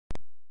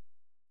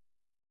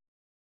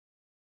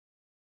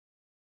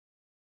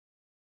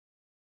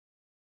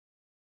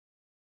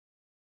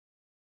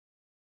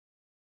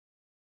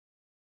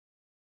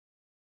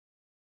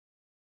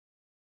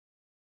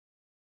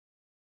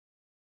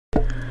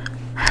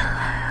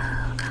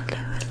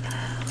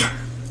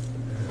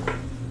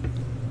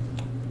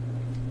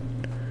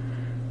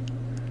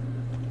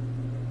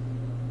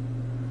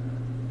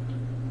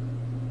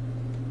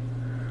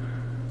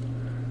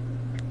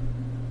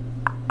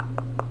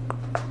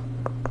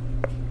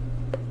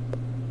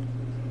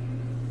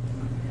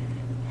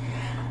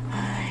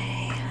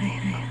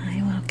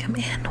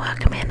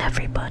welcome in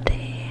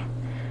everybody.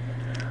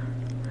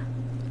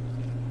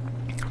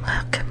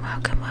 Welcome,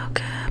 welcome,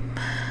 welcome.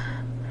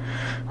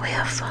 We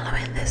are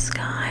following this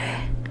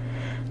guy.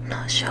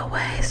 Not sure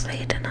where he's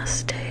leading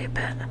us to,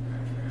 but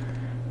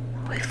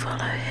we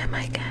follow him,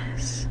 I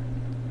guess.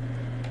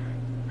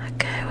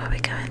 Okay, where are we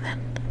going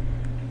then?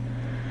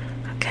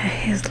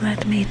 Okay, he's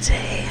led me to,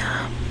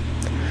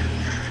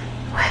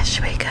 where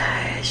should we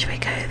go? Should we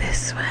go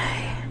this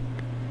way?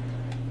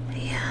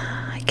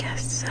 Yeah, I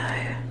guess so.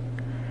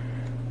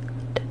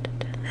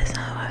 There's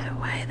no other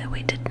way that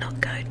we did not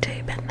go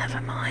to, but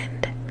never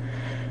mind.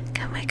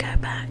 Can we go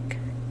back?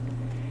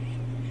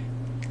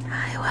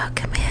 Hi,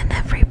 welcome in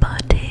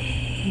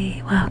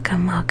everybody.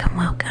 Welcome, welcome,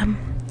 welcome.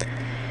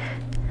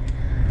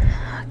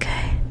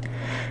 Okay,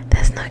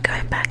 there's no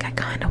going back. I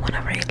kind of want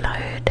to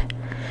reload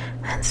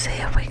and see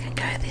if we can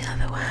go the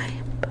other way.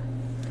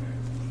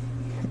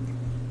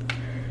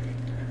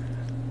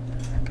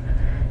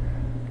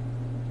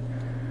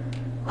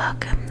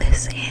 Welcome,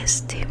 this is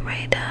Tomb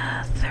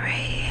Raider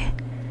 3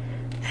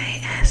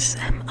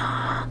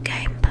 ASMR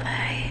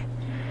gameplay.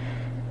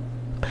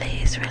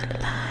 Please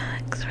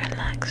relax,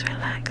 relax,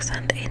 relax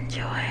and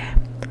enjoy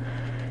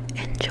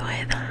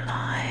the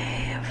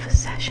live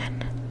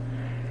session.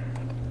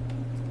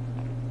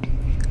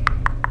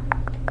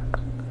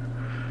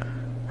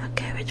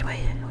 Okay, which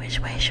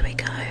way should we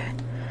go?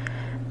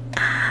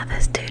 Ah,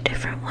 there's two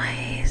different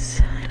ways.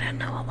 I don't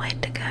know what way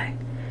to go.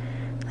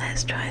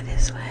 Let's try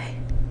this way.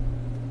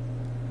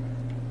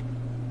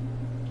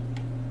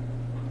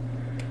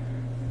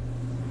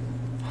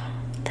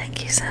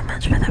 Thank you so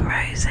much for the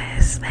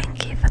roses.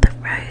 Thank you for the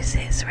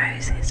roses,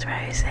 roses,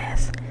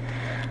 roses.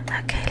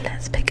 Okay,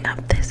 let's pick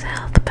up this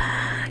health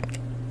bag.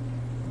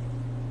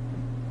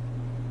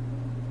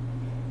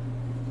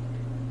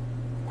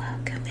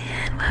 Welcome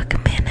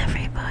in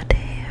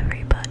everybody,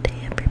 everybody,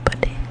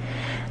 everybody.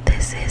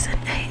 This is an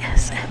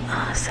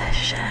ASMR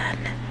session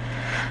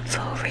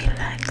for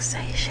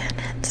relaxation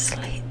and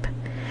sleep.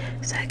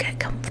 So get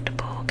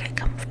comfortable,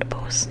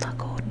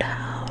 snuggle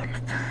down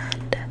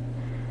and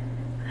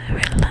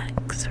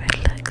relax,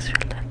 relax,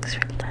 relax, relax,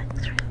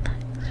 relax.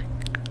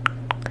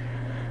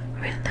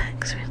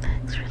 Relax,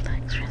 relax,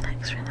 relax,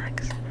 relax,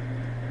 relax.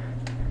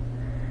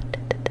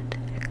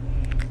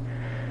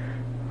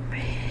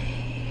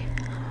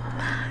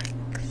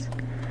 Relax.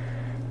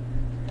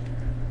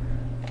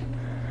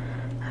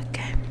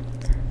 Okay.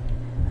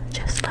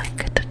 Just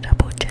like to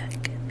double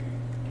check.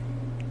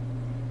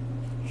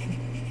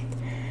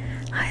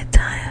 Hi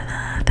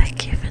Tyler,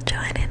 thank you for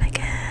joining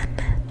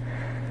again.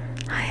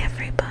 Hi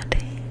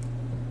everybody.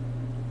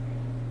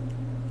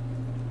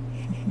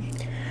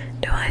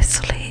 Do I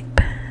sleep?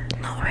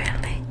 Not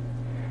really.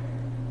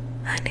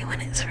 Only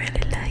when it's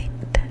really late.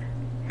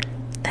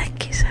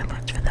 Thank you so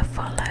much for the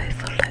follow.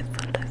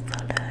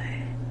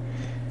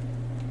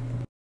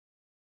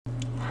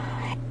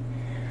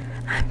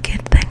 I'm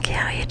good, thank you.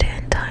 How are you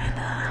doing, Tyler?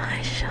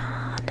 Hi,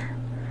 Sean.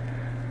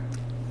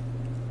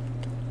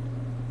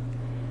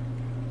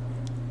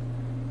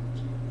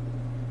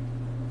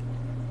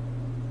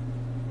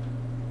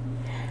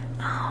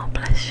 Oh,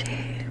 bless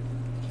you.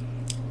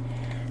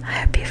 I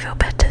hope you feel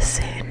better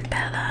soon,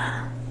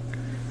 Bella.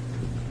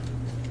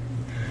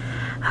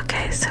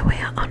 Okay, so we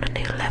are on a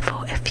new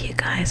level. If you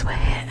guys were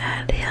here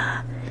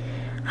earlier,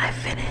 I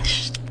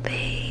finished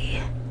the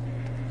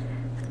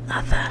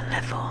other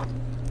level.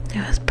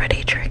 It was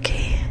pretty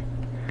tricky,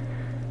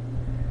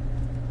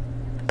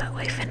 but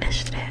we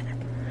finished it.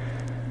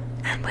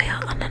 And we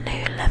are on a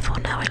new level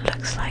now. It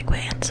looks like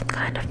we're in some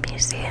kind of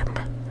museum.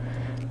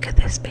 Could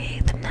this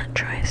be the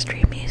Natural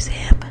History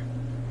Museum?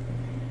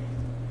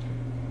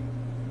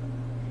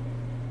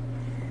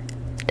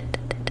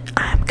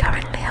 I am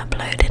currently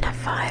uploading a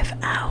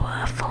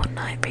 5-hour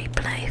Fortnite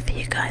replay for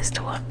you guys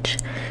to watch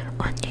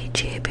on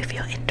YouTube if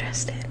you're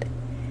interested.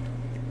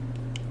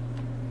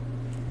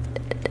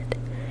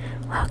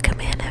 Welcome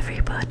in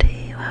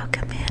everybody,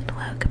 welcome in,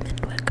 welcome in,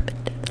 welcome in.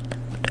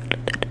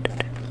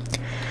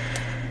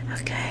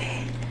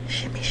 Okay,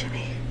 shimmy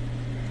shimmy.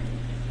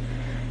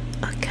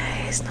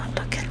 Okay, it's not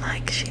looking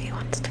like she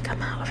wants to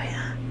come out of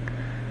here.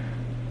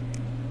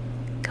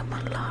 Come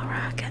on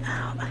Laura, get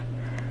out.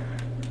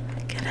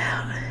 Get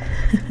out.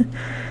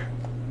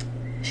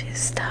 She's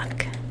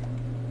stuck.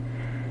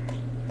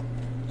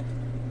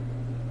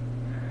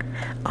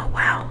 Oh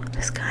wow,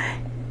 this guy.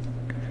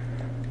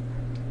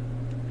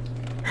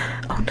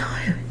 Oh no.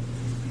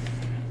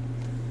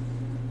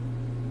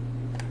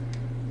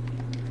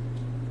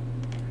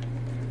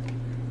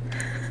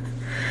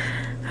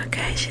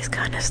 Okay, she's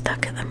kind of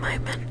stuck at the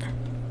moment.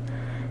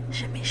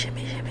 Shimmy,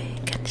 shimmy, shimmy.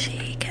 Can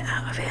she get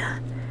out of here?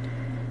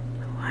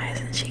 Why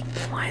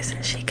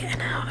isn't she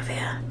getting out of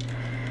here?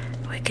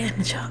 We're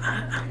getting shot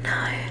at. Oh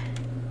no.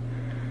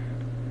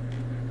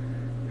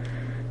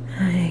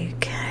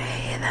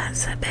 Okay,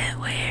 that's a bit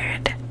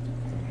weird.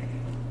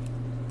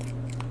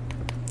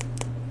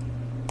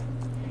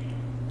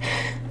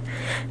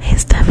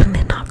 He's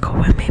definitely not cool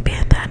with me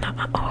being there.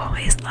 Oh,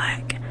 he's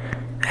like,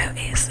 who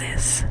is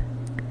this?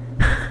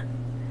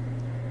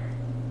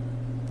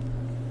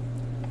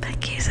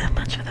 Thank you so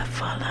much for the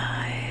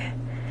follow.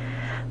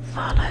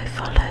 Follow,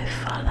 follow,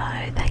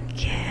 follow.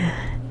 Thank you.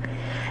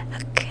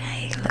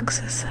 Okay, looks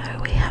as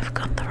though we have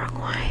gone the wrong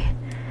way.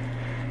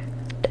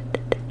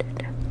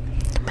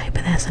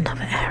 Maybe there's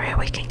another area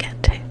we can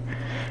get to.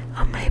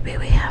 Or maybe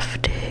we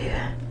have to...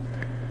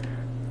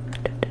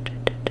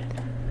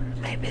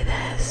 Maybe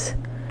there's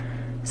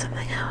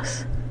something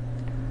else.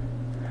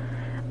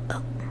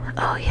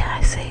 Oh yeah,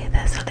 I see.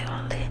 There's a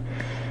little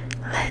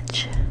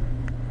ledge.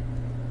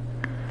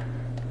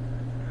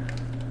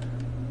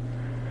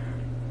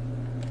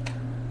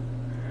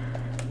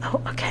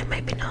 Oh, okay,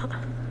 maybe not.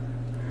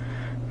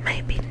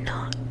 Maybe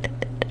not.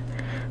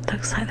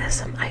 Looks like there's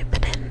some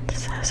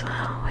openings as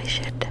well.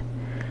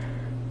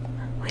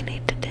 We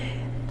need to do.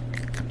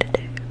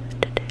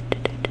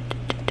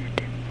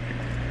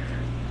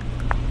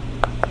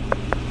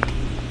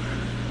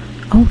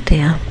 Oh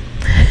dear.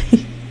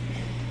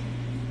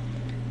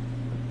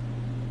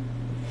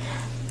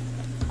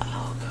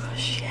 Oh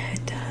gosh, yeah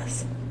it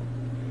does.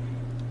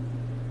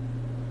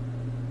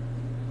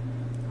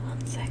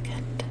 1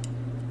 second.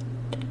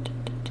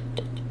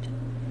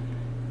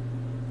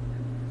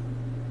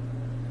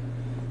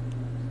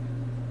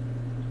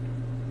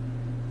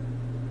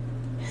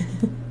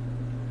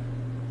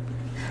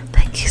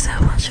 Thank you so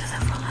much for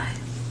the follow.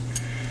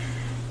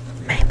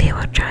 Maybe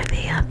we'll try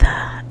the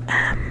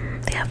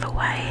other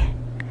way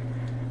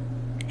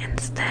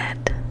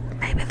instead.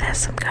 Maybe there's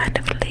some kind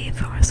of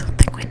lever or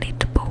something we need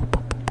to pull.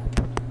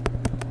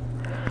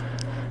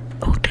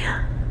 Oh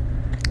dear.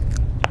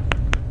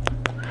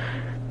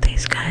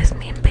 These guys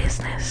mean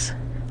business.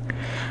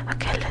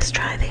 Okay, let's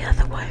try the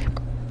other way.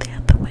 The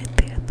other way.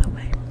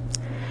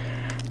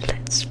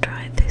 Let's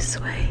try this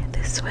way.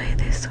 This way.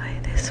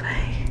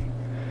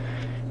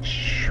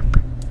 Shoop.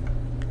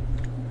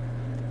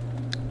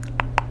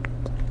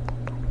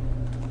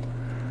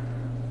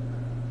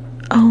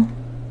 Oh.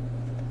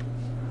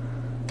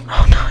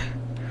 Oh no.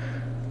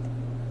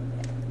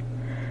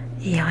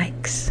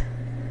 Yikes.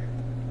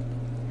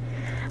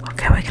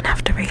 Okay, we're gonna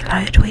have to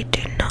reload. We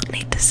do not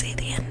need to see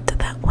the end to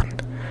that one.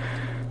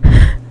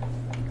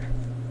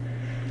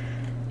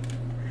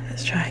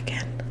 Let's try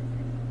again.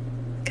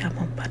 Come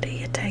on, buddy,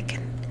 you're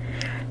taking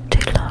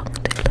too long.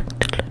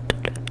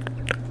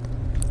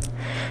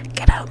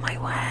 Get out of my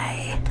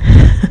way.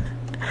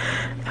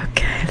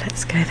 Okay,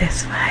 let's go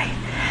this way.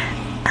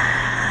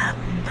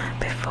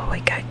 Before we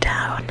go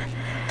down,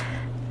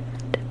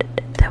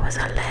 there was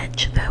a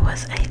ledge.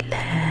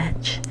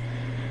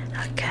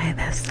 Okay,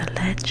 there's the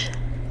ledge.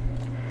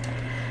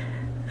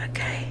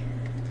 Okay,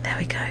 there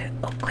we go.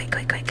 Oh, quick.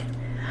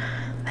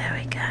 There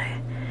we go.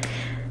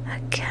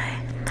 Okay,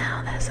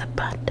 now there's a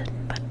button.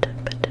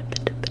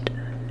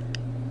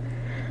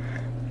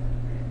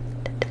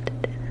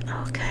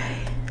 Okay,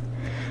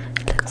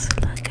 looks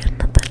like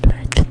another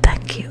ledge.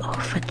 Thank you all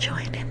for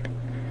joining.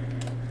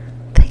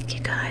 Thank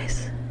you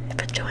guys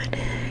for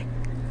joining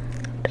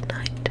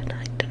tonight.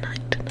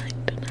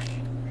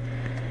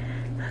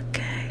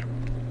 Okay.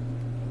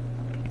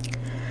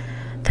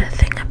 The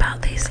thing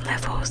about these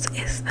levels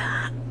is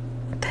that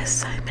there's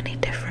so many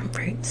different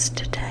routes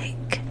to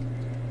take.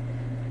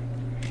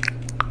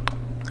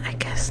 I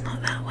guess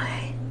not that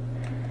way.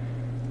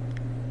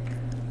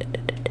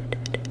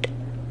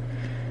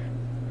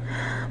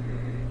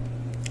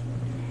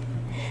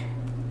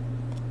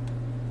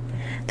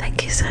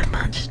 Thank you so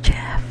much,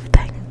 Jeff.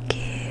 Thank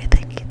you.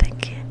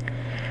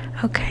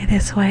 Okay,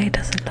 this way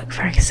doesn't look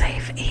very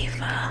safe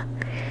either.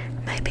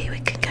 Maybe we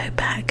can go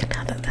back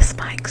now that the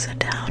spikes are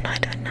down. I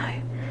don't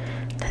know.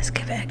 Let's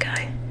give it a go.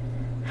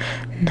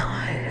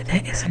 No,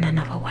 there isn't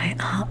another way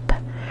up.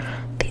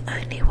 The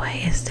only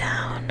way is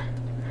down.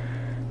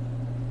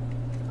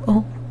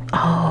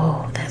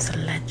 Oh, there's a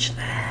ledge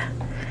there.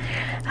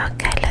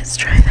 Okay, let's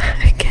try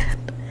that again.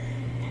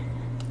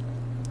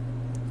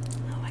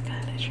 Oh my god,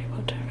 I literally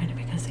walked over it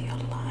because of your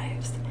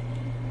lives.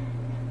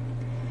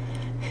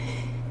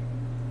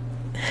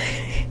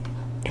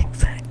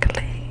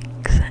 Exactly.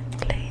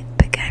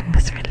 The game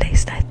was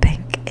released, I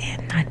think,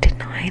 in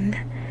 99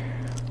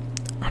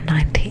 or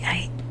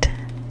 98.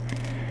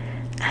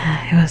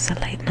 It was the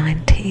late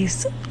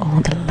 90s,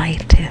 or the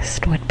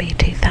latest would be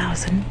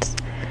 2000s.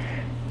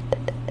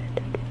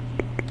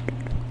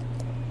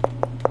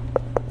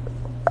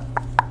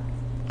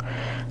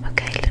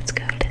 Okay, let's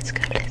go.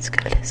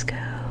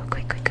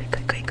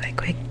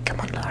 Quick. Come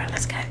on, Laura,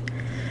 let's go.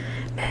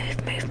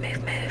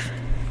 Move.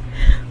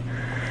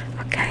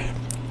 Okay.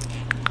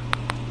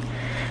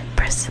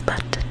 Press the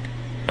button.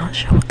 Not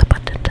sure what the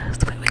button does,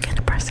 but we're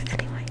gonna press it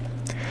anyway.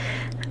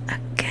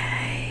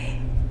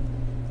 Okay.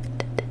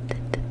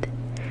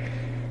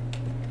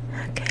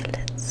 Okay,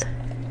 let's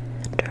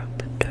drop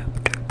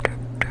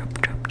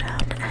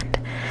down, and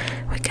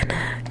we're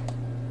gonna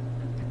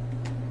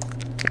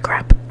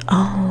grab.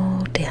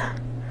 Oh dear.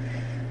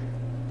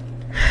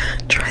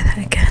 Try that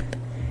again.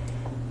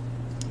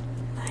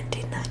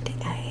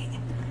 1998.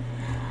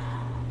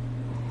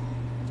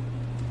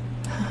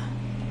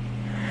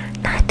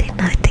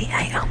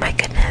 1998. Oh my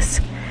goodness.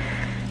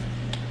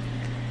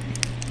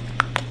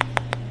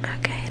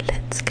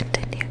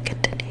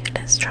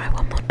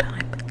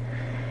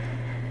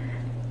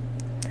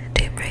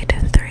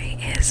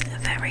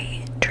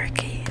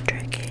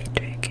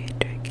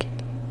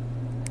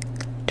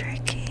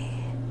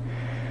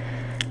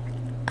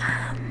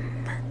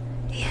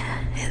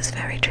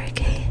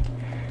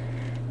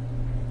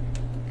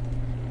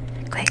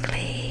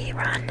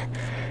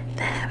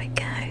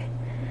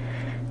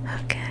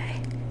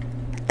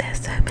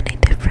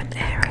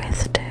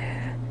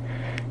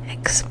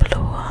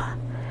 explore,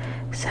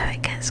 so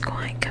it gets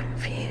quite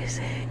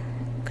confusing.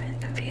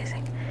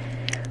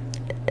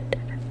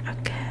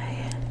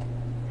 Okay.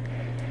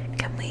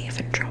 Can we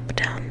even drop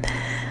down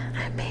there?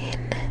 I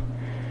mean,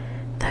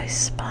 those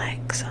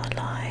spikes are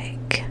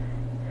like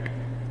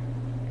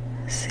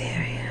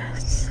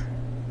serious.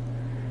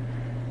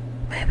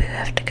 Maybe we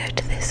have to go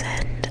to this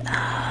end.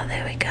 Ah,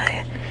 there we go.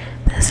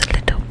 There's a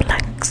little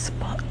blank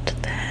spot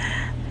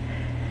there.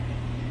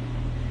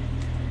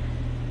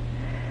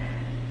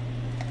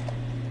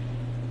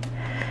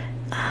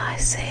 Ah, I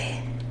see.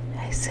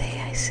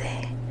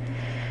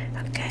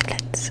 Okay,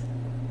 let's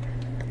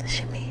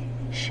shimmy.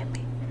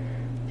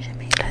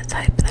 Let's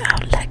hope that our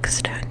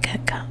legs don't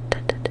get cut.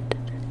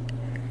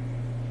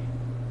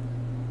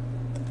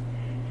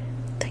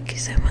 Thank you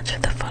so much for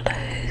the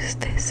follows.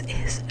 This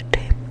is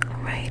Tomb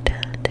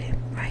Raider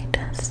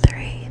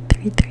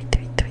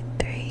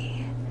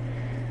 33333.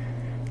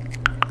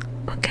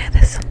 Okay,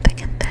 there's something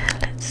in there.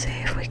 Let's see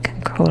if we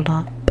can crawl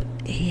up.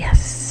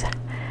 Yes.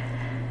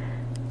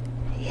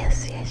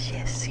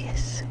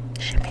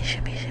 Shimmy.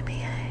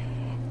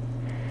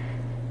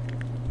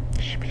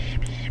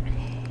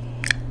 Shimmy.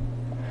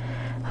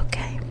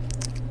 Okay.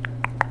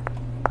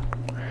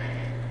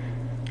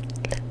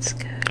 Let's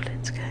go.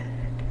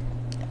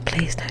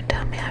 Please don't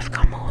tell me I've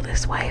come all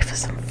this way for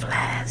some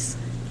flares.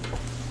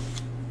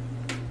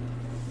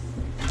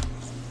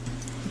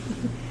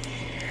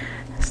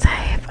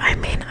 Save. I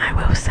mean, I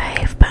will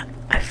save, but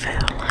I feel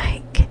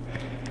like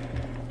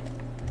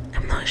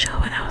I'm not sure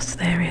what else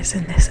there is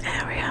in this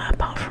area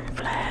apart from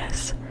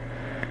flares.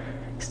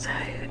 So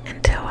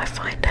until I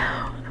find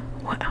out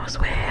what else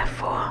we're here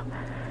for,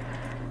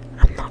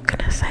 I'm not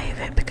gonna save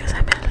it because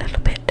I'm a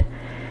little bit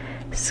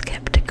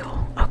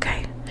skeptical.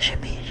 Okay,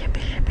 shimmy.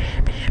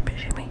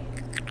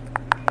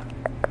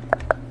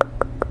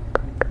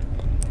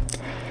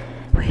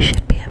 We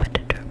should be able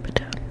to drop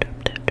down.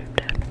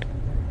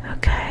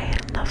 Okay,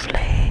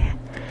 lovely.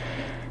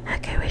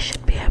 Okay, we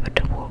should be able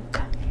to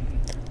walk.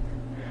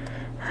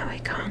 Oh, we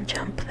can't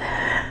jump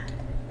there.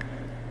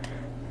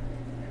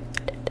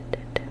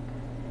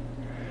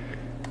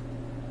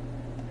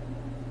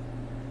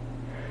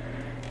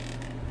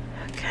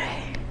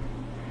 Okay.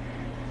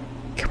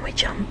 Can we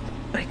jump?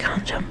 We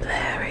can't jump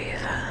there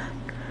either.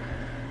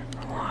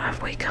 What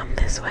have we come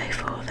this way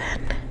for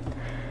then?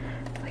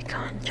 We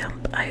can't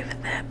jump over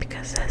there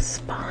because there's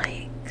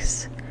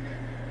spikes.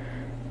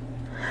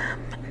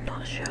 I'm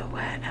not sure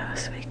where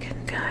else we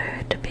can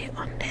go, to be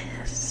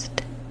honest.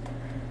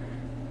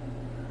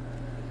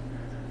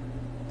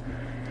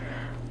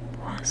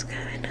 What's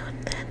going on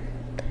then?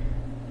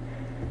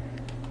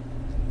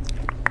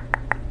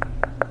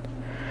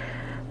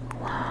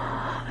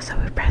 What? So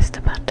we pressed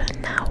the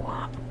button, now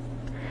what?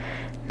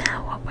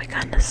 We're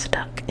kind of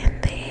stuck in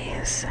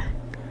this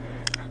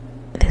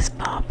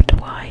barbed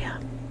wire.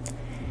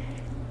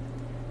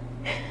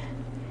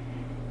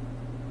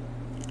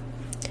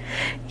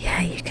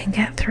 Yeah, you can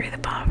get through the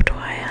barbed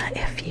wire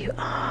if you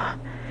are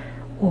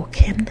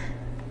walking,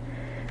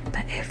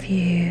 but if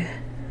you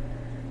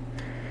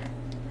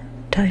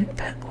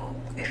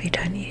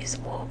don't use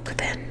walk,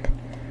 then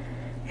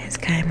it's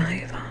game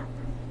over.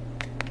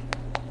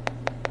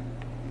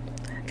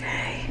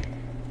 Okay.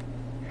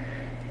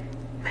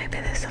 Maybe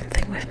there's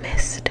something we've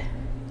missed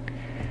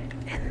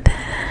in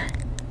there.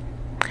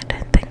 I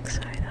don't think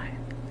so though.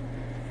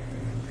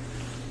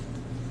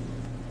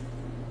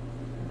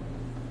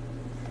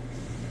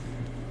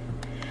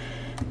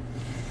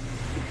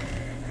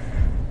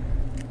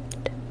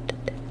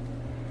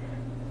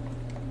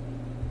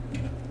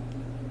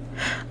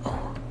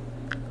 Oh,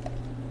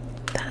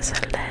 that's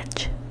a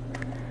ledge.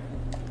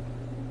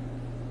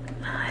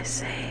 I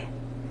see.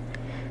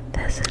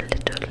 There's a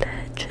little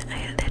ledge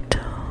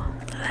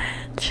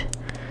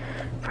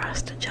for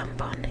us to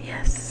jump on,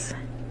 yes.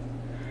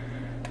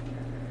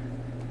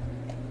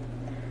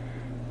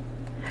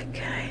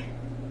 Okay.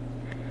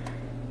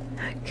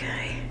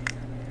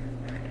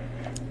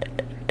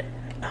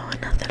 Oh,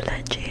 another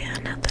ledge here.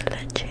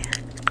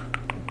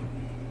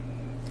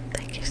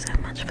 Thank you so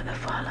much for the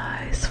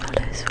follows.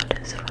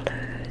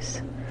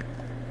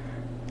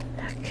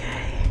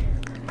 Okay,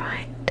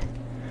 right.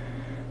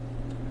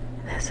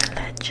 There's a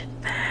ledge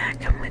there.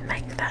 Can we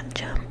make that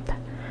jump?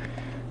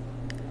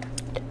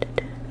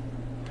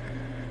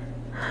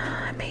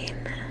 I mean,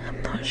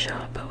 I'm not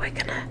sure, but we're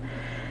gonna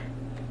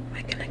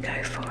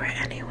go for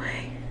it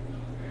anyway.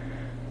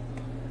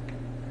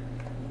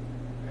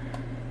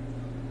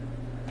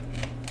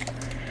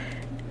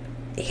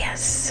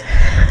 Yes,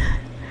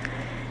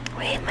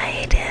 we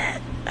made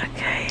it.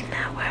 Okay,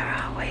 now where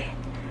are we?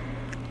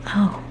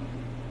 Oh,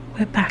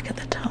 we're back at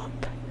the top.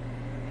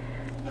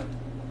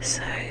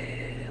 So,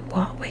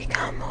 what, we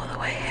come all the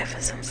way here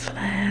for some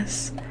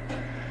flares?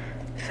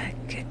 For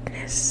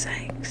goodness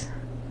sakes.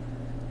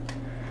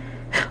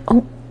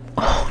 Oh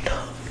no.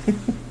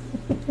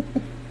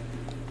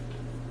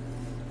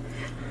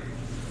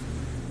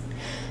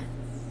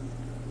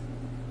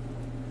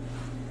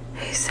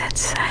 Who said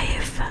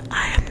save?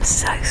 I am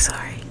so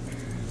sorry.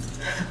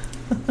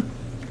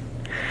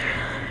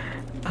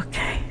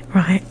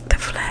 Right, the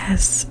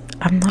flares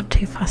I'm not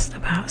too fussed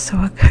about, so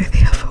I'll go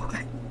the other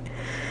way.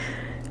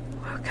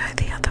 We'll go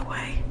the other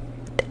way.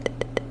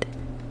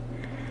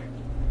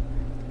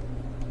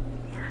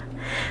 Yeah.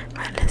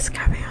 Right, let's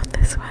carry on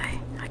this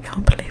way. I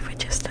can't believe we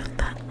just done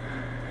that.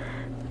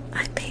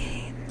 I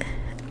mean,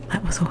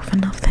 that was all for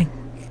nothing.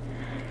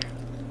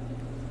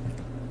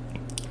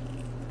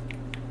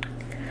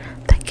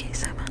 Thank you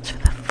so much for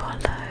the follow.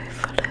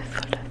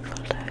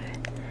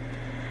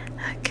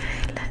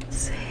 Okay, let's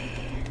see.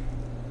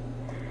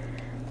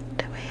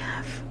 Do we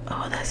have...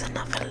 Oh, there's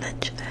another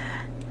ledge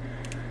there.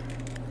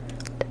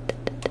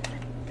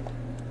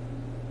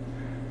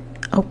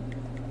 Oh.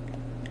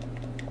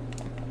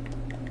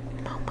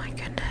 Oh my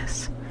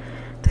goodness.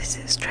 This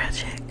is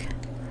tragic.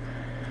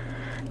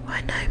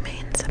 By no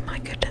means am I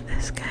good at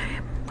this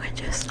game. We're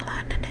just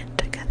learning it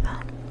together.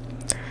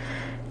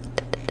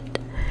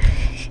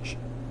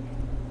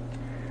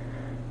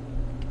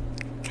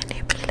 Can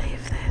you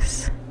believe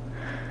this?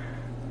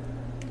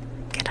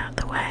 Get out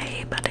the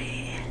way,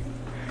 buddy.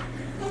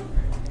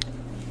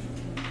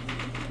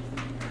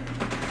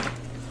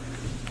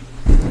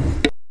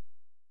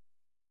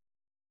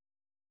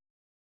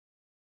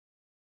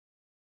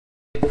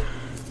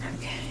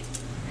 Okay.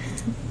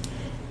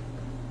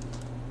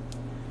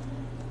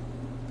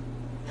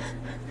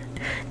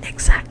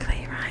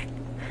 Exactly right.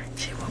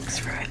 She walks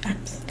through it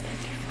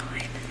absolutely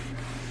fine.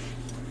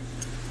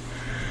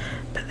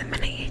 But the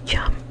minute you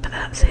jump,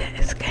 that's it,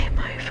 it's game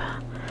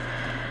over.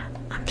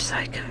 I'm so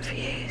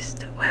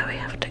confused where we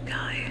have to go,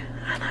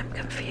 and I'm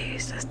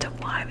confused as to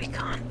why we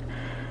can't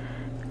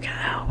get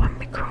out when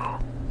we crawl.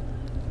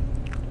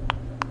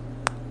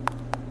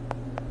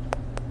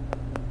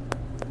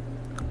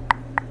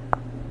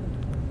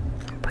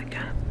 Up we go.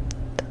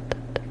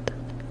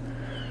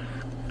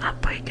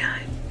 Up we go.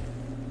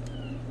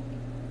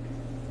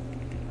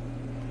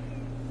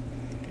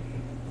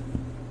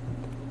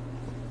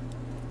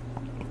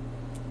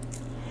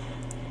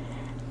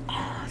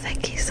 Oh,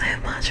 thank you so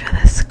much for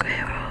the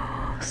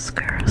squirrels.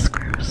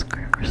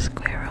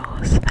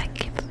 Squirrels.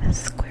 Thank you for the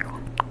squirrel.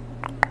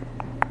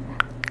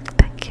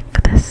 Thank you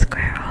for the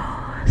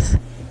squirrels.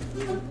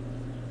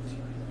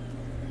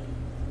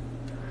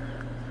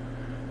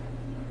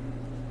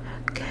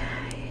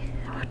 Okay,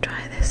 we'll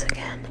try this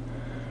again.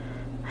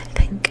 I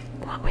think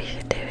what we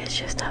should do is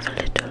just have a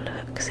little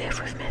look, see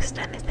if we've missed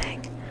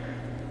anything.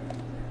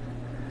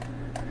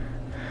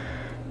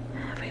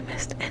 Have we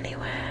missed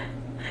anywhere?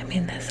 I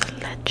mean, there's a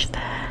ledge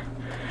there.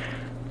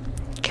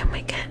 Can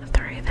we get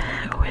through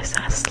there, or is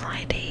that a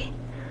slidey?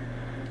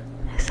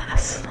 Is that a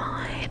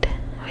slide?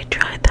 We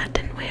tried that,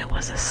 didn't we? It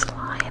was a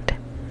slide.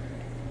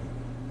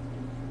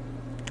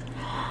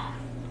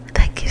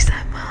 Thank you so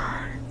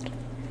much.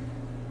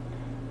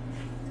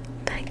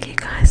 Thank you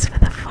guys for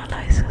the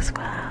follows as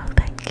well.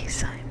 Thank you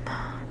so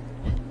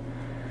much.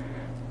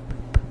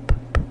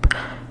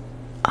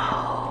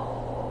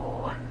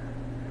 Oh.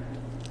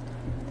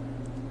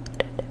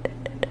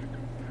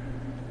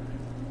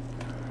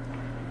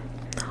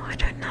 No, I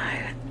don't know.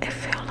 I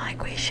feel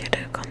like we should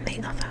have gone the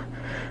other.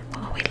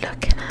 What are we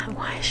looking at?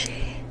 Why is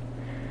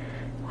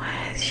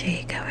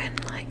she going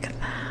like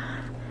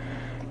that?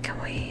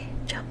 Can we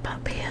jump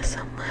up here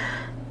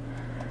somewhere?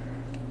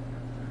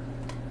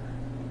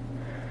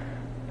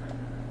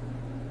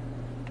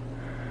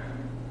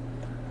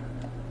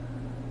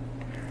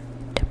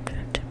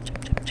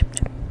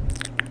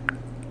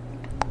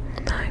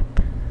 Nope.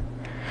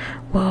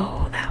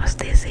 Whoa, that was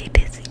dizzy.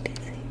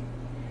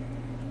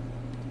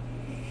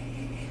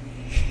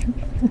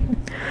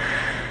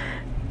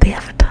 The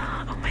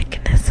avatar, oh my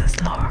goodness, is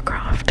Laura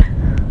Croft.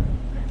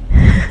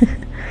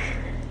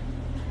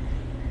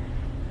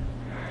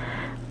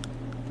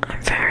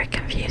 I'm very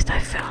confused. I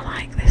feel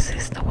like this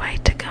is the way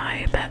to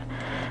go, but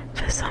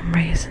for some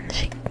reason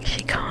she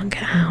can't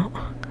get out.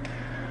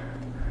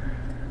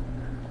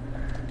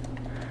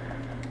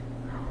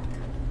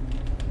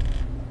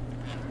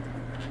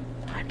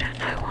 I don't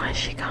know why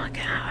she can't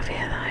get out of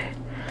here though.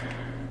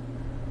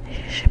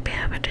 She should be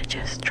able to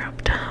just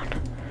drop down.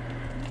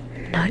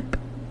 Nope.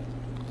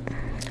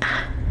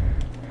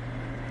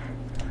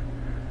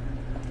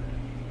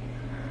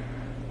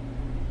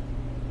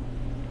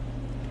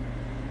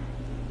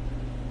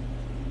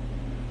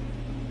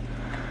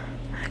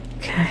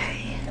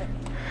 Okay.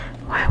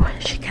 Why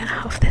won't she get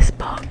out of this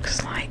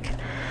box? Like,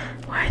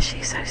 why is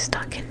she so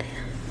stuck in here?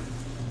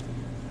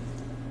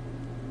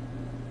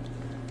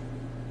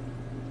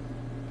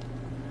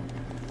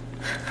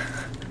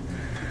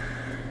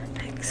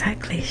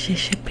 Exactly, she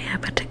should be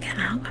able to get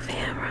out of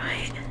here,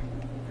 right?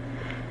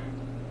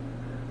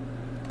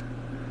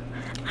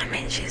 I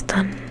mean, she's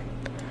done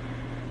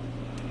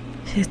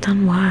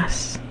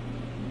worse.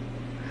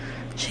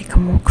 She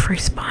can walk through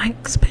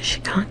spikes, but she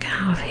can't get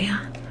out of here.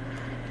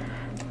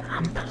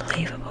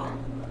 Unbelievable.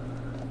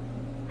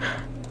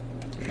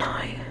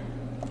 No.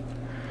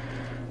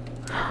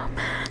 Oh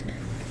man.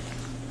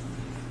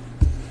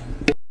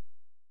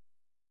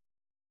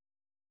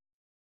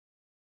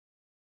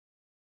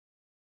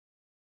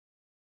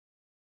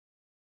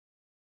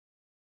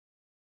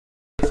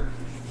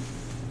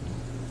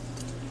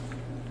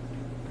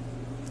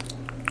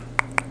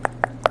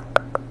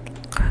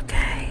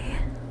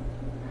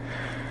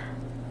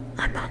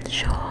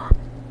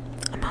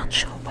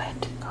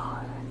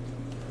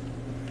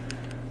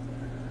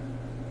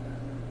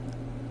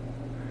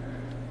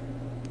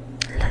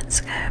 let's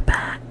go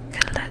back,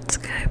 let's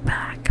go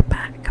back,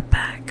 back.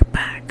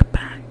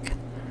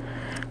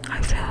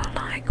 I feel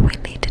like we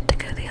needed to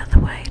go the other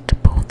way to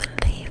pull the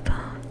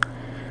lever.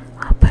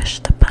 I'll push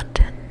the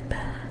button,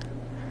 but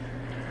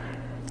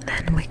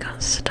then we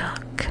got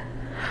stuck.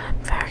 I'm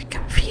very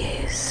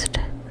confused.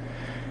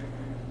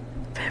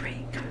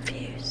 Very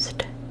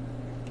confused.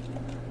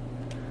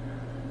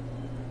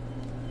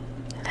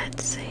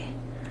 Let's see.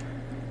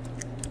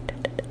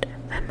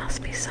 There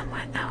must be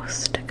somewhere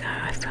else to go.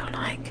 I feel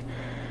like.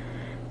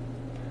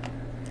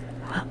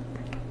 Well,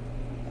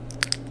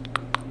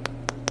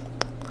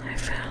 I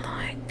feel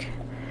like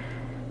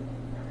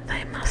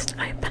they must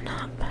open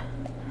up.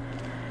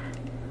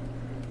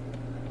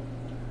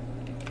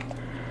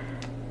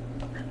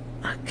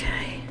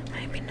 Okay,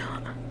 maybe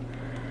not.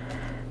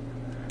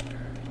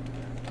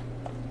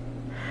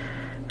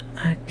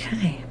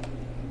 Okay.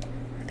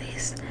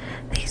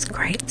 These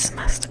grates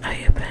must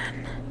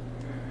open.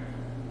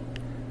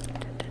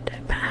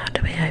 But how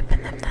do we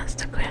open them? That's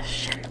the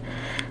question.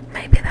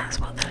 Maybe that's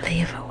what the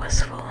lever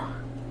was for.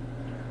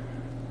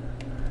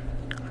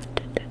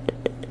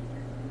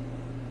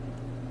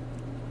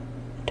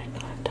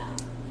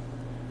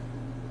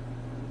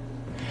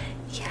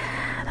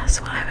 Yeah,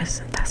 that's what I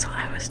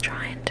was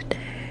trying to do.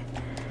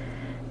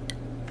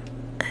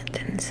 It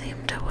didn't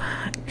seem to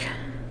work.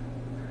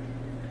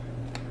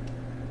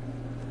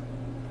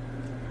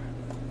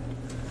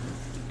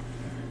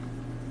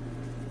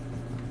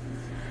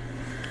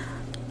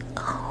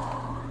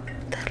 Oh,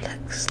 that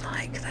looks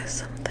like there's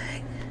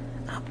something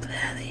up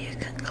there that you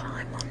can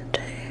climb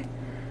onto.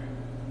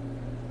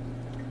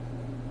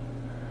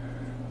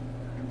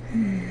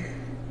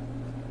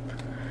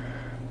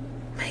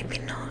 Maybe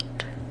not.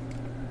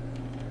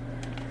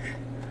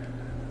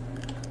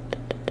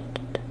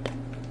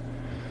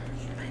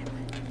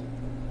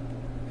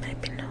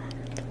 Maybe not.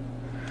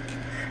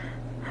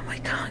 And we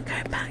can't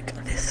go back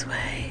this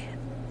way.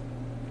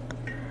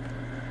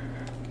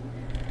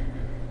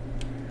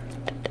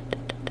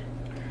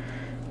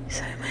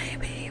 So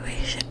maybe we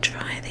should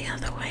try the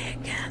other way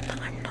again.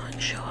 I'm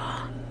not sure.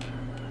 I'm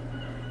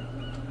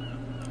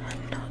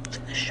not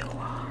sure.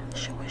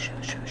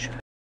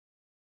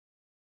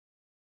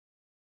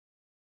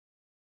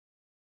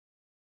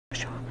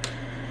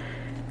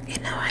 You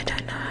know, I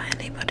don't know how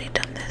anybody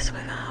done this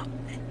without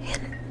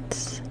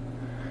hints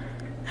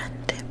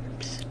and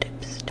tips.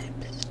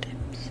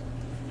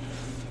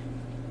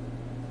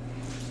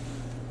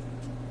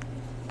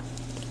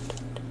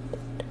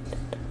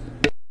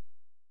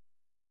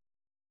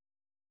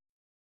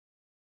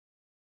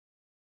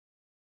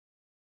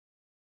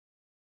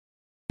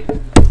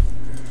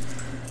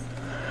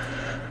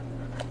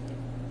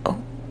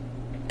 Oh,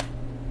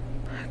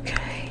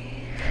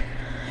 okay.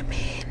 I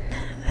mean,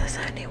 there's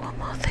only one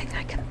more thing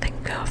I can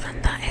think of,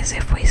 and that is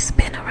if we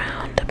spin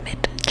around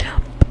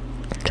mid-jump.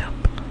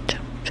 Jump.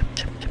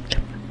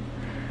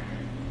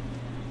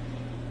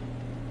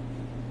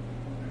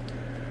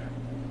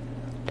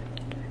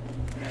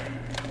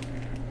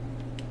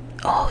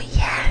 Oh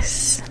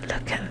yes,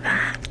 look at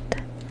that.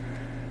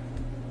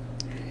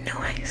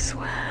 Nice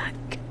work.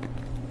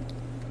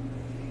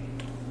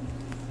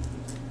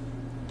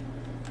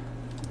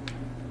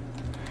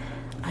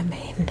 I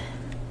mean,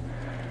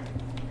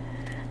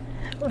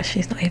 well,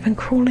 she's not even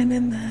crawling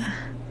in there.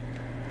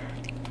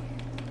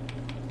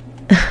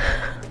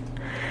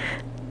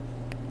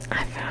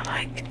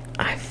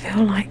 I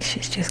feel like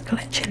she's just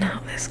glitching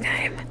out this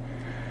game.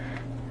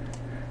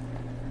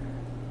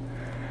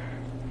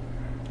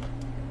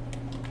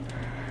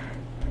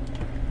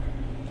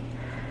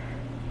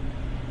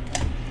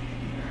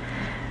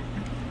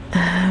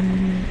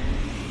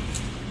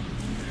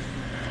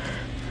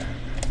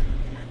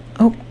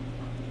 Oh.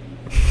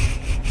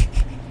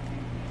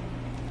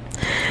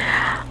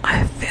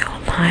 I feel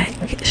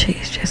like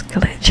she's just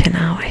glitching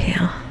out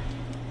here.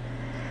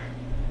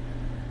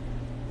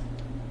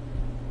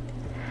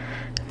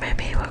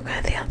 Maybe we'll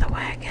go the other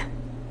way again.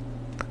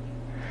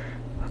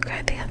 We'll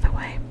go the other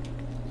way.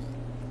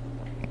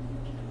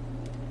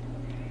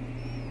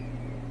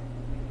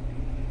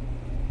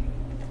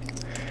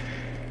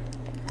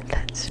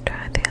 Let's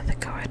try the other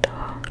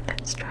corridor.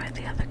 Let's try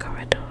the other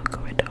corridor.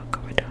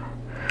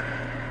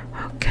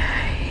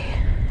 Okay.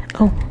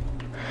 Oh,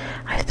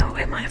 I thought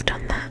we might have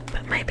done that,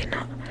 but maybe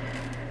not.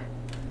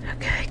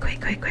 Okay, quick.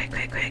 Okay,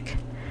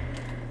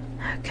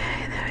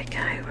 there we go.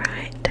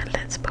 Right,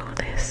 let's pull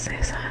this.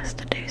 This has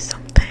to do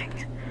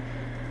something.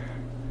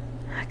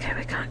 Okay,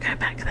 we can't go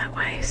back that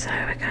way, so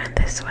we're going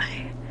this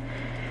way.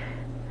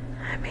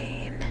 I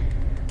mean,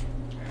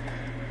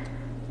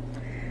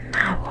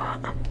 now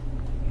what?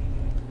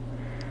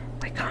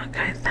 We can't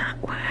go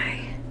that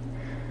way.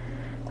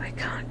 We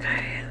can't go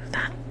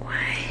that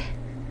way.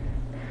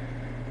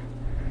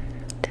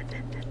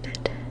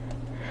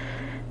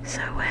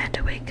 So where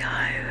do we go?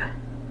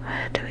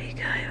 Where do we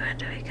go?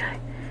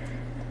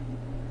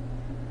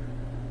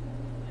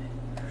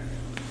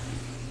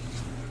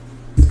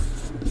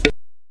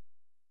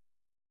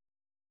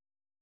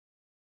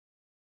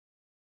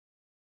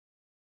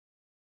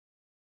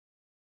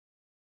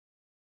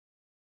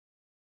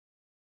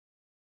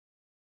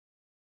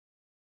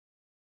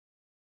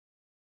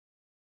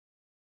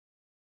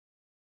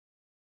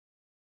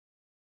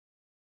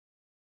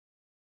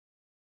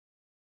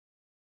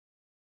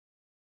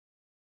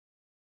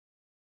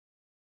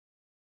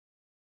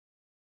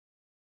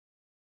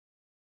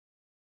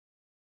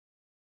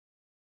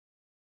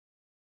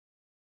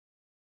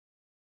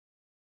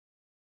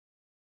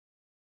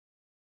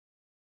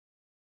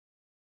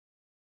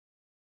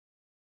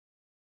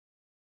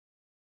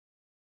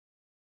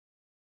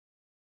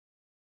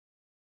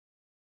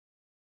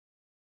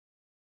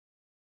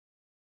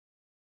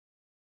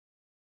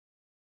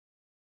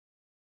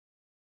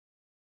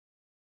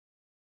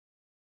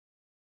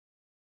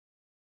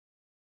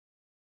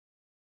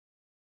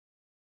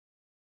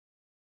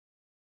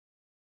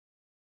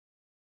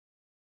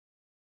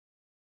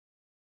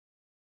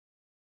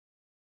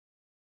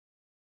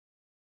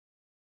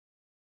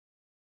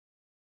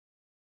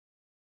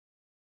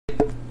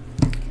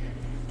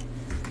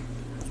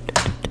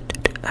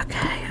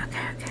 Okay.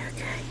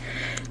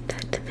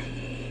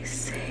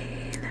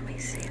 Let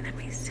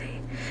me see.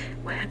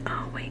 Where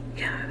are we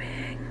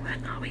going?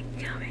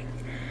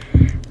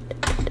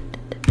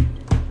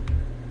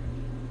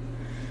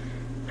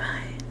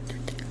 Right.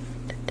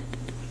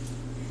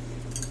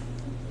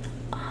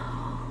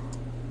 Oh.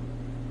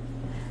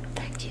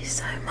 Thank you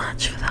so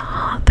much for the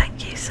heart.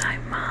 Thank you so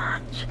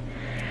much.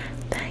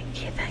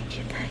 Thank you.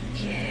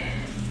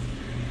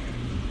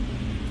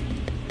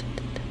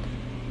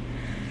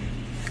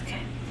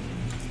 Okay.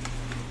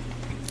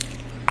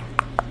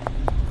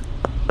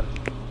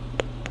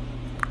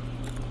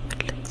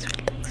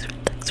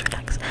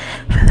 Relax.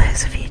 For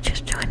those of you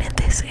just joining,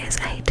 this is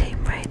a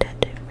Tomb Raider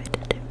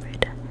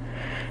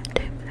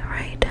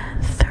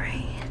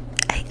 3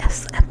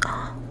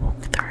 ASMR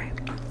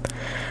walkthrough.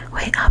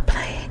 We are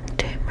playing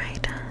Tomb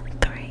Raider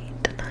 3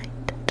 tonight.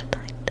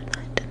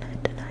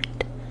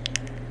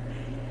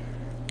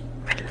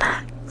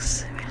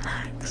 Relax,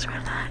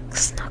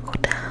 snuggle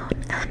down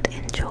and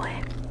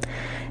enjoy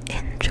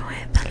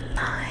the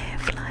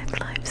live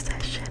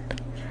session.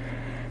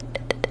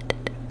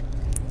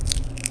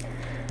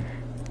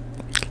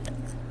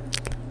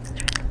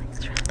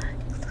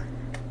 Relax.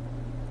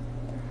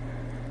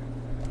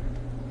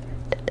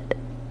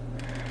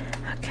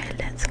 Okay,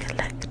 let's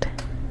collect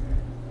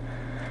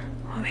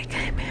what we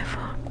came here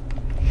for.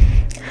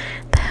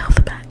 The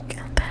health back. Relax.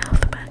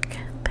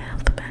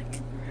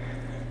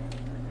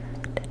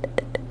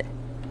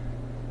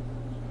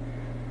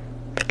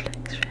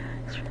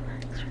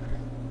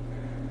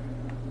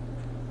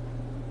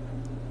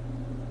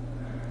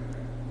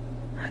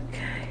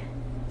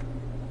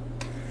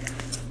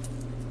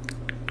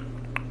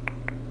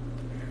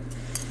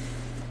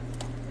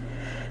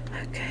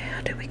 Okay,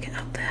 how do we get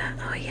up there?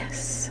 Oh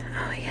yes.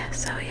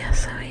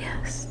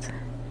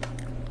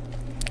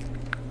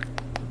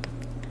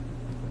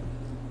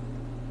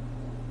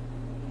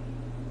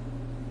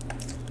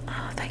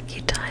 Oh, thank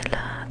you,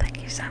 Tyler.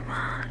 Thank you so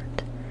much.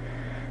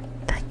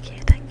 Thank you.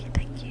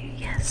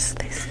 Yes,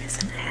 this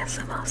is an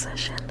ASMR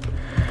session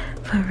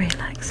for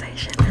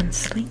relaxation and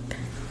sleep.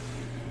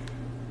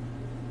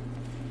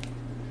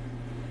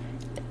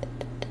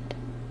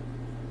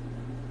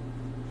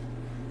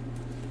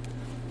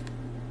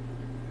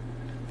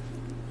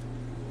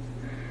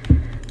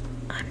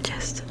 I'm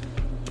just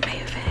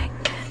moving.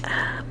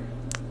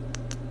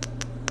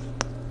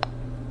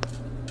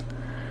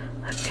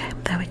 Okay,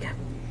 there we go.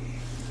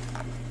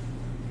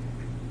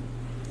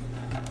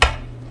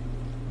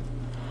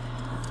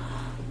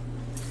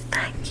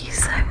 Thank you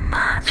so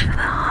much for the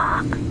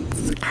hearts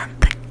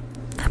and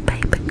the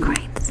paper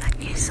cranes.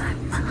 Thank you so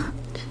much.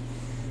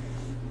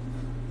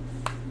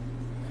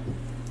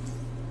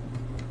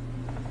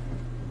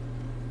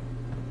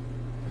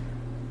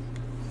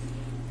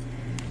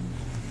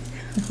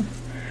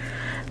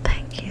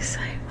 Thank you so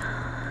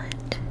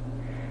much.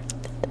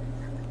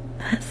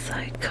 That's so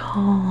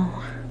cool.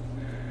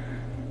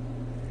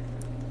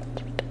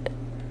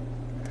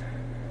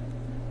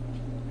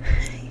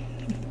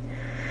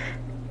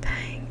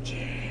 Thank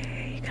you.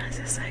 You guys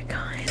are so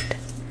kind.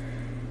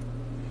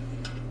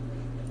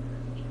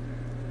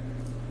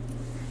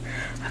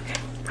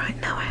 Okay, right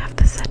now I have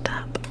to set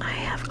up. I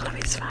have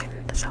Chloe's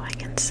phone so I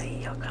can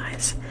see your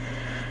guys.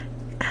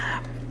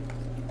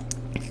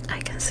 I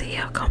can see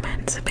your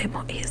comments a bit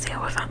more easier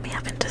without me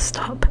having to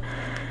stop.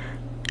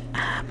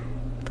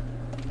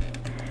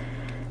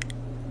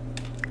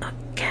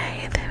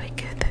 Okay, there we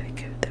go.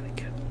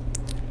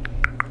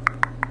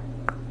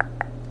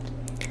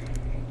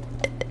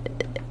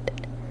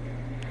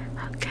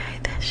 Okay,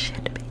 there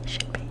should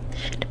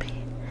be.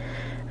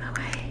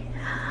 Away.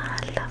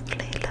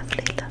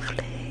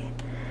 Lovely.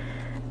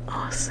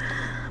 Awesome.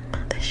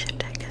 This should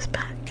take us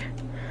back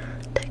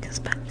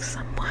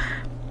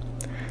somewhere.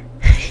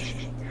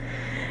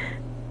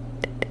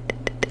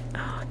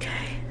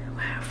 Okay,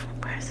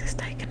 where is this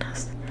taking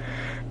us?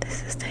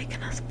 This is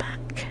taking us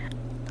back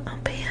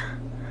up here.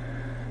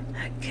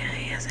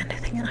 Okay, has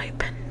anything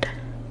opened?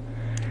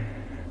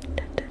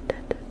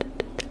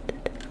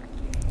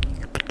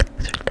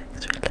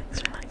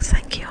 Relax.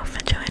 Thank you all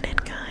for joining,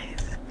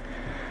 guys.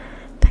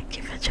 Thank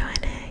you for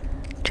joining.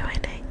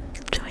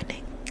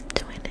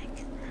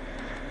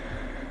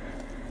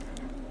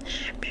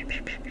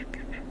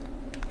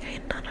 Okay,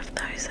 none of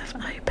those have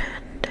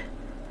opened.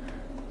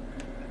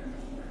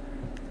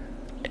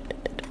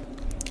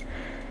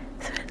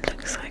 So it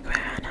looks like we're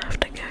gonna have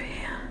to go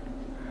here.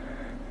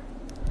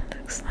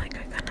 Looks like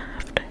we're gonna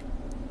have to.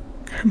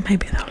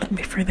 Maybe they'll let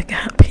me through the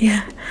gap,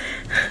 yeah.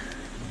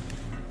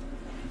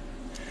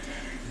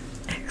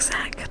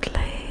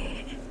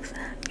 Exactly.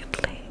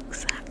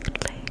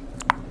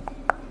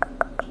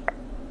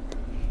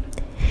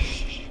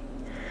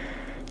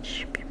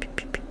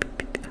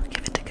 We'll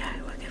give it a go.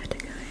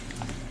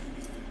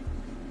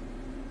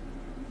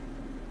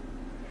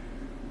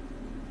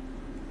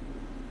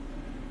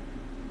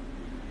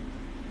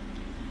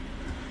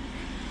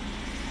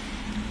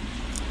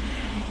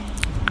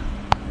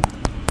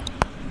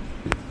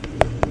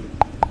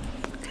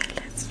 Okay,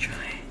 let's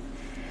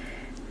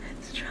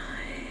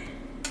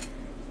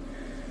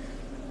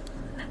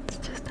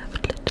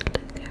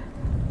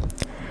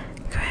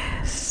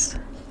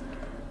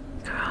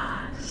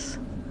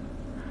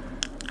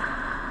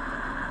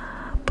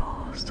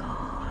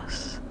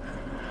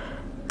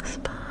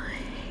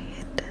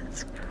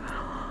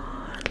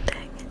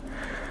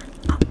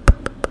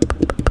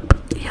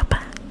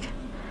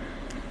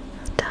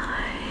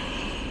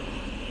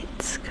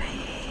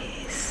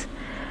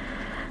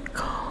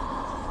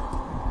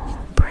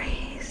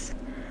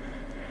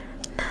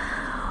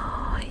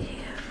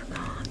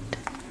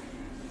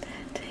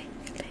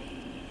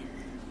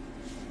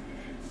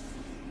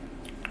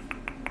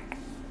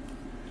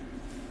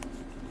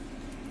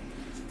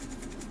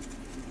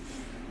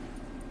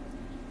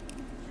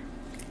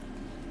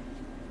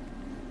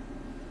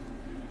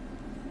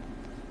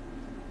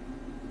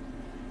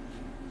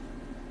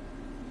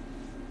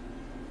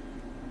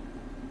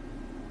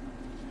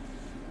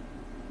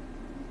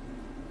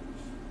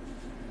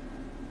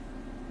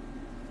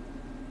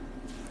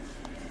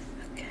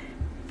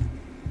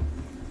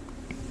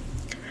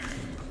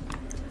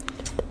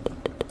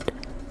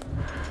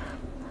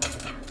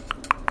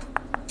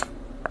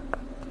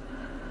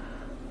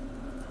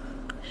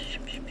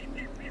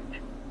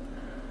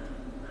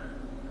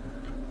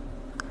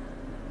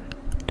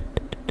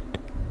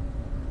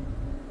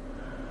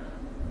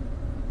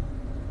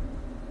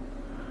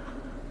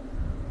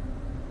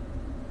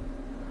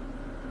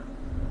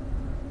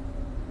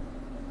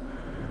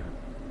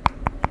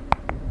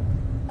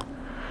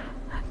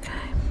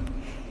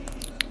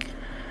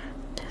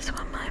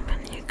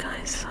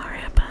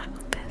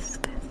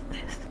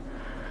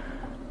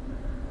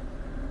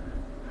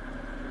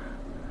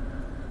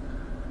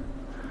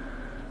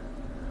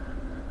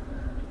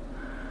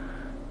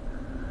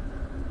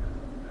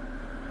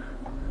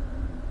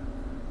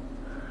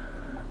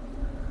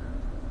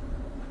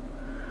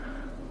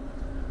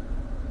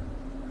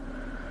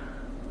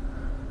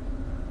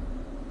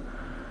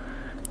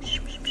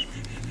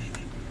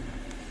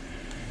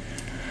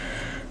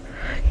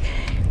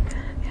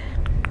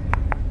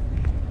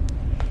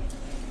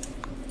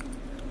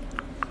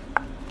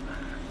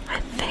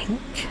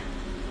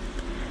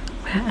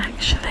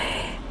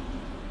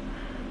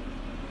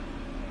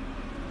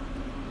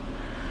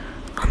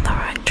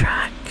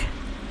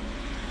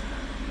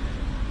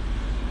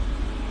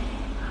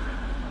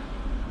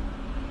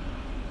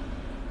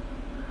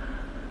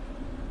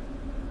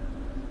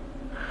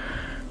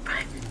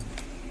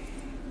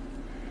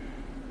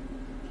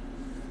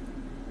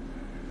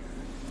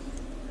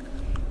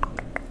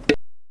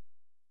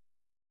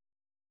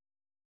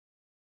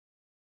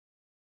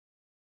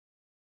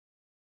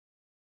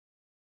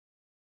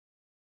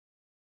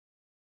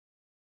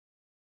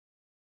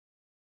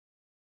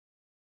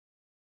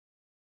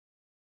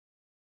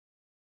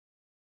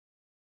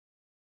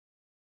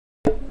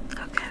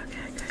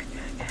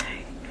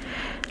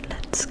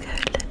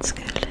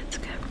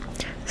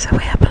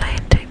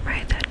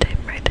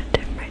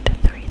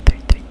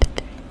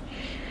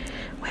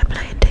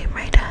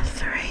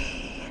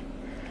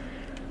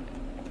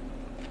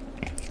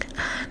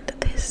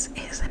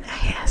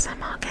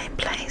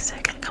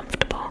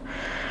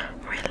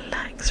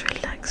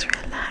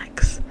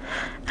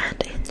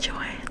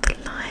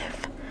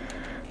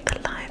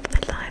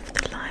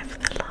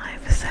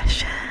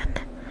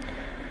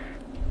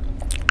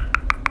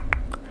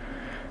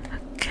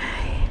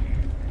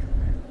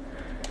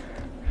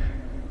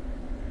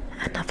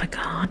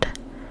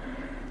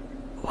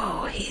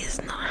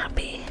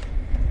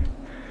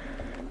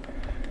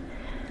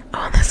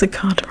there's a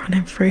card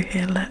running through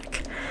here,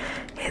 look.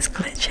 It's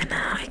glitching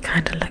out. It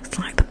kind of looks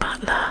like the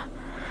butler.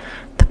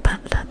 The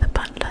butler, the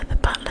butler, the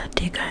butler.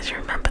 Do you guys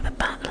remember the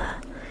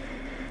butler?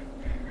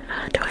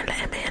 Do I let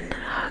him in?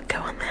 Oh, go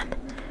on then.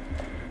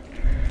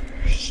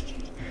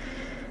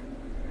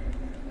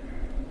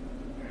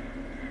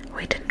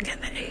 We didn't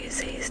get the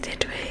Uzis,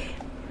 did we?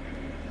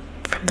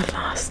 From the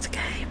last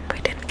game, we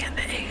didn't get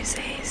the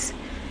Uzis.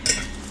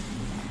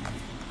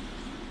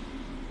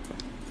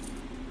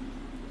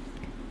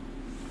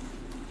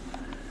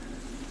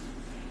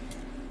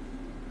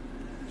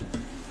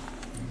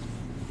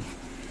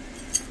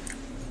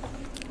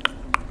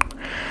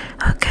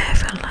 Okay, I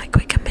feel like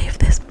we can move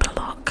this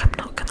block, I'm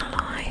not gonna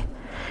lie.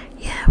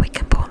 Yeah, we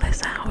can pull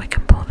this out, we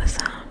can pull this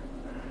out.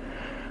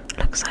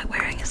 Looks like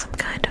we're in some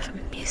kind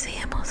of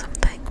museum or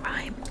something,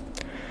 right?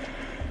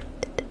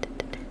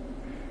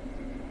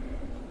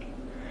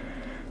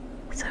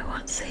 So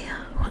what's here?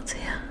 What's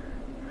here?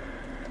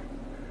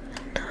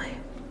 No.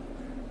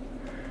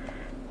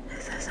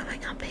 Is there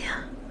something up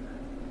here?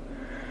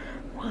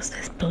 What's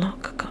this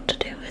block got to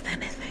do with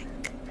anything?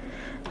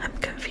 I'm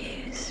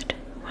confused.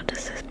 What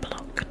does this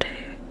block do?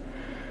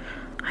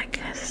 I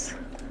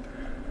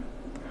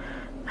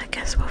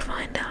guess we'll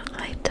find out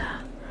later.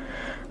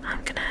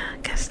 I'm gonna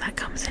guess that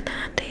comes in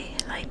handy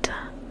later.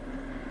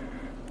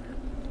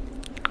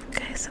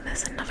 Okay, so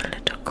there's another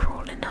little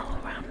crawling hole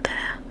around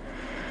there.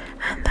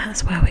 And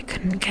that's where we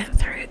couldn't get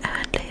through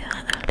earlier.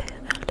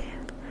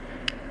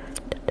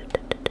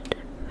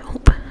 Oh.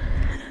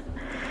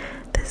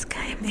 This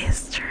game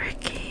is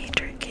tricky.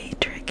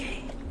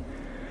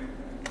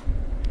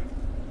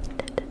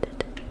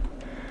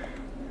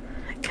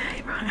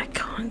 Okay, right, I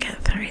can't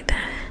get through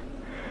there.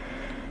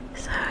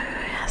 So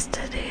it has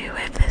to do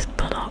with this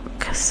block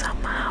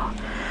somehow.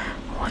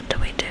 What do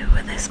we do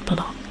with this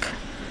block?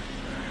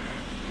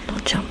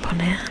 Not jump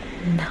on it?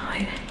 No.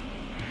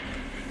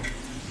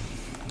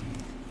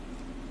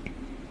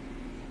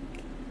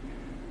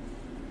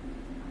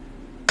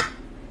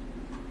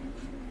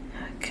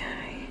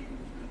 Okay.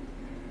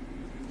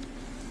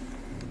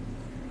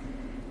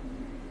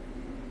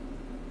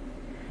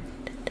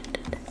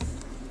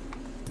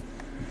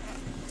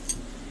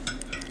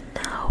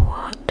 Now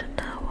what?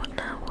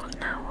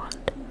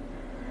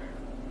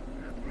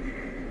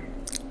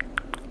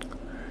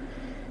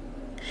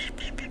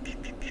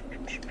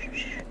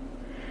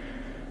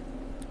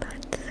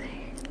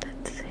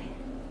 Let's see.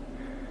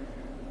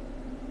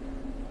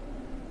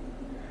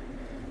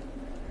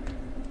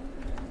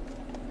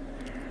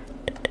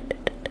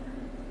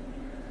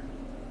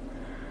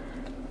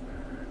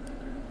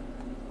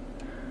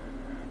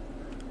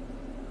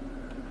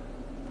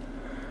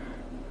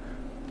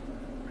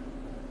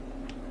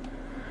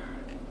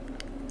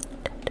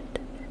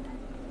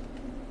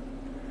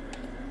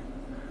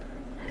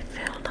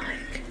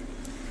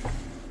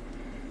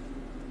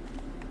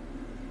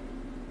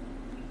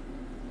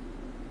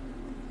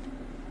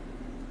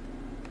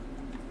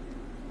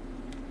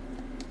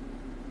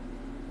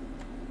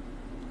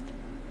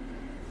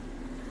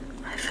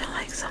 I feel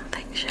like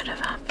something should have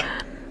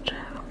happened.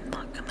 I'm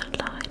not gonna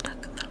lie.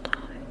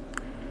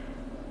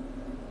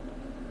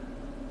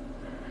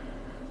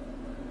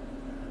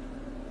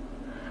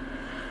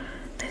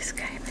 This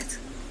game is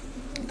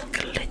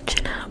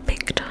glitching out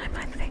big time,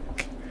 I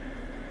think.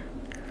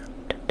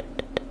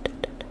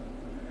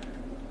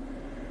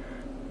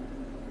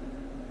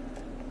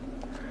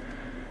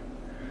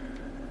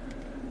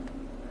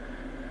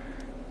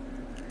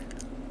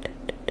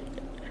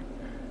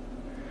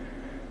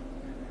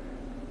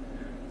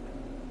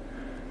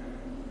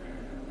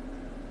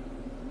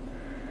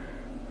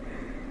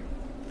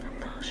 I'm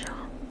not sure.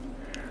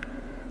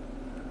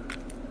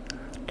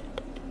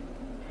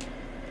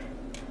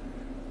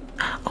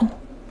 Oh.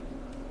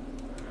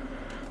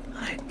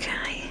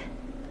 Okay.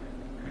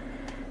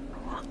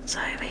 What's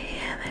over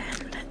here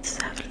then?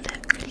 Let's have a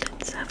look.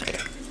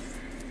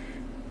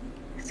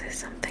 Is there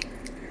something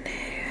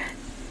new?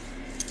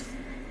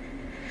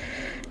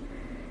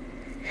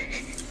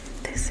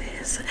 This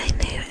is a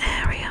new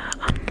area.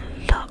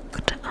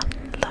 Unlocked.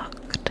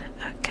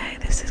 Okay,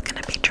 this is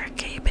gonna be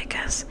tricky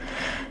because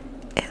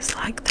it's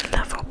like the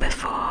level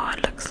before.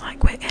 It looks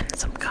like we're in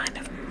some kind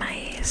of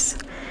maze.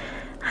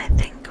 I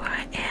think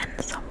we're in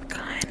some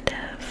kind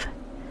of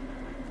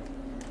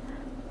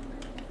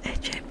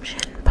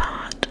Egyptian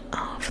part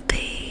of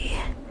the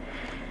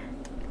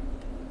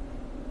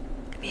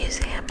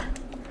museum.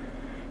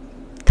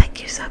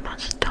 Thank you so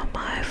much,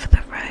 Tomo, for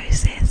the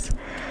roses.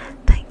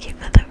 Thank you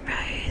for the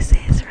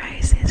roses.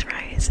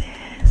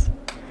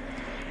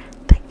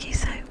 Thank you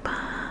so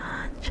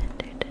much.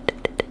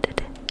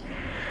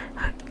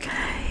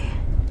 Okay.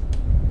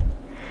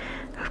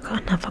 We've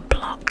got another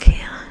block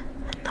here.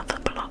 Another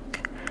block.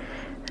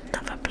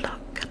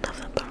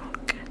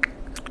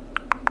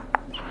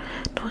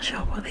 Not sure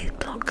what these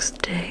blocks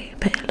do,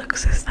 but it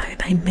looks as though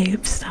they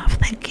move stuff.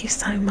 Thank you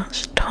so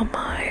much,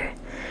 Tomo.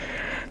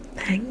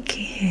 Thank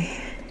you.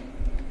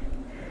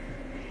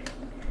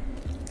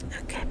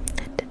 Okay.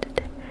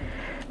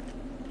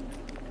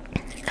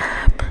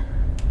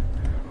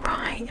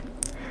 Right.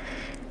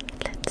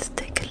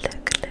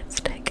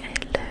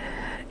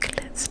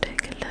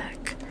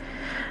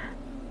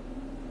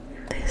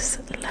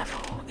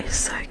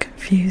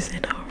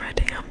 confusing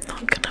already, I'm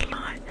not gonna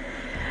lie.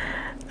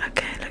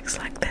 Okay, looks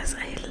like there's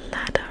a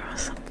ladder or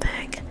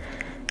something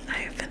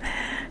over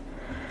there.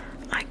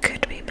 I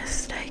could be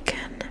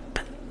mistaken,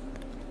 but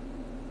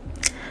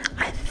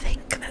I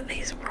think that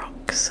these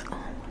rocks,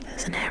 oh,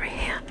 there's an area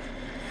here.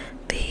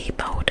 The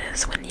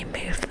boulders, when you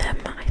move them,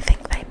 I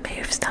think they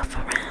move stuff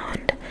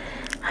around.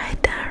 Hi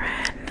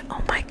Darren,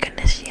 oh my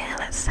goodness, yeah,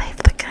 let's save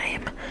the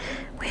game.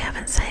 We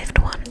haven't saved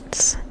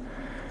once.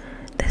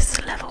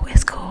 This level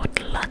is called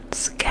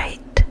Ludd's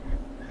Gate.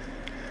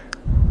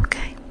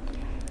 Okay.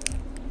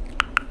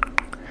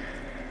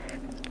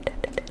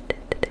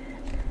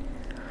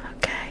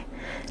 Okay,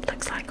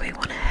 looks like we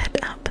want to head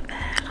up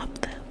there,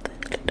 up there.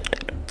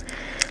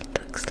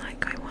 Looks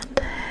like we want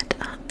to head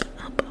up.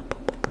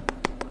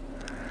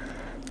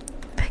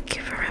 Thank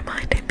you for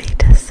reminding me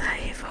to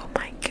save. Oh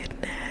my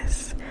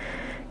goodness.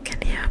 Can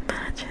you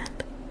imagine?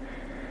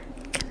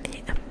 Can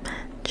you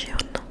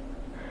imagine?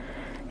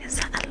 Is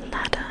that a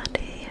ladder?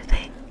 Do you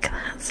think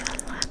that's a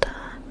ladder?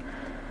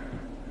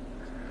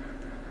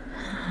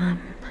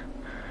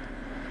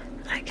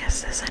 I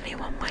guess there's only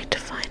one way to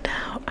find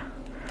out.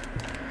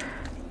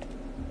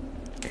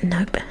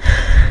 Nope.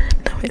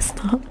 No, it's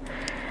not.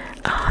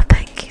 Oh,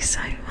 thank you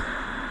so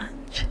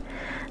much.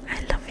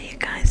 I love you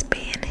guys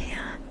being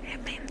here.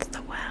 It means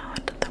the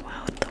world, the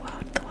world, the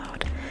world, the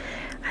world.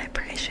 I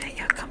appreciate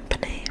your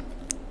company.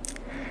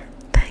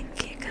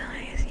 Thank you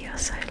guys, you're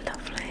so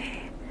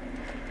lovely.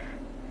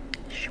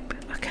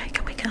 Okay,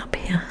 can we get up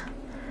here?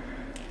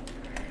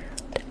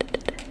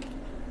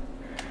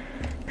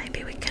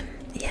 Maybe we can.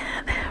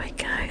 Yeah, there we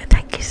go.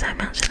 Thank you so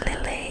much,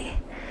 Lily.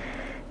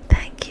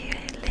 Thank you,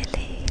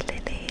 Lily,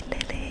 Lily,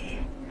 Lily.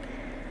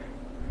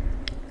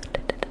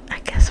 I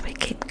guess we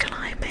keep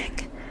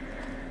climbing.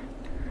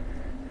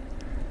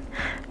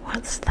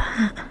 What's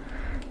that?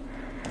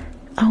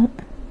 Oh.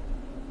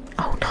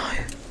 Oh no.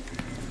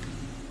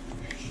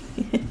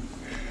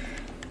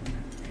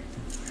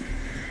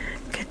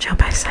 Good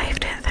job I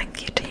saved it.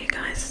 Thank you to you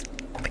guys.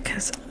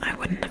 Because I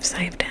wouldn't have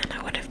saved it and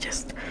I would have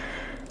just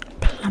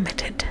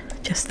plummeted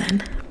just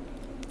then.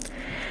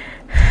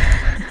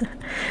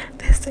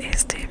 This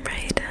is Tomb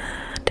Raider,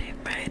 Tomb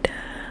Raider.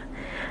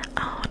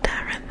 Oh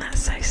Darren,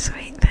 that's so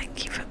sweet.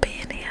 Thank you for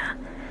being here.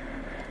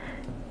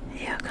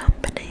 Your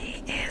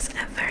company is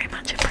very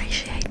much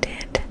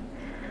appreciated.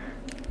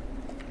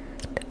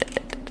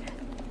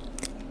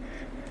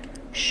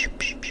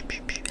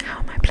 How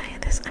am I playing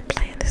this? I'm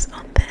playing this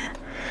on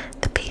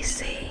the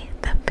PC.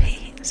 The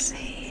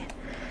PC.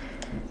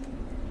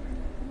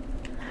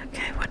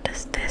 Okay, what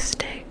does this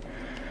do?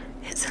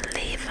 It's a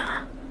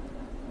lever.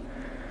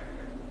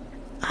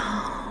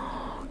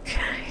 Oh,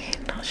 okay,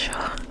 not sure.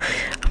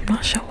 I'm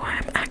not sure why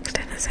I'm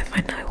acting as if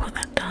I know what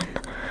that done,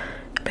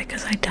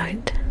 because I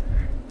don't.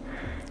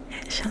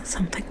 It shut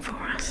something for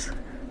us.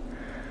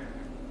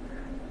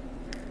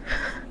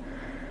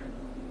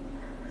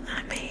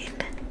 I mean,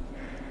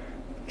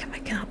 can we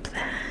get up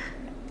there?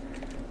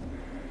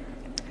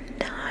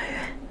 No.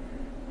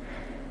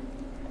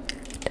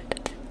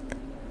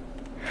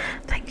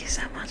 Thank you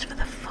so much for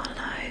the follow.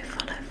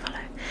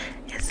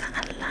 Is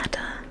that a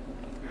ladder?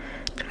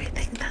 Do we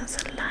think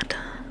that's a ladder?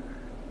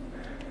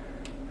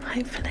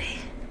 Hopefully.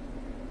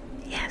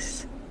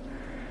 Yes.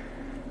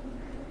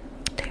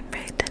 Tomb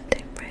Raider,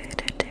 Tomb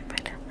Raider, Tomb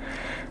Raider.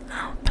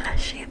 Oh,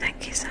 bless you.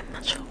 Thank you so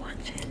much for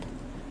watching.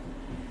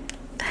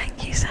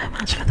 Thank you so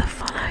much for the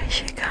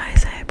follows, you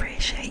guys. I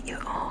appreciate you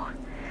all.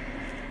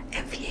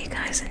 If you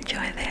guys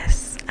enjoy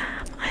this,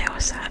 I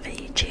also have a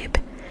YouTube.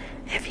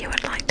 If you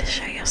would like to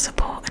show your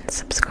support and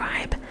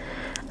subscribe,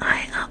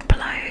 I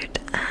upload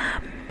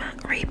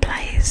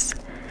replays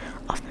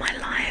of my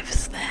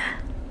lives there.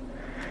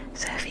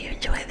 So if you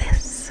enjoy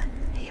this,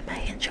 you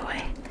may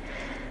enjoy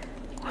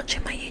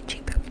watching my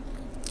YouTube.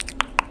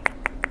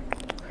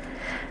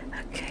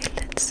 Okay,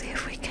 let's see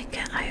if we can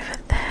get over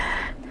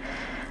there.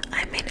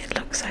 I mean, it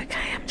looks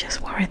okay. I'm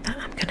just worried that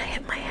I'm gonna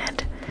hit my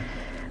head.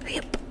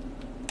 Yep.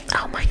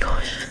 Oh my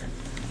gosh.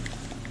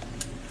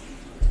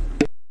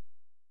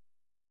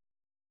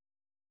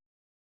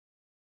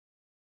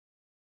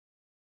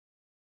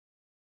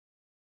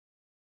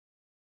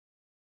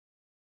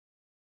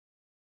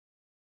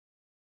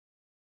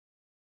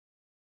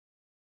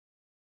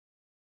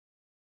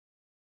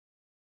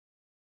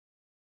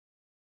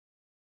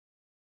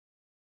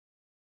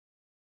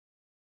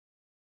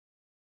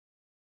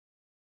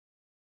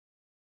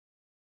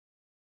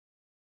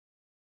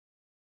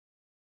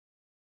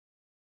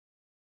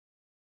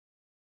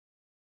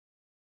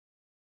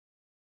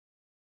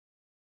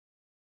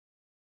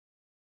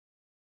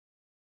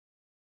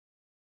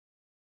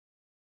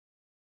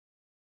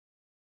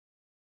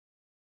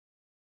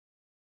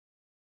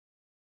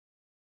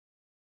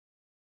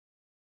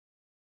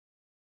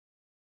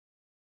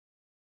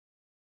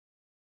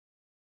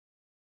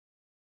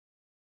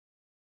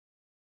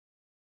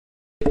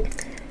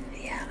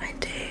 Yeah, I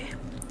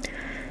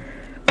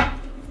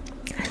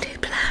do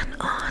plan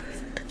on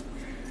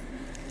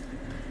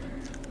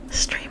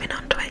streaming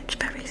on Twitch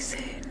very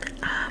soon.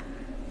 I'm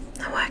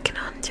working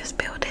on just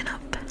building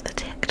up the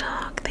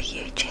TikTok, the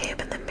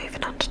YouTube and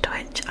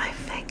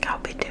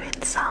be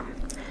doing some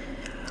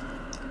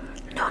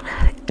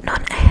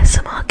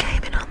non-ASMR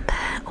gaming on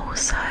there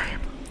also.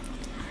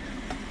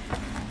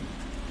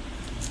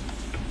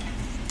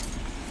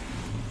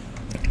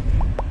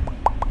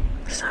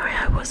 Sorry,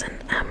 I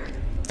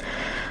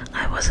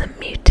wasn't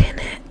muting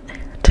it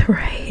to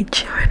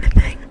rage or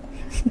anything.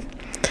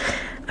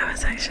 I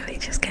was actually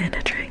just getting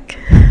a drink.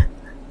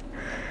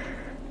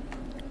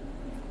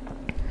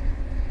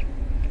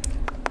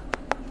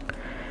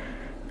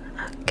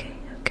 Okay.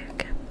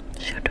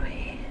 Should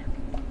we?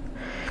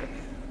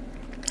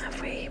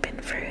 Have we been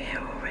through here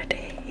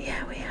already?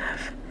 Yeah, we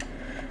have.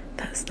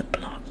 That's the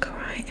block,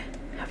 right?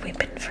 Have we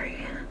been through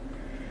here?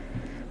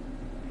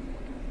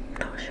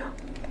 Not sure.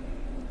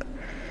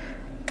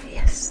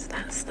 Yes,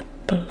 that's the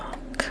block.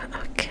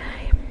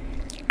 Okay.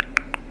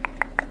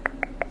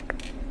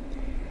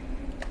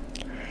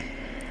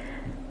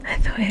 I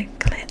thought it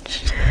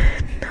glitched.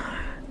 No.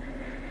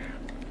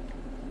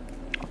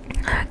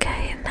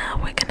 Okay, now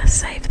we're gonna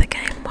save the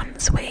game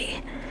once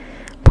we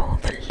pull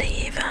the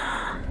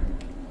lever.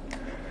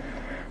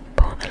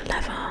 Pull the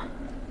lever.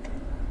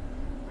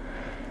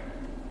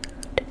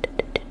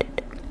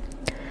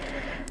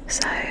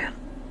 So,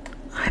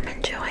 I'm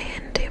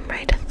enjoying Tomb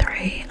Raider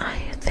 3. I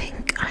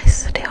think I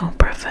still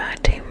prefer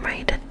Tomb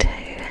Raider 2.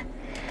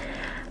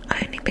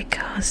 Only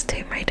because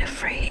Tomb Raider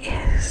 3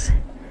 is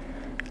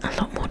a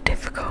lot more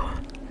difficult,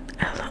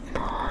 a lot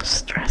more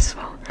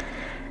stressful.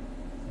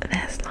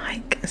 There's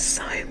like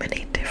so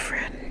many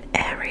different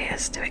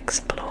areas to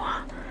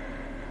explore.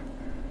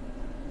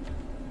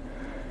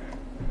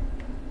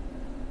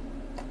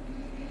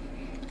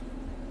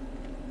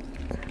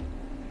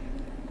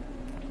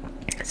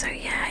 So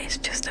yeah, it's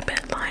just a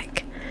bit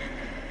like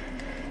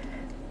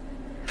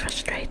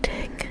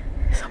frustrating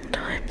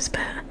sometimes,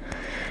 but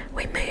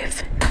we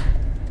move.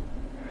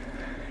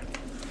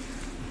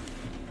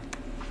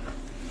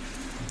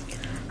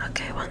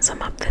 Okay, once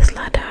I'm up this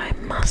ladder, I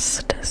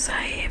must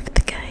save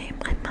the game.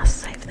 I must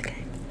save the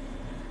game.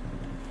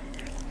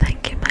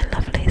 Thank you, my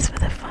lovelies, for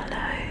the follows.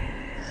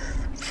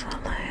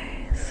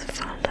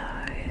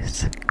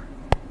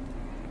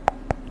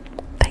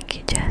 Thank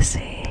you,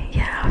 Jessie.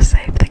 Yeah, I'll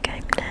save the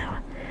game now.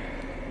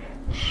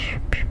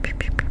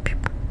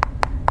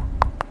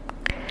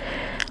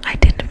 I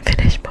didn't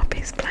finish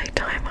Poppy's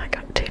playtime. I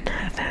got too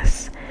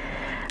nervous.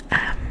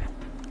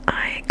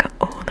 I got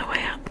all the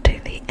way up to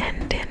the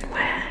ending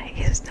where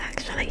he's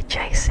actually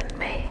chasing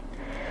me,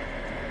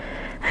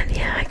 and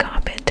yeah, I got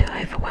a bit too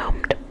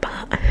overwhelmed,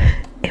 but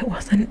it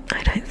wasn't,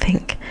 I don't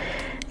think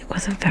it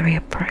wasn't very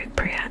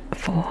appropriate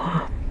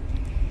for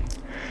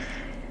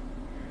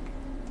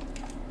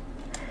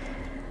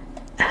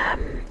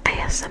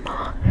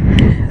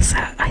ASMR. So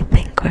I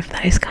think with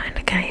those kind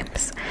of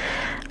games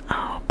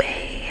I'll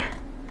be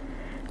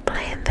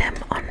playing them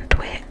on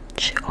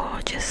Twitch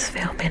or just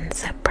filming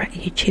separate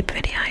YouTube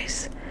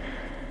videos.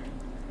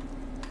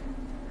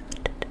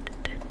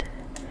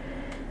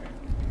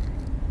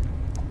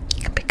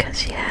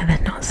 Because yeah,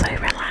 they're not so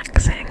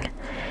relaxing.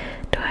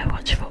 Do I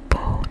watch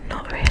football?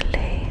 Not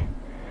really.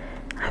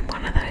 I'm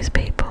one of those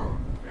people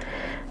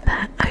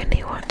that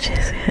only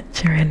watches it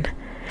during...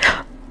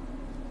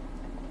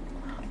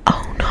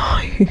 Oh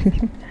no!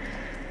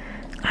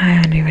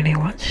 I only really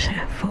watch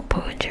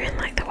football during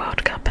like the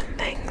World Cup and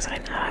things. I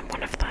know I'm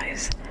one of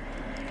those.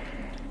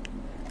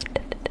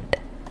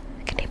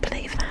 Can you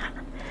believe that?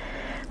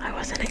 I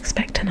wasn't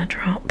expecting a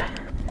drop.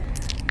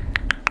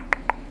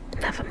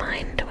 Never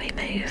mind, we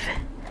move.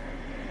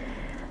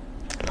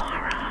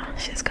 Laura,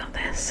 she's got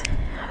this.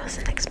 I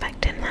wasn't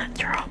expecting that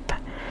drop.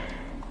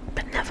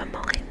 But never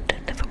mind.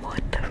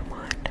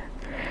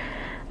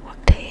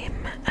 What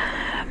team?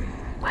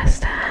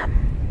 West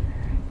Ham.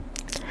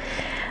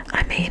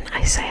 I mean,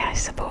 I say I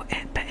support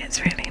it, but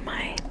it's really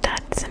my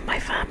dad's and my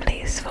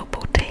family's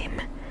football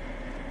team.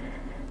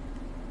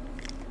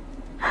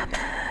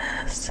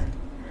 Hammers.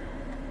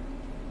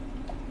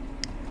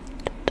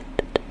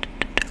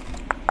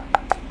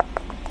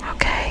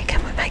 Okay,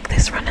 can we make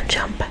this run and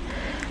jump?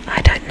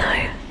 I don't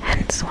know,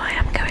 hence why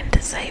I'm going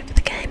to save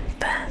the game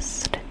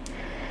first.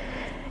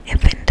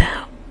 If in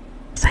doubt,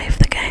 save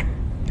the game.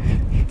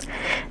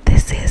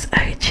 This is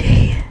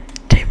OG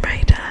Tomb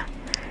Raider.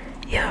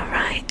 You're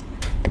right.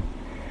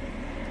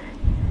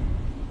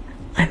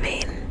 I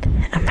mean,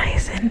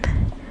 amazing.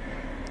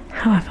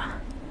 However,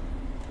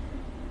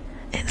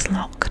 it's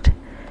locked.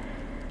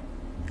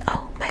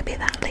 Oh, maybe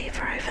that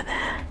lever over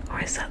there.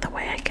 Or is that the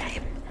way I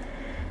came?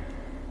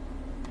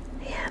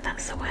 Yeah,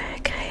 that's the way I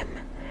came.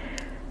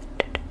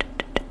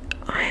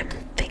 I'm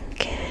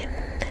thinking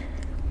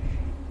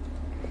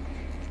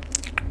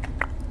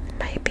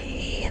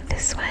maybe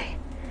this way.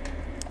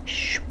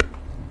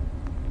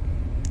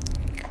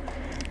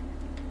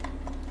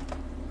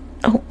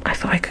 Oh, I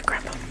thought I could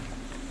grab them.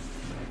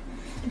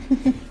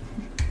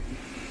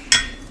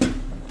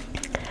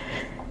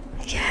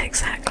 Yeah,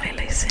 exactly,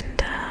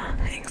 Lucinda.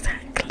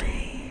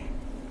 Exactly.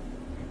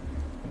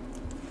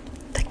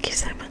 Thank you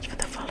so much for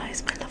the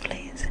follows, my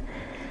lovelies.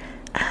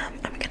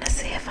 I'm gonna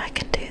see if I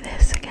can do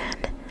this again.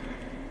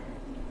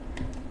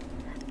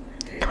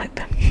 Nope.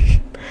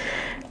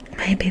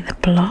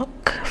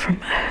 block from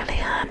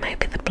earlier.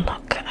 Maybe the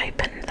block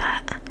opened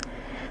that.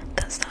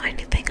 That's the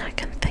only thing I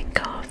can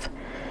think of.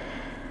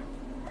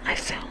 I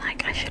feel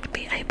like I should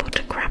be able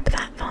to grab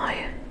that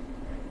though.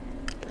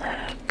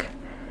 Look.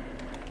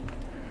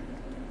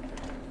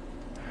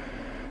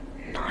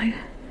 No.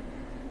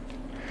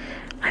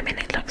 I mean,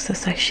 it looks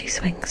as though she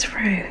swings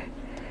through.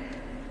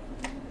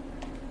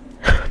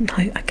 No,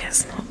 I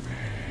guess not.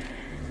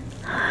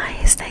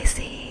 Hi,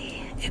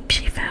 Stacey. Oops,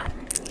 she fell.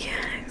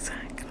 Yeah,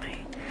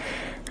 exactly.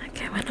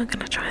 Okay, we're not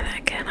gonna try that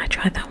again. I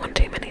tried that one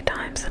too many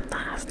times and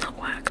that has not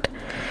worked.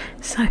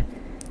 So,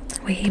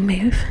 we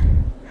move.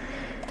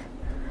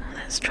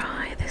 Let's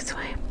try this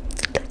way.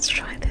 Let's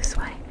try this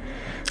way.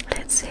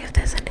 Let's see if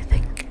there's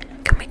anything.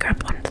 Can we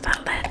grab onto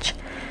that ledge?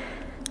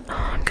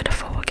 Oh, I'm gonna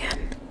fall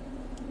again.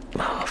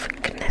 Oh, for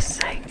goodness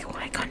sake,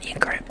 why can't you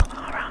grip,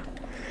 Lara?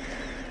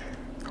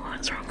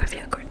 What's wrong with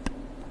your grip?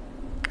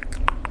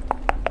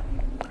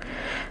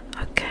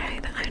 Okay,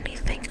 the only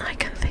thing I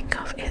can think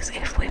of is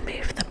if we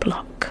move the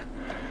block,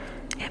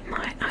 it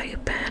might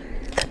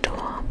open the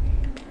door.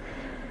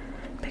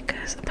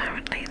 Because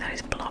apparently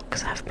those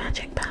blocks have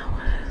magic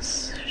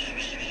powers.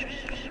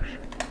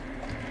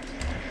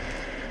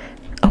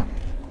 Oh!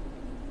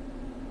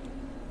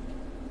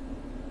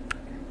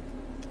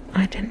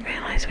 I didn't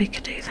realise we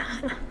could do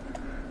that.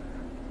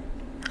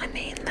 I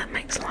mean, that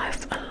makes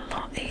life a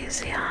lot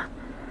easier.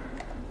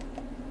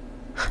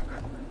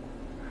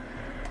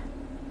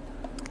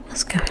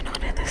 What's going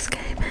on in this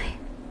game, eh?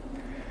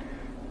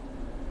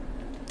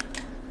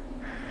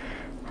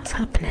 What's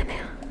happening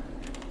here?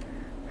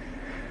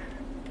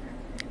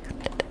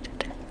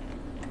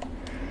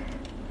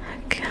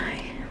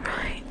 Okay,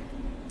 right.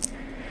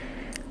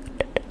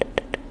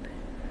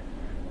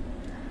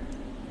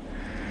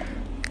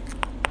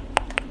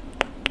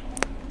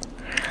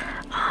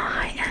 Oh,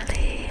 hi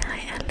Ellie, hi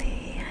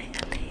Ellie, hi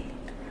Ellie.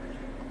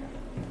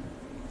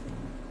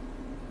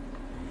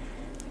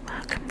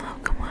 Welcome,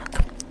 welcome,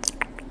 welcome.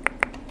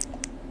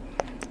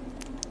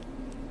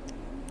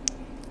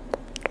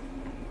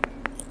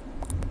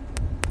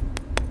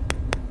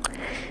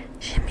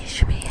 Shimmy,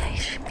 shimmy, hey,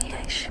 shimmy,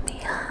 hey,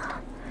 shimmy,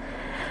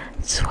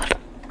 swallow,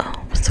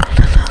 oh,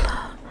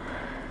 swallow,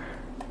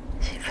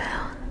 she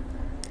fell.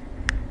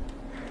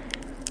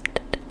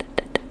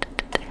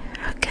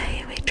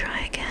 Okay, we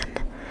try again.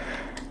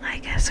 I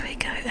guess we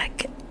go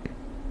again.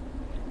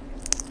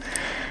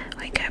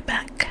 We go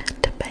back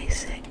to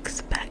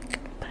basics, back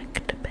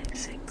to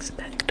basics,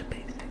 back to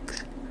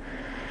basics.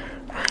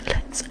 Right,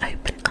 let's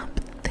open up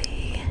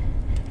the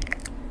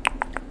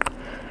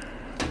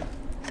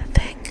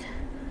thing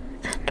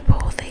and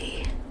pull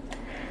the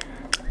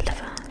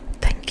lever.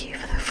 Thank you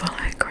for the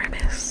follow,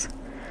 Grimace.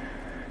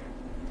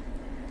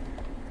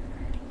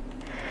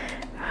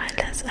 Right,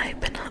 let's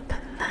open up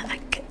that.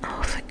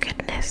 Oh, for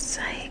goodness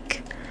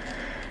sake.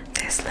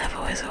 This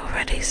level is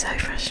already so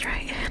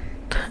frustrating.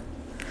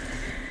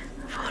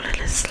 Falling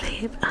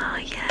asleep. Oh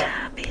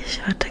yeah, be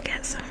sure to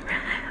get some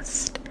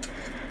rest.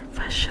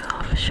 For sure,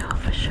 for sure,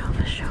 for sure,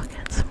 for sure.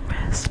 Get some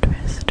rest,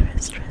 rest,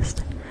 rest,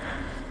 rest.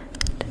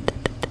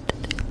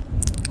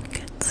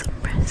 Get some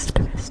rest,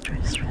 rest,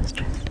 rest, rest,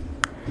 rest.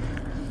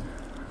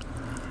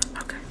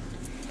 Okay.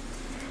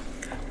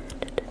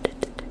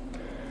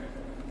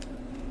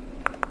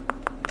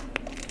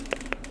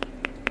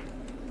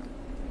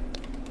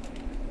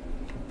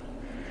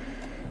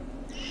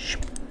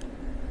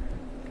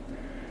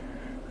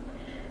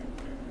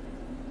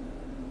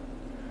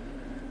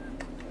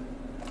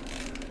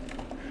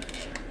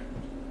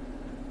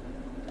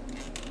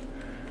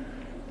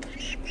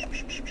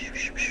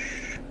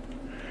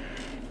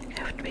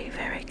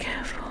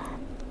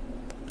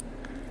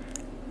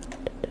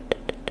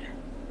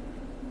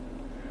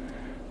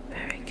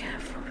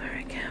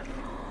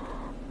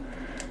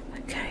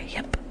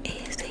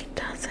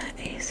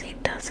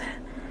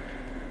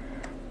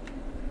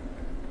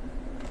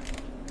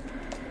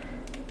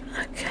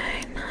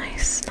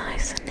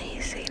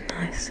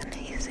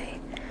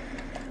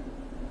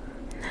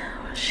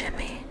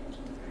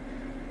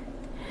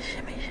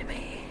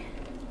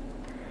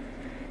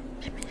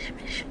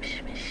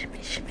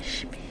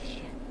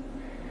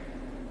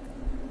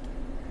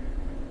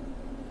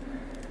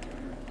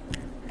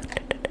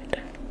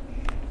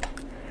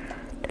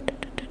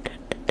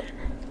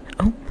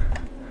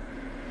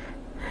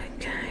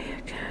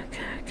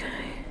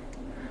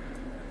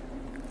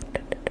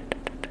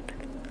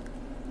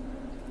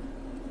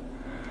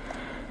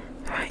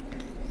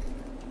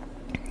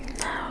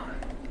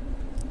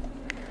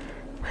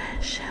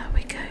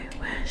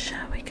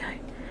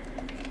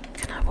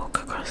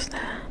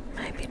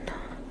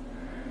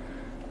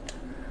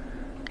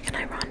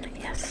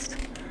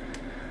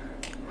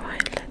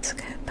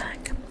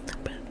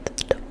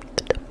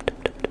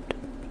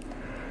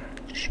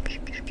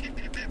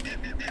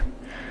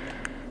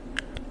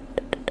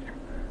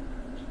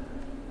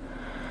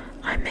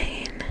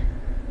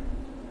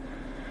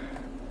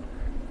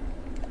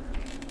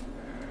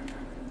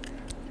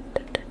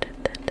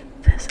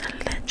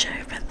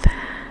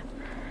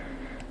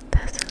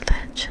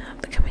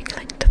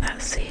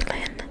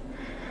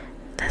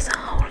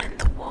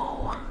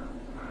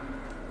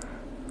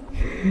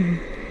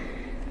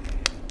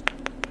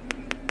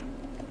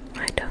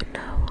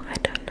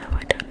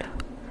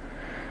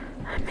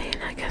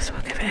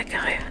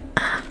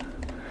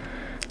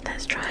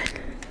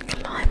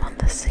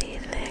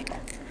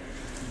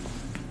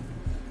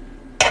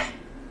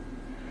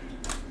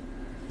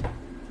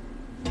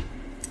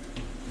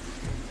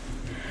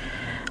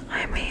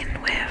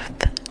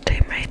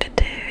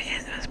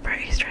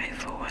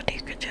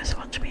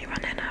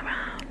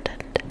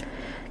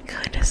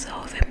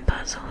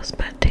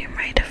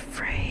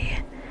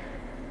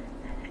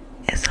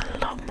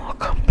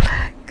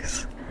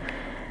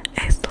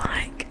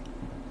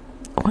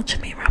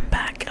 watching me run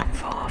back and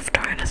forth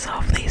trying to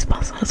solve these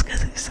puzzles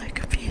because it's so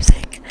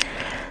confusing.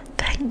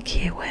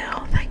 Thank you,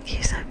 Will. Thank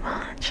you so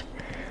much.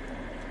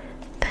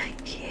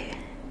 Thank you.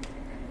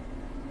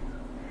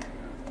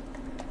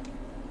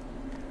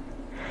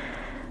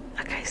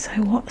 Okay, so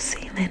what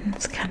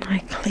ceilings can I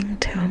cling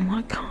to and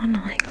what can't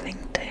I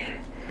cling to?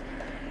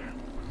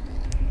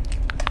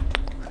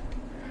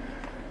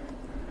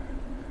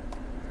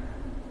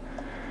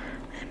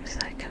 I'm so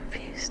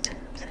confused.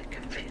 I'm so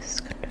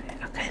confused.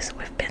 Okay, so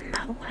we've been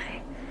that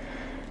way.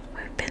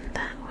 We've been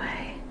that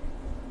way.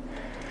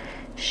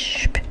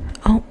 Shh.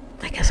 Oh,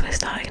 I guess we're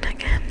starting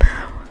again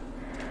now.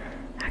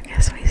 I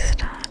guess we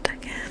start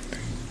again.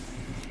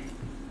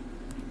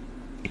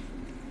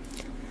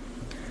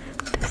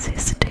 This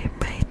is Tomb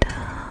Raider.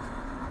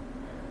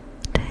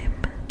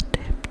 Tomb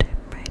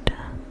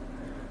Raider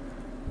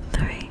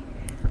 3.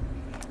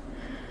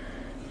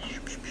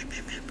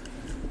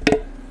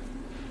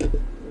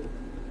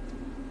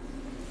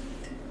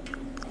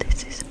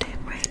 This is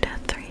Tomb Raider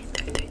 3.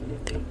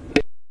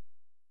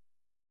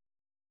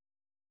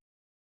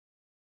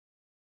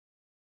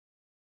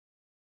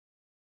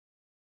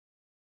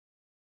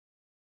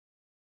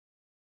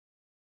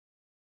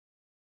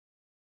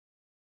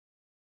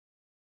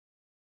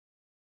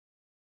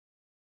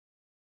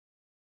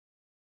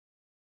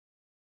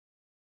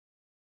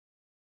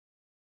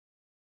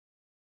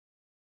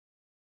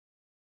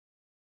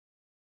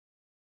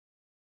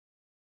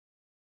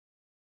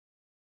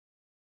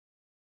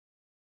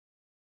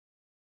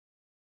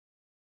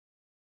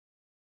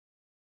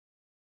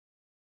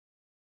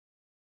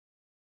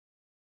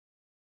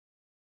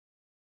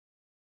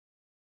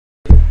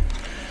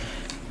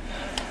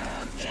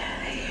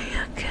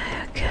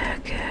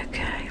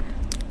 Okay.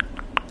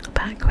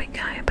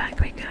 Back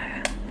we go.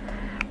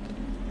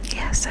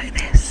 Yeah, so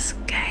this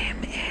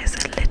game is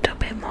a little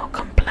bit more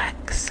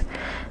complex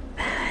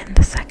than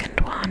the second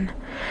one,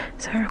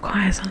 so it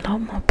requires a lot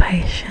more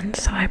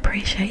patience, so I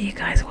appreciate you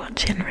guys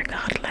watching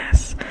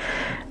regardless,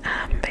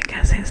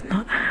 because it's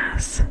not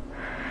as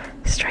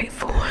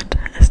straightforward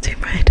as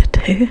Tomb Raider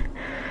 2,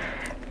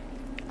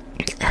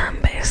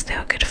 but it's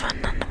still good fun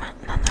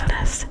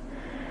nonetheless.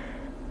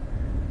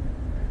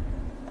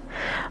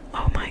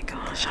 Oh my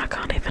gosh, I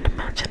can't even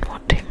imagine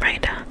what Tomb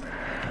Raider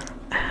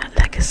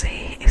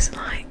Legacy is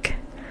like,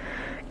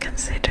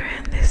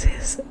 considering this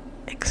is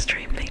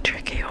extremely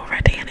tricky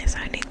already and it's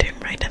only Tomb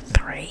Raider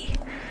 3.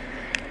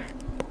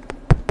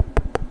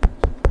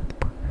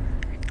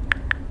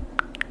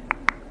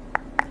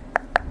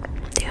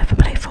 Do you ever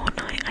play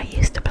Fortnite? I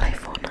used to play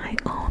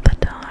Fortnite all the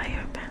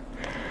time.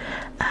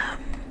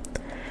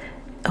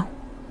 Oh.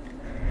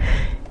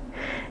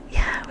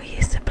 Yeah, we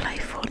used to play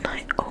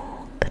Fortnite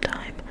all the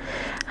time.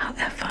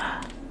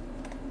 However,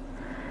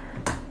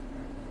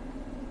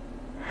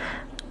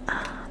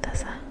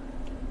 there's a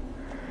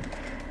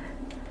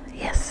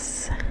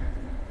yes.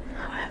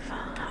 However.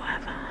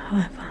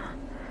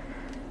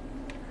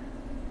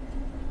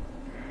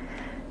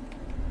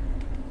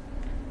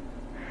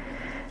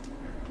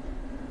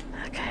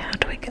 Okay, how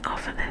do we get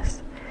off of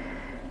this?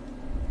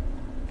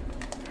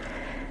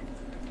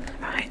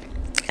 Right.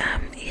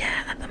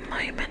 Yeah, at the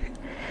moment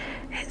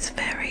it's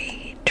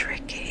very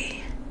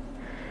tricky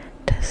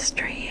to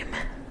stream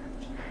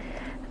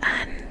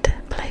and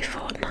play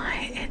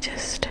Fortnite.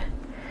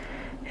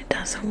 It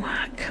doesn't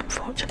work,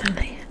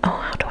 unfortunately. Oh,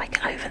 how do I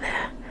get over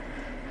there?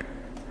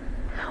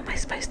 How am I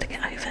supposed to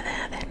get over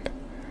there then?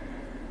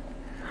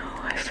 Oh,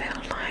 I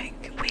feel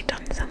like we've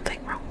done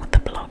something wrong with the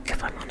block,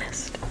 if I'm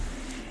honest.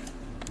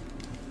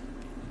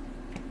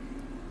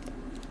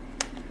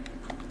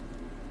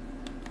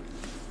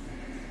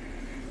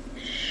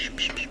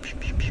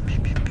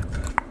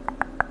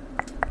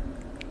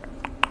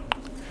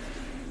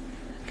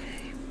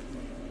 Okay.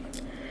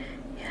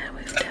 Yeah,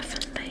 we've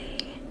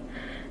definitely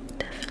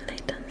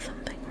done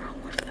something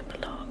wrong with the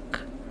block.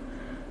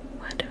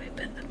 Where do we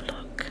put the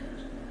block?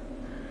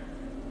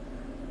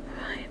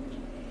 Right.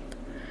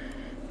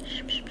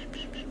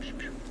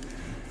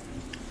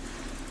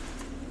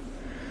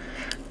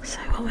 So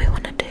what we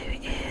want to do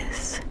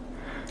is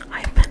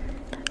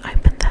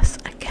open this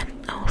again.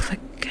 Oh, for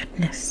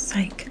goodness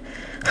sake.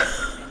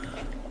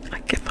 I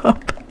give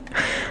up.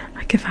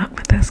 I give up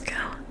with this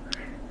girl.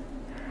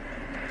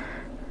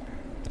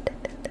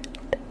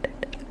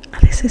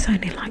 This is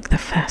only like the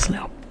first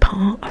little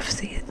part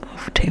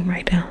of Tomb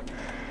Raider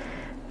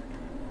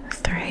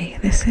 3.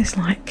 This is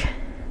like,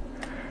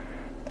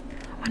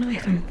 we're not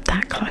even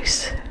that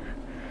close.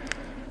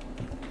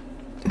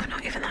 We're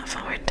not even that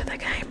far into the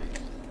game.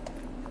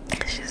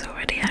 She's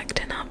already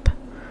acting up.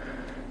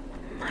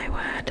 My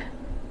word.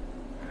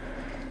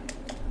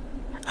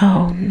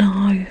 Oh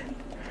no.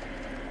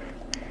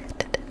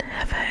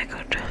 Very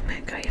good.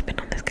 You've been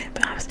on this game,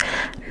 but I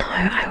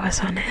was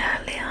on it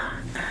earlier.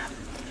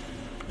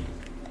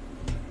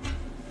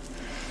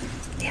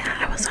 Yeah,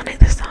 I was on it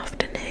this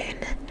afternoon,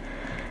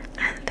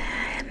 and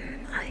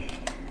then I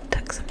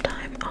took some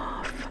time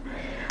off.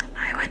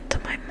 I went to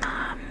my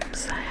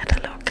mum's. I had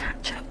a little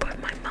catch up with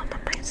my mum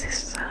and my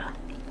sister,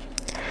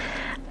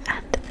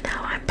 and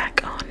now I'm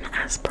back on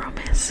as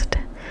promised.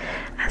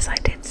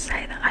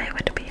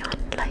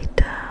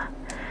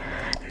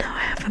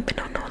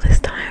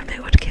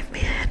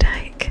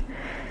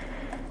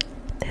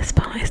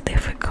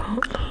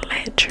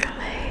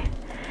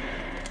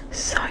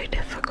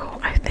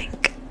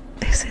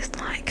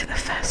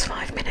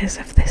 hardness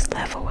of this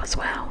level as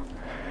well.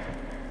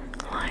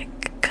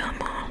 Like,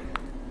 come on,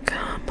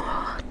 come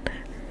on.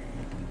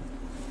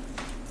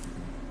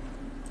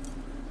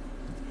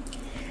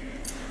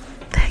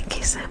 Thank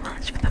you so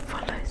much for the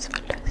follows.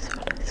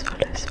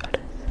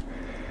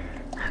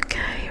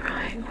 Okay,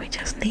 right, we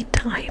just need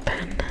to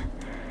open.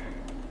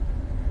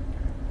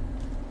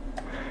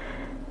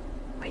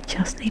 We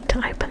just need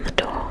to open the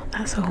door.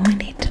 That's all we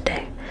need to do.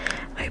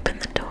 Open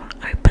the door,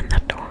 open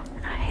the door.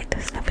 I hate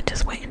this level,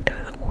 just wait into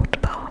the water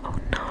bowl. Oh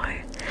no.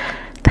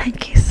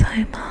 Thank you so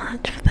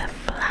much for the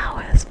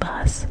flowers,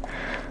 Buzz.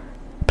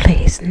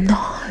 Please,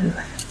 no.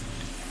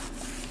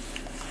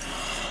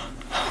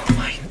 Oh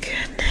my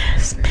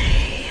goodness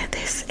me.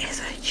 This is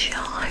a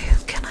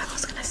joke. And I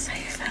was going to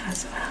save that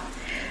as well.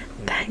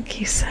 Thank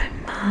you so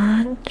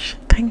much.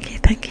 Thank you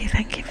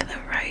for the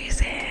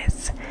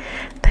roses.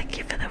 Thank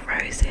you for the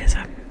roses.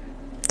 I'm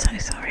so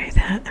sorry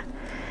that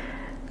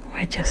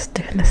we're just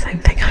doing the same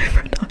thing over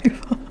and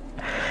over.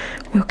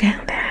 We'll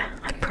get there,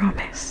 I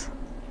promise.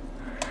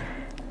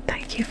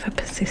 Thank you for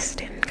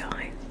persisting,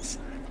 guys.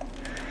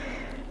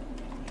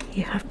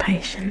 You have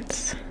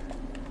patience.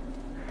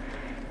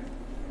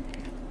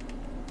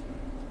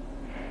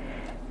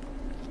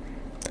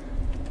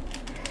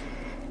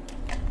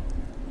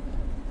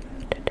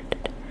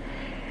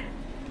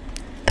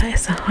 That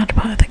is the hard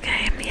part of the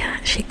game. Yeah,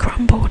 she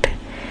crumbled.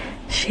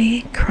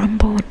 She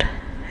crumbled.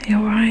 You're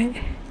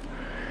right.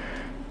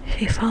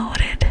 She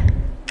folded.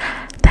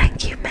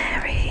 Thank you,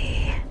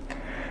 Mary.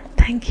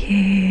 Thank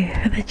you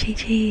for the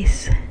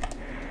GG's.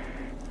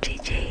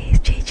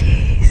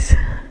 GG's.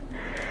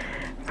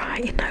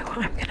 Right, you know what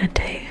I'm gonna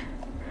do?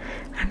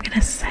 I'm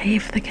gonna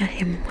save the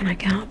game when I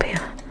get up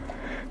here,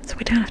 so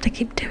we don't have to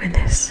keep doing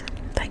this.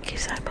 Thank you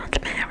so much,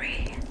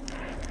 Mary.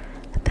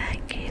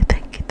 Thank you.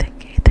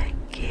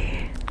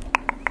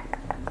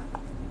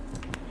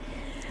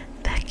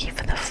 Thank you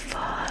for the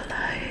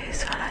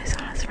follows.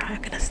 Right,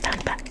 I'm gonna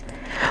stand back.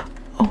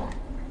 Oh,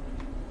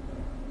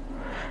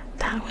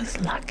 that was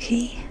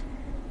lucky.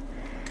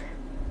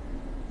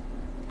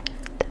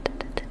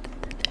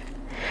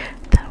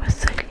 That was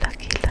so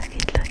lucky.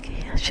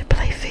 I should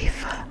play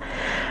FIFA.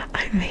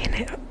 I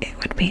mean, it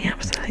would be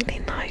absolutely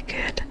no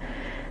good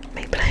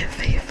me playing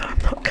FIFA. I'm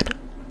not gonna.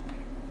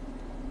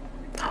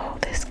 Oh,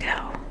 this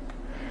girl.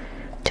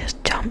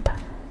 Just jump.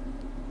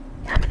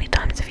 How many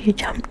times have you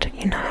jumped?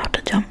 You know how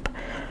to jump.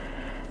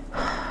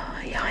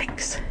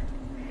 Yikes.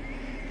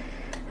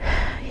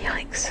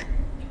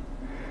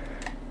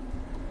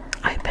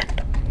 Open.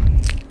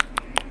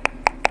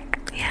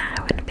 Yeah,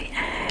 I wouldn't be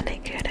any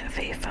good at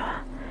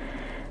FIFA,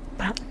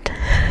 but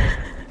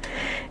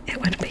it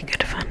would be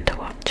good fun to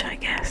watch, I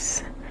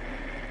guess.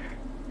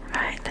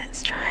 Right,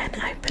 let's try and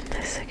open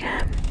this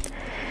again.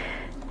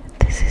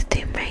 This is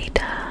Tomb Raider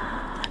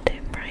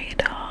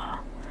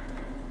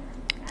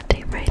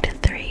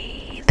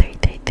 3.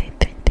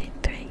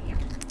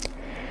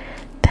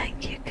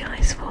 Thank you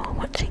guys for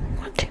watching.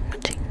 Okay.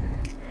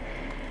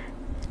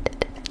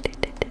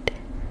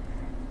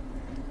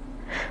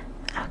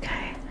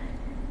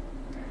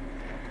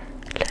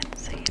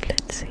 Let's see.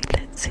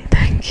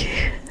 Thank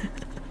you.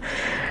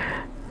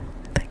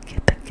 Thank you.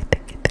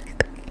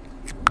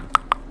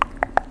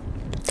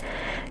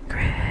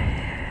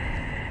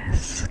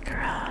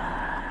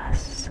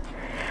 Crisscross,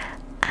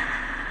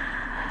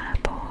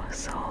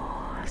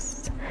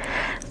 applesauce,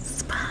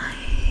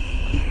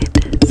 spiders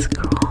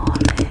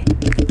crawling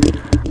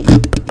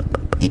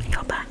up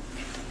your back,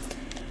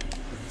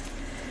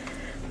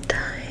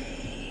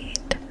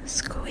 tight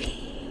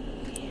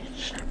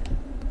squeeze,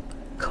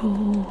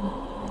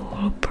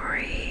 cool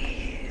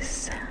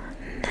breeze.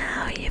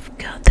 Now you've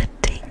got the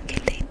tingly.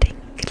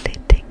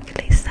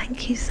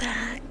 Thank you,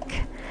 Zach.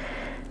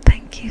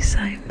 Thank you so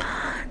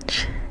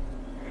much.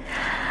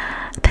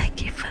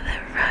 Thank you for the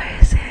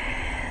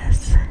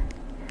roses.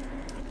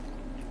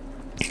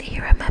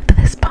 You remember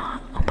this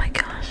part? Oh my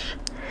gosh.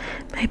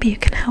 Maybe you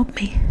can help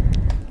me.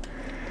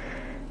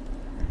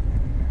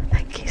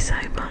 Thank you so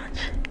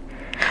much.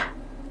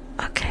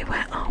 Okay,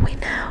 where are we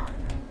now?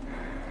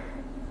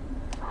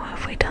 What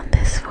have we done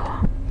this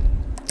for?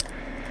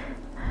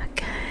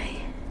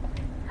 Okay.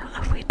 What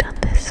have we done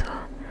this for?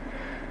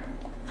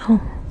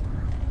 Oh.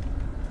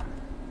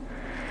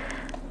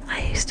 Are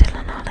you still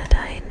on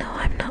holiday? No,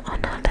 I'm not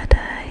on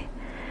holiday.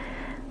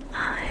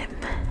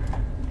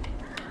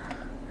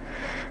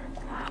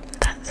 Well,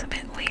 that's a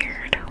bit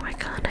weird. Why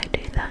can't I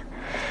do that?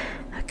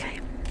 Okay.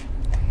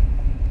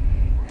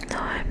 No,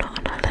 I'm not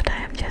on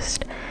holiday.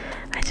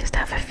 I just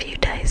have a few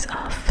days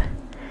off.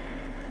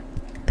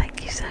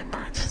 Thank you so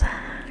much,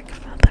 Zach,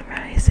 for the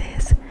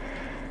roses.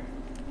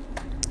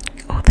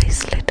 All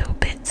these little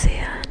bits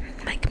here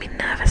make me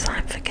nervous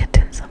I'm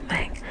forgetting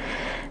something.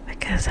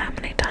 Because how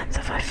many times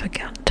have I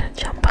forgot to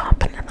jump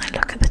up and then I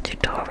look at the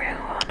tutorial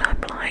and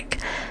I'm like,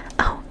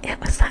 oh, it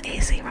was that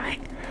easy, right?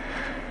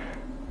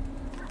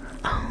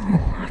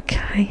 Oh,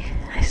 okay,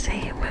 I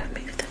see, we've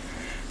moved.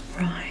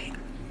 Right.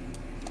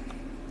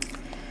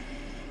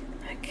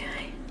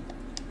 Okay.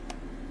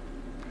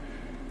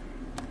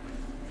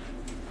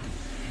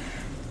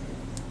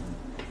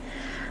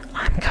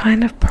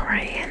 kind of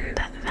praying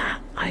that that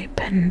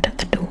opened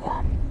the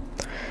door.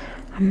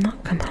 I'm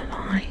not gonna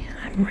lie,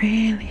 I'm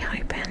really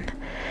hoping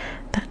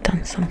that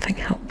done something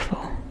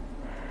helpful.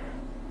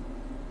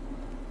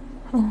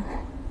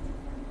 Oh,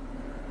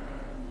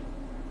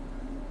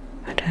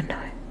 I don't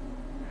know.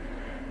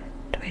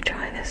 Do we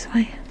try this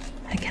way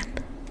again?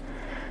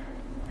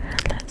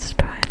 Let's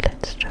try.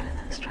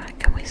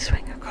 Can we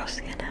swing across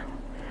here now?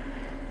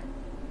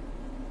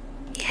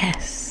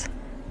 Yes.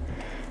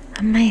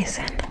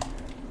 Amazing.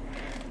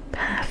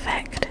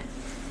 Perfect.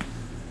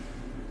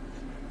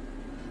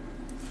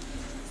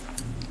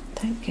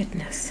 Thank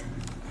goodness.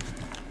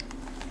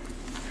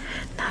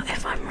 Now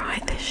if I'm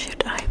right, this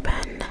should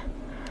open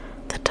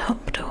the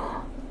top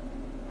door.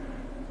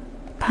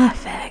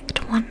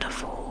 Perfect.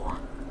 Wonderful.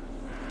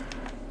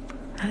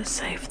 Let's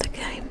save the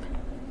game.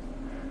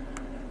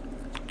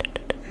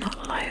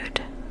 Not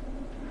load.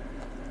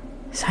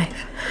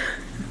 Save.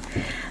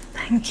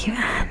 Thank you,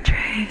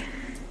 Andrew.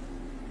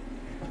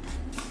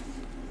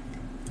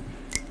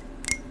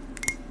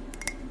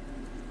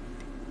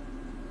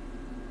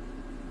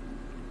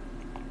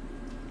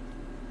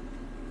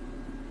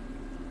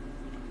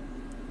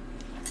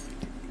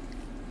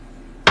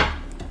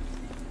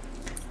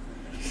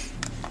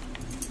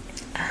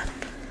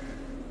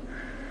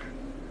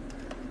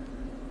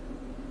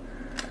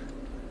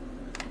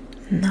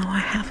 No, I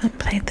haven't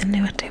played the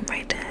newer Tomb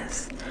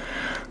Raiders.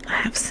 I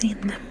have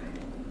seen them,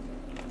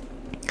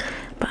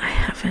 but I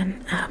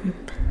haven't,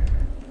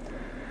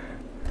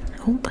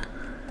 oh,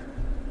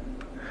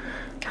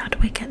 how do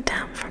we get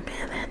down from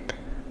here then?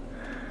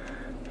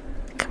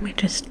 Can we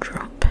just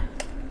drop?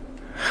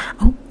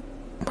 Oh,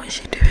 what is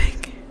she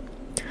doing?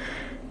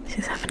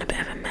 She's having a bit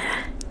of a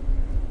mare.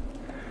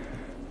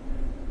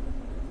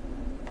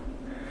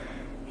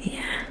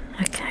 Yeah,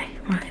 okay,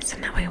 right, so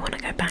now we want to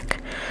go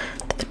back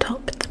to the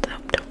top,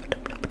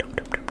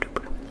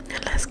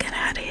 and let's get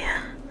out of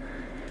here.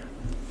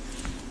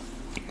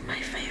 My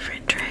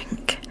favourite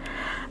drink,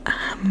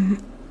 I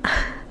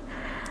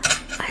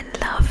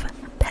love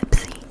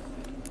Pepsi.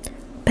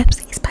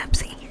 Pepsi's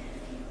Pepsi.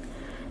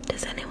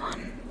 Does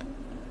anyone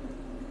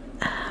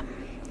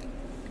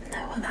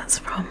know what that's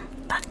from?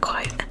 That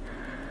quote.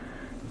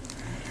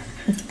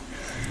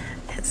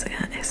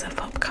 It's a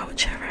pop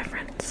culture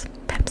reference.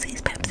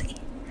 Pepsi's Pepsi.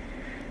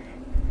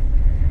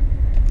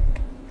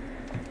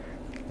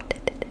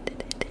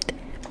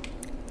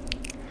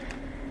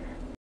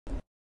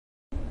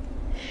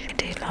 I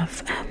do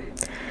love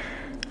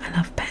I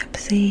love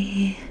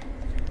Pepsi.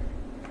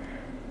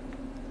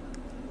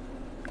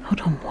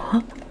 Hold on,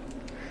 what?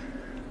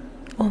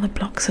 All the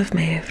blocks have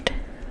moved.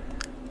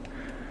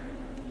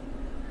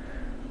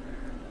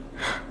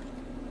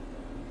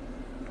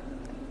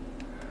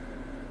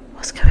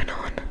 What's going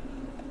on?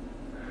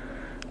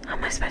 How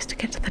am I supposed to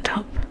get to the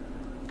top?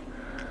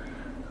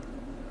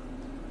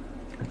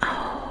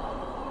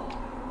 Oh,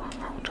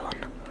 hold on.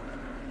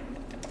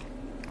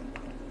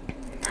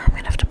 I'm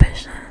gonna have to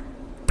push that.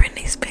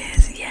 Britney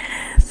Spears,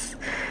 yes.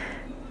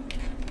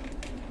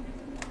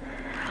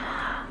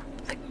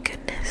 For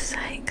goodness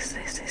sakes,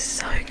 this is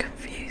so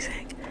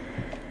confusing.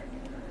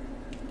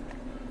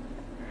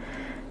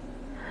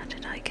 How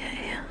did I get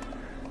here?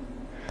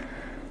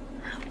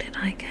 How did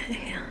I get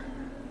here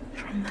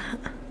from that?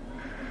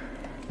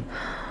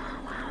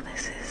 Wow,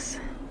 this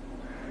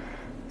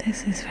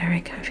is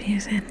very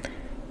confusing.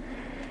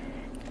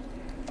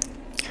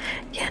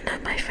 Yeah, no,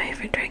 my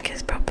favourite drink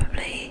is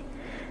probably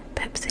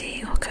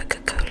Pepsi or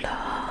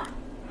Coca-Cola.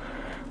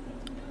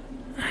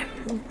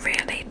 I'm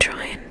really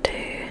trying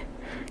to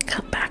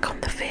cut back on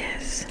the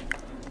fizz.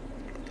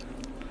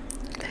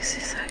 This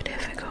is so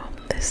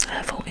difficult. This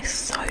level is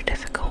so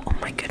difficult. Oh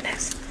my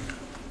goodness.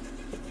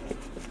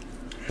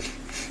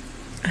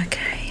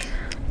 Okay.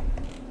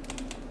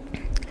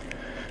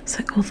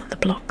 So all of the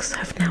blocks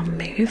have now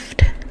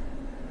moved.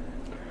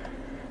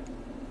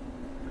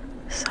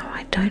 So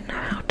I don't know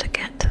how to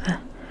get to the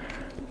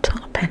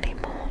top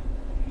anymore.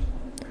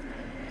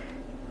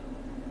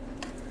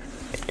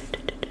 To the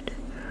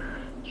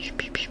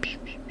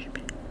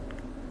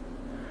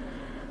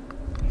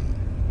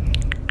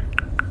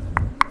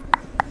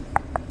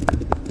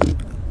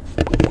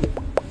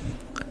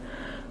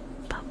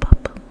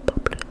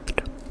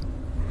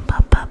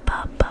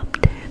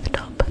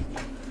top.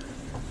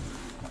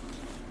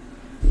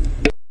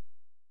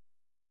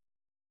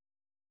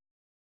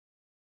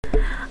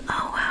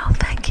 Oh wow,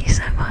 thank you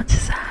so much,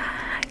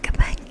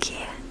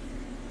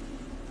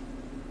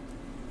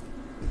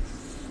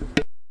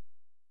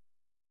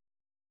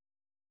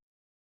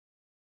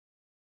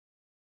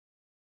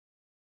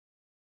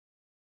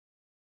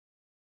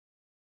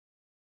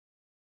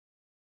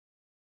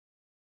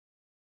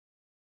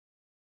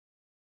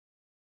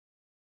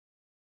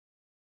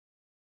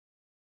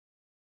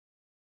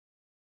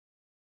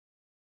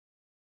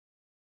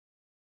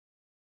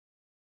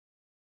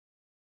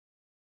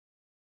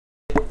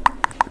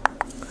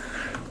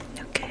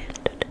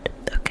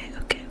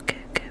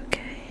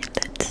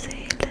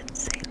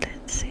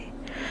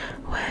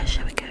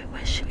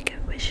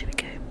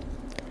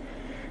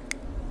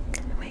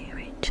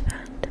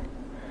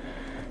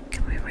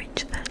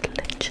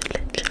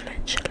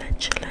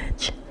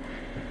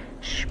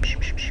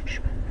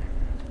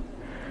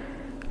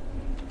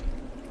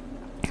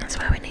 That's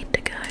where we need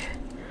to go.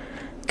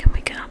 Can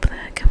we get up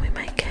there? Can we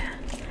make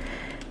it?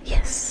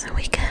 Yes,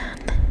 we can.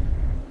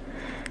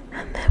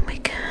 And then we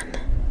can.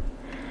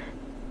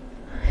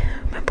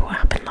 Remember what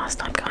happened last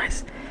time,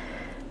 guys?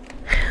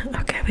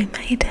 Okay, we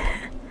made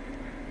it.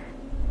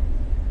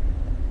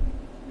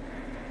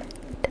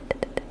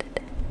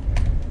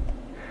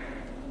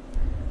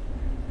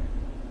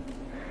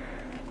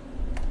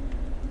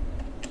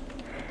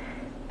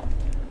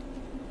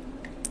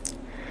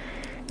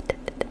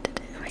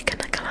 We're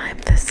gonna climb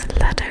this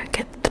ladder and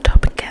get to the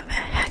top and get the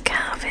heck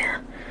out of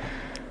here.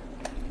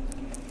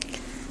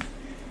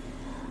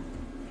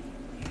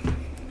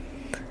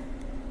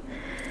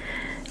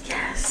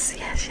 Yes.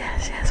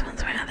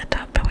 Once we're at the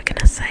top, but we're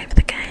gonna save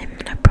the game,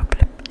 no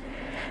problem.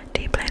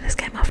 Do you play this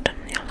game often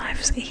in your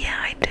lives? Yeah,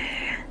 I do.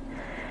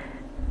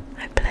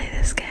 I play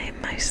this game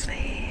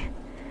mostly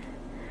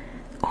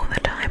all the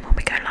time when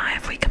we go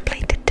live. We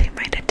completed Tomb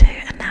Raider 2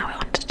 and now we're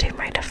on to Tomb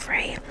Raider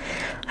 3.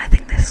 I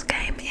think this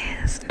game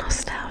is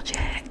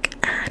nostalgic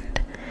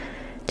and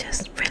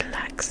just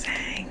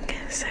relaxing,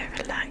 so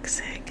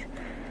relaxing.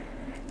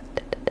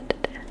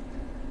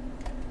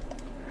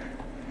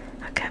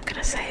 Okay, I'm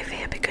gonna save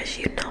here because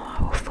you know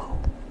I will fall.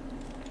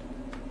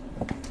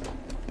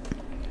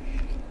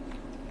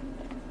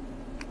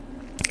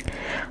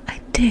 I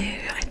do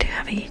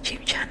have a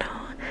YouTube channel.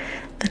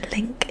 The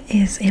link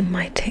is in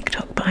my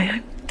TikTok bio.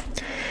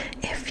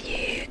 If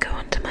you go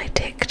onto my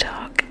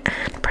TikTok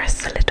and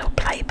press the little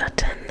play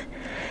button,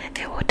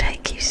 it will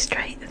take you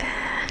straight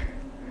there.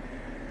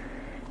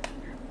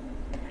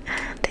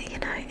 And you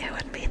know, it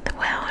would mean the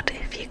world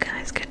if you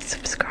guys could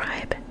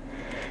subscribe.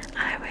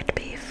 I would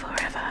be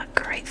forever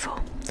grateful.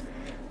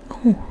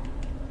 Ooh.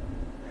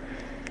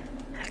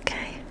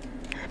 Okay.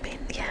 I mean,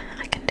 yeah,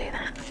 I can do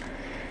that.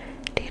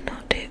 Do you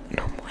not do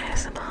normal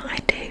ASMR? I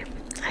do.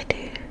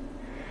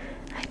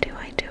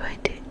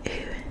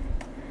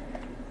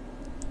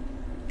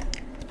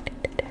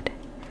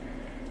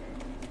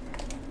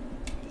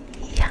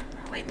 Yeah,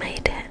 we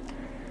made it.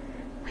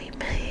 We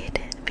made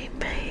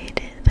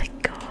it.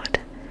 Thank God.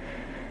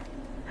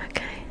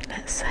 Okay,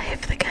 let's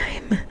save the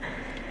game.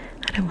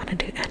 I don't want to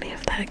do any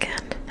of that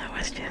again. That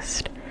was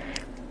just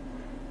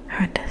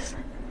horrendous.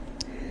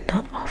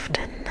 Not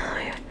often,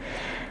 no.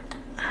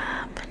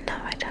 No,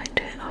 I don't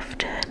do it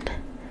often.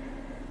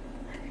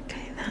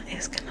 Okay, that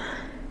is gonna...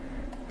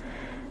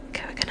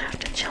 Okay, we're gonna have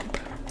to jump.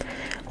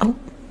 Oh!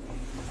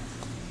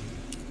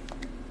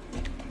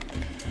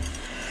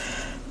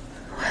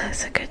 Well,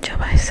 it's a good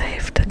job I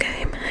saved the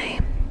game, hey?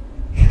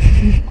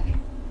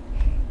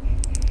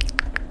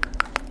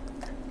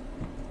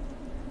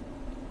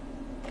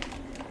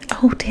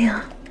 Oh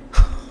dear.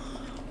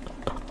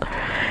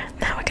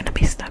 Now we're gonna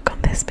be stuck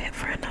on this bit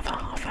for another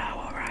half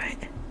hour, right?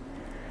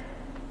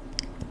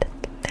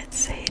 Let's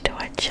see, do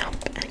I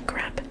jump and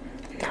grab?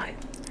 No.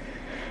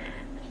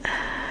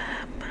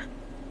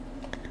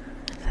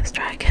 Let's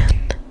try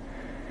again.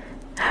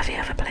 Have you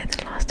ever played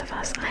The Last of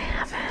Us? I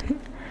haven't.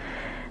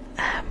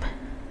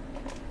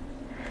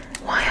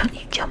 Why aren't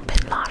you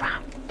jumping,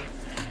 Lara?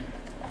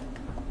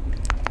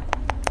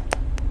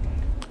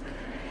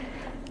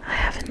 I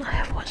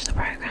have watched the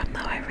programme though.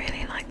 I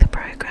really like the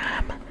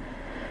programme.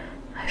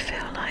 I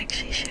feel like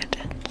she should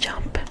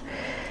jump.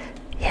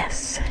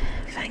 Yes,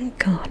 thank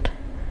God.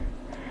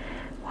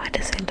 Why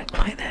does it look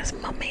like there's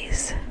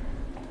mummies?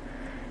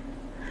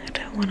 I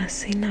don't want to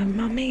see no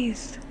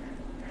mummies.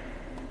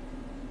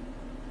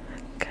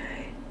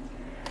 Okay.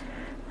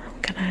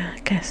 I'm gonna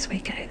guess we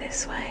go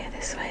this way.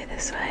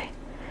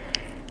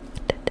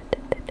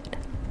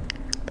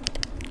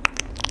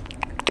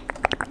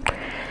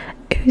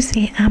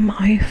 Uzi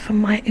ammo for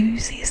my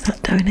Uzis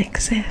that don't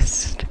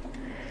exist.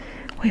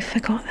 We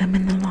forgot them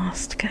in the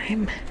last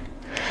game.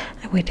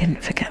 We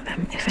didn't forget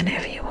them. If any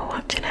of you were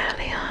watching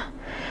earlier,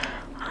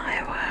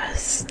 I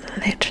was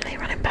literally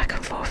running back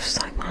and forth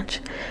so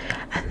much,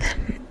 and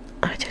then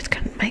I just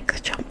couldn't make the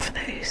jump for the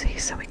Uzi,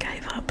 so we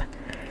gave up.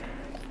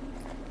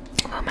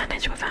 We'll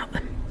manage without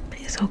them.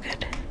 It's all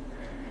good.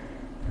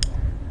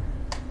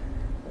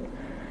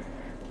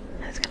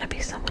 There's gonna be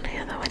someone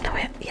here though. I know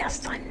it.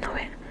 Yes, I know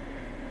it.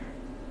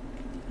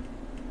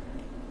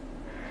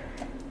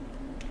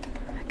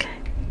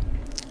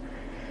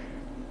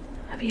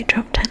 Have you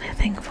dropped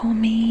anything for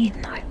me?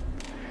 No.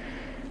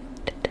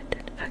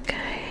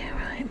 Okay,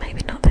 right,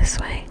 maybe not this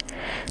way.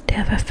 Do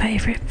you have a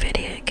favourite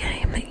video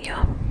game that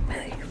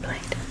you've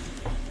played?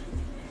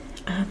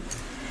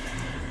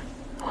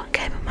 What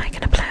game am I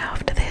going to play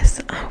after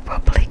this? I'm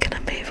probably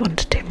going to move on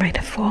to Tomb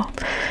Raider 4.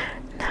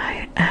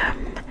 No,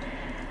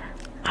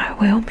 I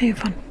will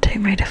move on to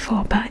Tomb Raider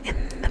 4, but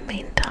in the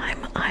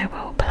meantime I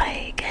will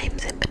play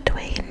games in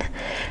between.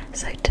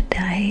 So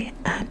today,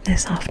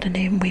 this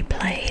afternoon, we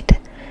played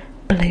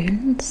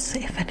Bloons,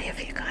 if any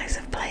of you guys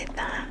have played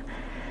that.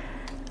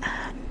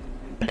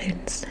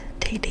 Bloons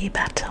TD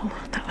Battle,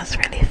 that was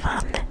really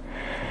fun.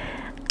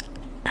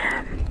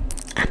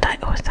 And I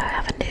also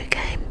have a new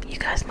game. You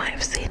guys might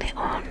have seen it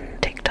on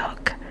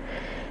TikTok,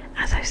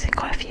 as I've seen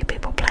quite a few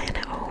people playing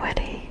it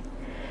already.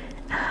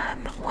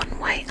 One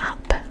Way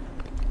Up.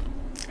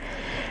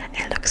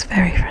 looks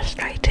very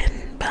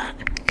frustrating, but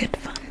good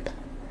fun.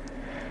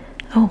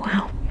 Oh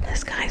wow,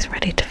 this guy's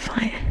ready to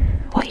fight.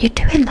 What are you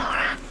doing,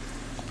 Laura?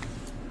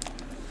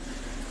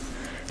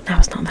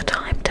 Now's not the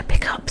time to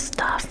pick up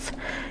stuff.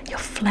 Your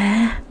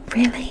flare,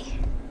 really?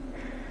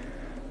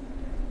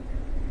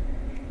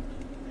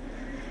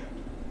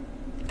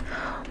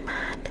 Oh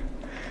man,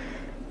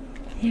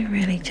 you're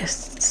really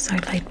just so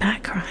laid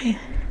back, right?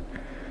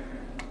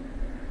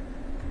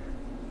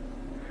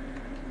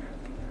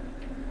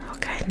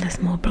 Okay, and there's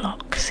more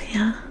blocks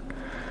here,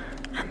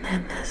 and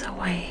then there's a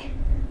way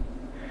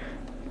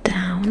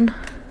down.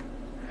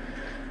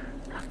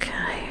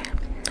 Okay,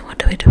 what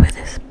do we do with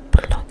this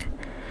block?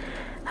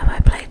 Have I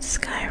played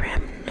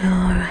Skyrim? No,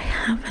 I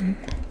haven't.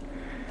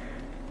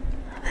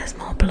 There's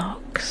more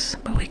blocks,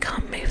 but we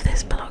can't move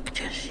this block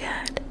just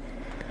yet.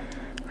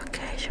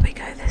 Okay, should we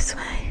go this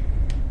way?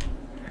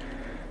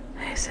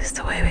 Is this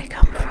the way we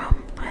come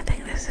from? I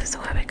think this is the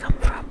way we come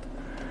from.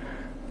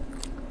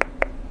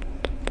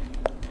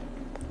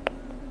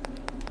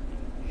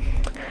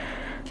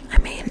 I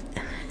mean,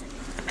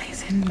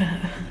 amazing, but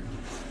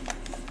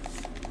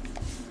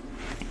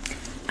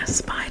a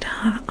spider?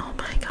 Oh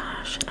my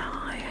gosh, no.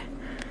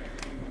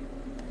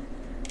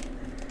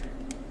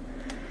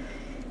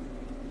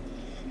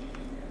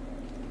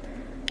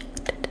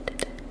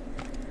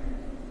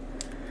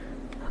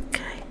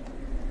 Okay.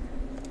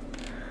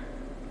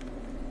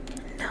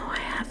 No, I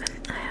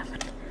haven't.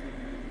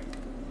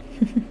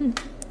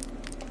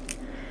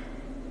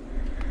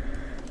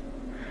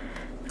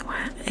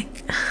 Well,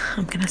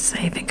 I'm gonna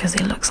save it because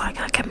it looks like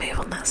I can move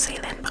on that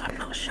ceiling, but I'm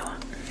not sure.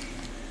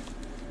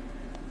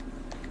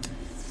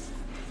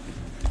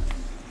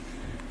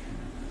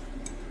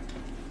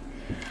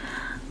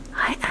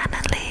 Hi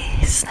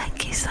Annalise,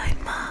 thank you so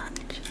much.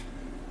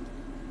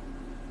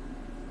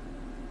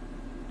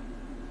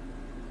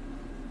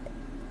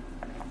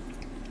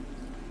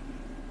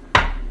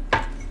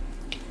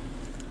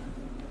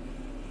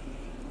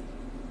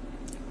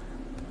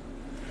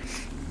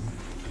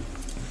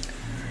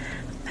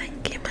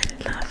 Thank you, my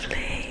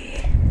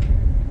lovely.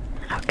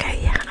 Okay,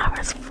 yeah, I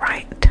was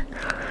right.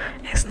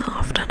 It's not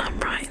often I'm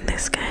right in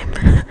this game,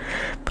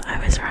 but I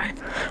was right.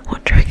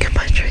 What drink am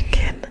I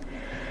drinking?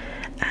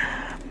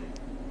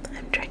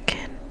 I'm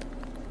drinking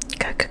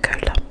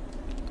Coca-Cola.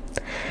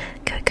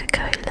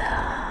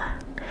 Coca-Cola.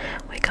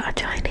 We got a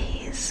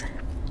Chinese.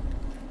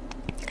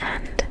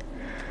 And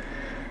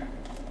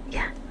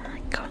yeah, I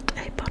got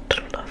a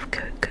bottle of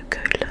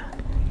Coca-Cola.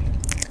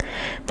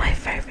 My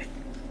favourite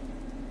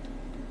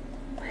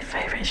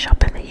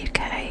shop in the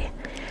UK.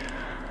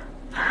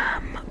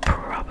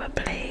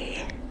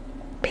 Probably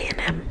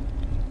B&M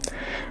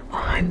or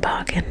Home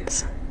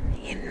Bargains.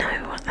 You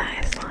know what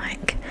that is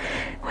like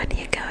when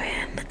you go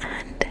in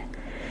and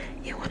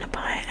you want to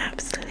buy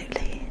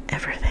absolutely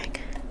everything.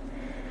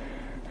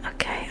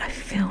 Okay, I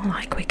feel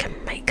like we can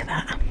make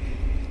that.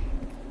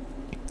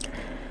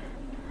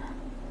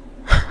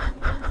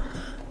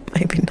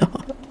 Maybe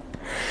not.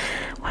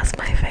 What's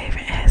my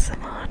favourite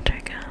ASMR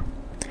trigger?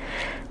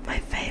 My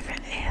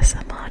favourite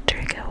ASMR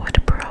trigger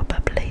would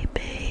probably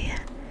be...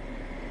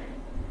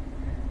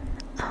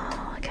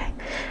 Oh, okay.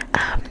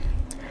 I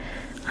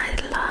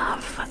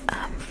love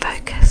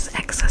focus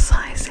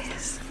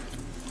exercises.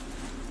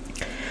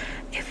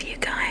 If you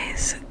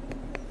guys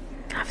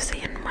have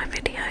seen my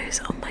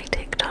videos on my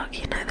TikTok,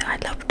 you know that I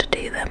love to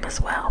do them as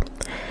well.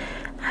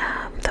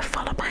 The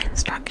follow my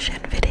instruction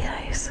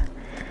videos,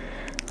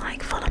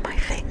 like follow my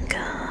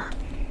finger.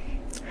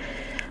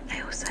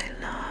 I also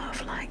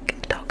love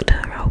like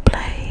doctor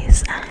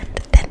roleplays and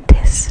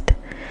dentist.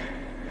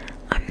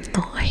 I'm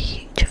not a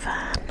huge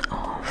fan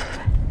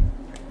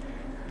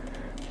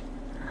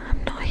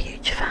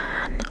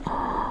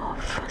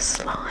of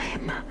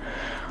slime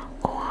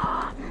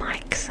or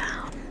mic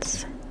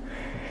sounds.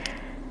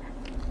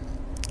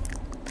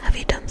 Have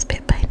you done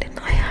spit painting?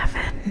 I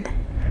haven't.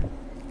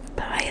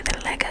 Play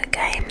the Lego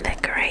game, they're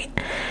great.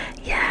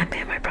 Yeah, me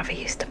and my brother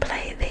used to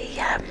play the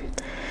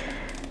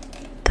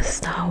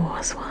Star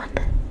Wars one.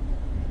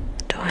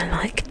 Do I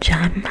like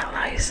jam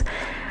mellows?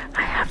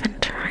 I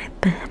haven't tried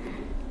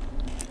them.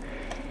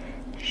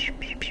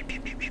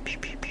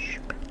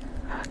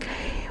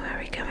 Okay, where are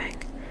we going?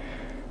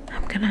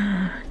 I'm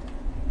gonna...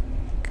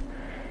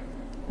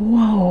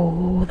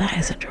 Whoa, that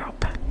is a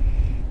drop.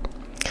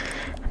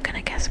 I'm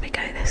gonna guess we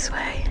go this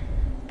way.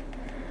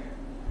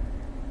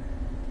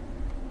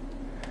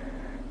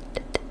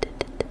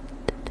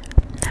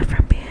 They're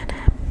from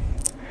B&M.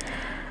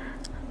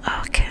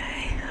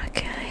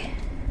 Okay.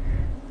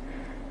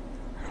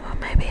 Well,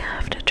 maybe I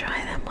have to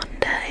try them one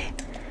day.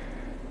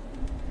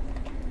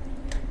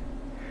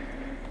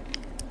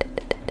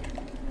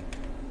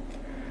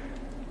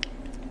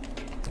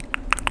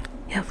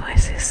 Your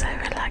voice is so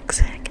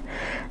relaxing.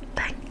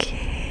 Thank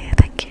you,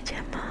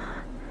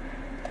 Gemma.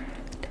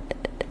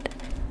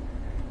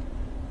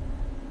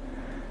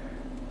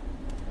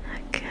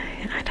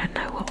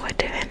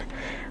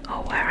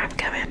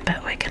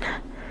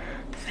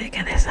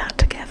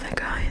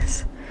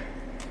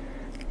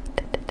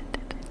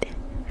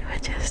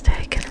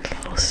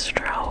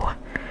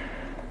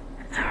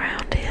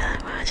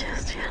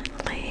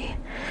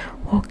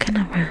 walking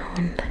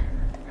around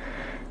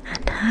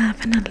and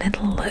having a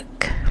little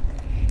look,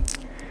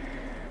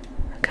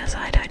 because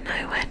I don't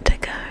know where to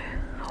go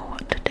or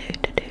what to do.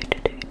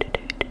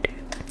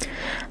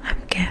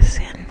 I'm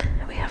guessing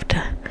we have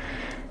to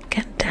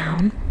get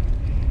down,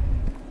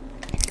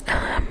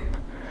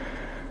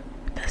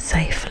 but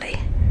safely.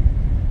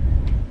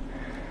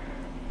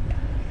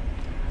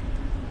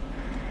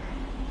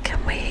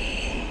 Can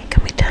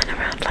we turn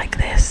around like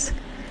this?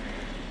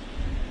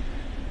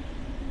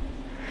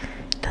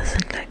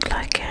 Doesn't look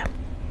like it.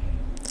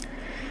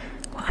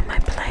 What am I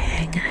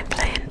playing? I'm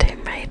playing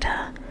Tomb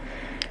Raider.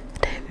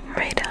 Tomb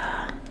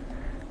Raider.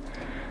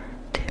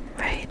 Tomb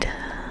Raider.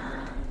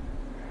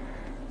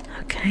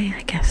 Okay,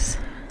 I guess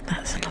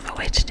that's another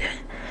way to do it.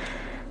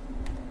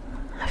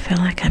 I feel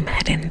like I'm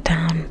heading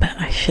down, but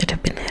I should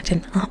have been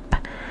heading up.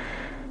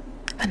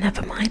 But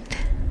never mind.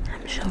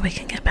 I'm sure we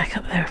can get back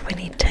up there if we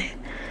need to.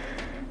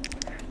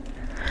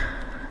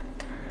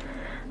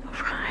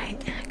 Right,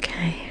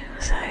 okay,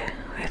 so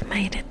we've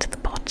made it to the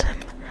bottom.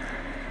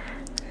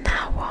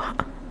 Now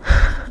what?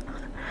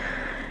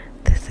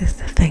 This is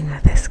the thing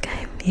with this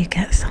game. You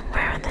get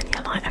somewhere and then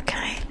you're like,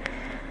 okay.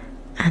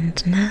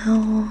 And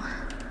now...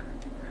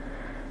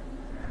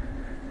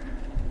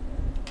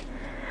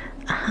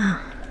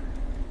 Aha.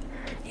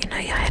 You know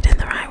you're heading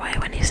the right way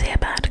when you see a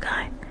bad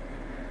guy.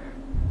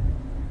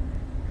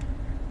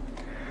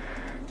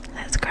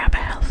 Let's grab a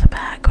health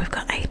bag. We've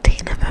got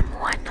 18 of them,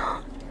 why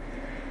not?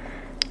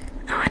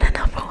 Oh, and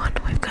another one.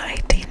 We've got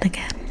 18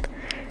 again.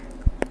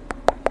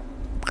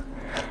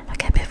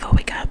 Okay, before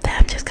we go up there,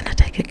 I'm just going to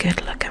take a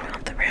good look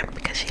around the room,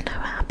 because you know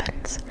what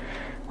happens.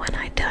 When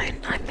I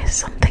don't, I miss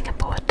something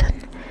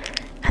important,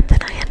 and then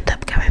I end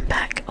up going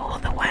back all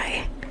the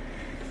way.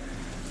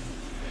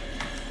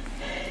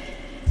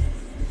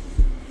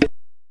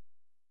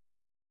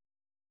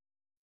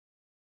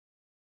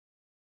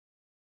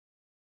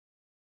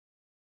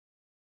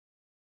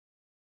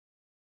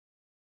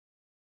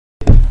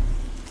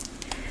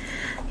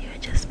 You were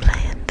just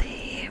playing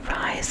the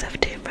Rise of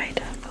Tomb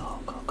Raider. Cool.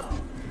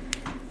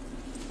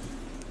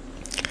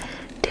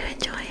 Do you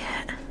enjoy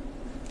it?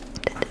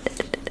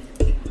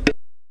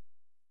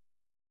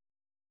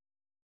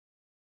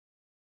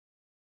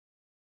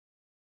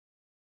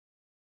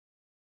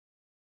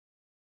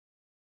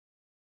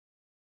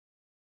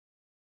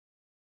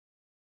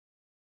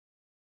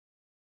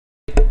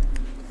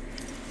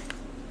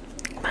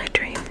 My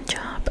dream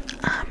job.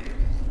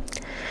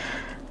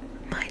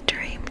 My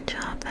dream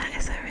job, that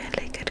is a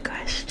really good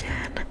question.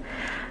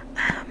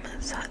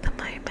 So at the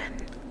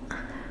moment,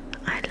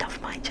 I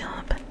love my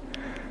job,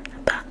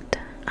 but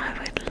I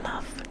would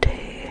love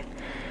to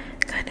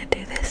kind of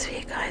do this for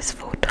you guys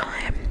full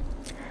time.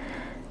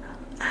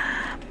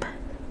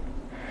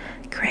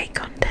 Create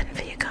content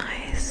for you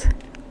guys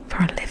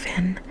for a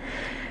living,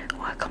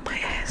 work on my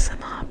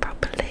ASMR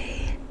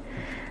properly.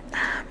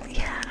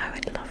 Yeah, I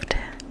would love to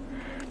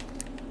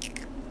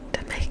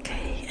make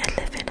a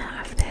living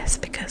out of this,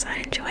 because I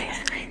enjoy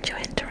it. I enjoy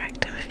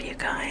interacting with you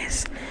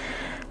guys.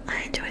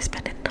 I enjoy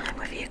spending time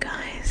with you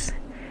guys.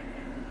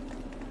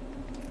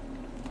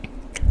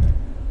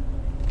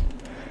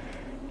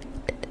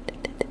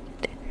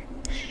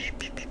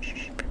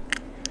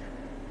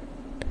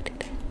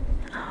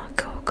 Oh,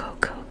 cool.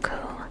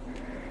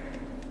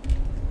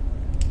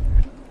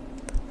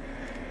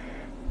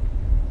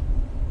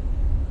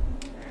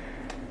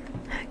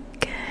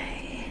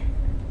 Okay.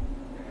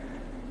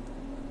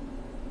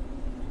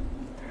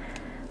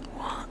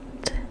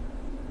 What?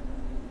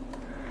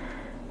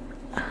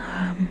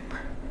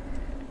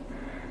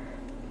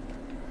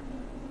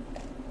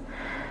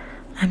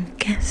 I'm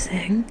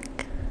guessing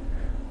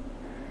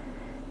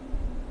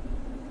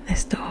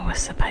this door was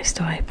supposed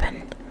to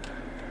open.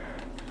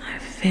 I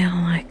feel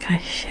like I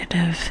should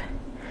have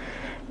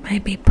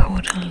maybe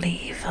pulled a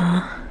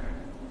lever.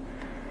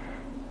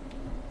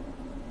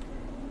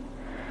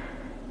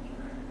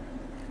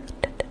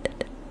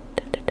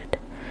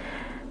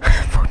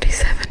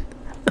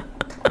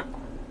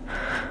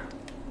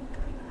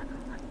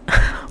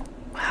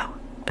 Wow.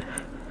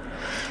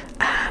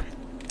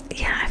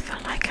 Yeah, I feel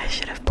like I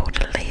should have pulled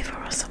a lever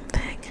or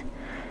something.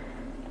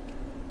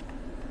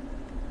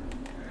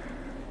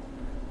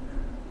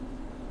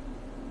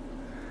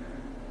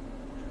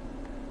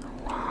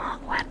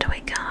 What? Where do we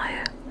go?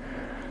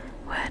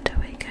 Where do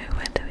we go?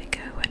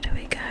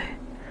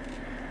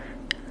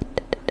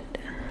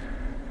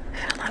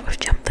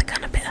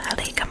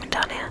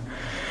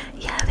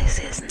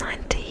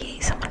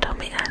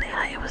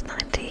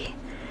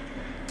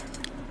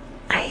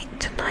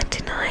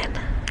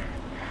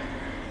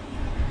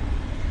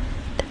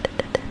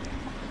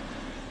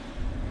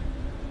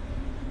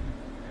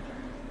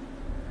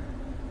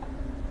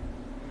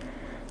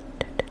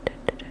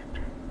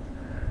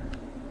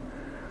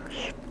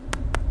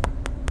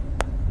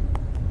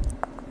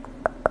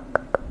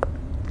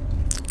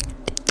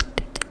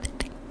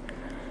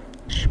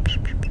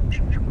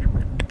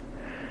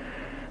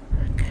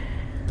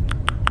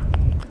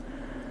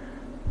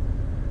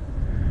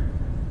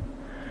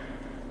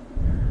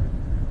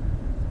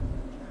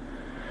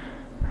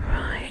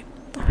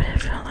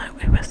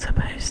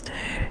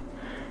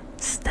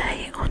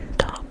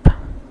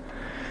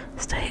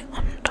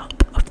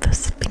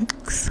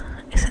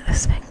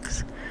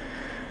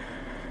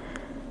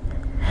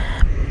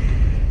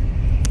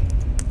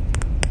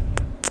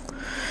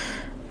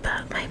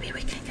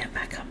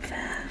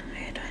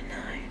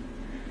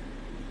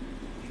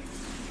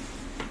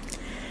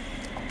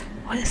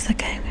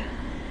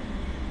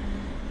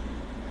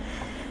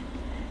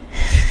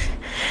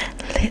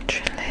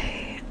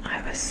 literally,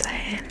 I was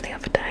saying the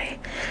other day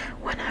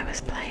when I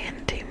was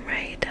playing Tomb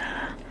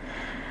Raider,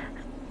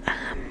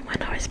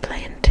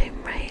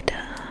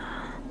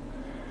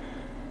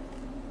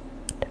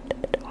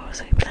 what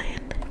was I playing?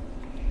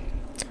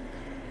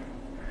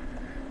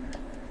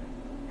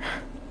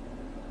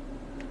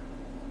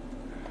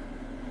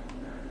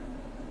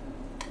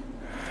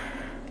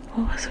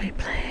 What was we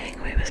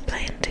playing? We was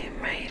playing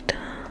Tomb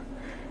Raider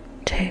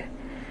 2,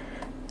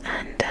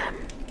 and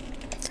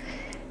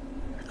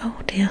oh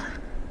dear,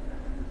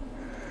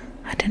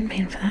 I didn't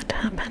mean for that to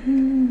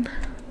happen,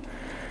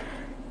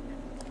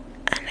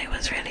 and it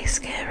was really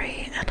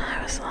scary, and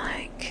I was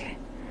like,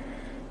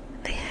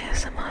 the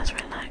ASMR is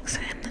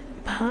relaxing,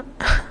 but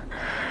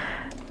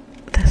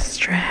the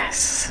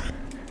stress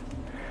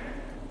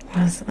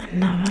was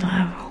another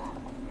level.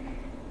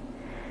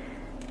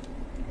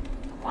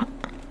 What?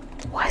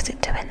 Why is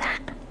it doing that?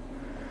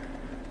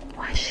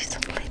 Why is she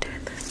suddenly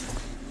doing this?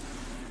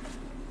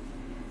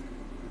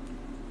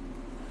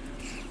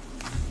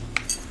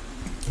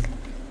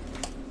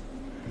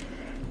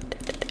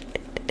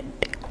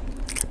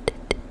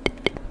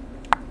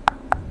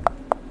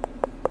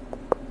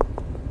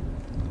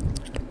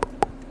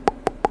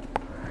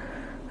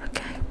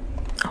 Okay,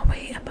 are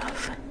we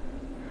above?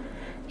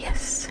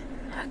 Yes,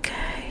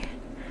 okay.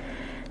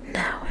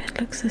 Now it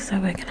looks as though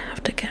we're going to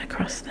have to get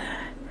across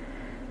there.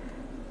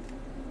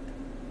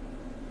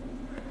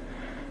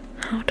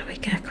 How do we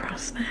get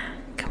across there?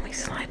 Can we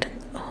slide in?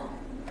 Oh,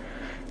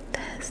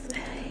 there's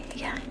a,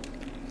 yeah.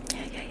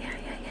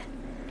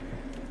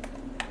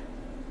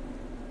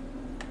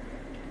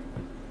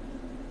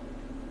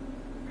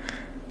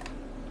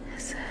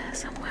 Is there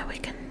somewhere we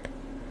can?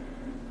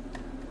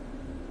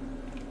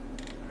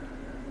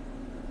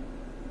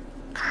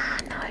 Ah,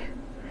 no.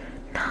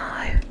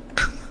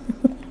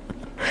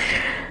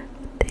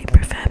 Do you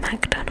prefer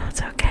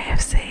McDonald's or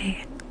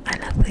KFC? I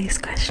love these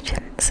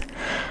questions.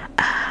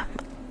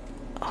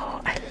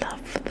 Oh, I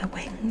love the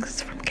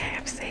wings from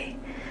KFC.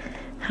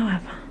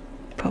 However,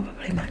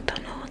 probably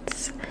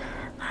McDonald's.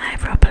 I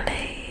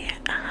probably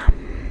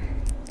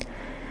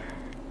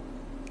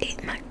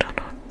eat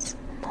McDonald's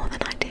more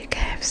than I do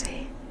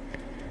KFC.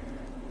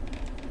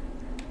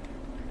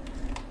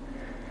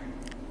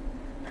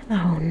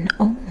 Oh no!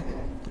 Oh,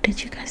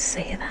 did you guys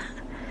see that?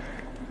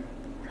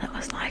 That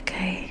was like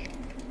a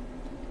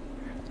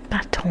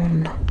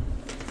baton.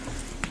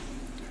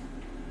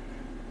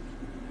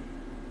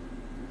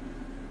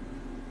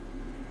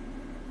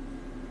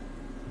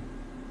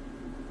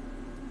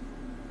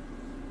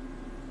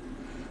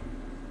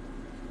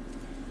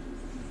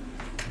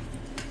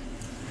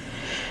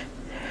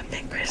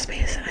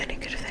 McCrispy is the only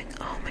good thing.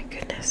 Oh my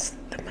goodness,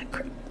 the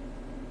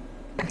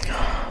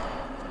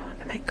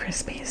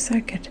McCrispy is so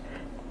good.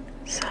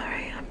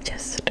 Sorry, I'm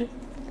just.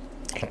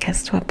 It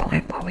gets to a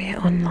point where we're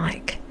on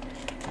like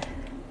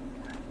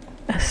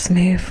a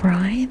smooth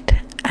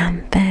ride,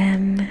 and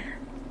then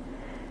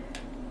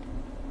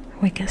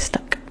we get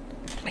stuck.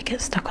 We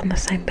get stuck on the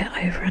same bit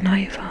over and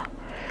over.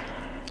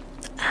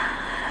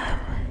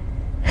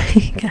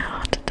 You get a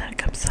heart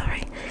attack. I'm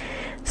sorry.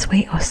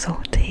 Sweet or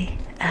salty?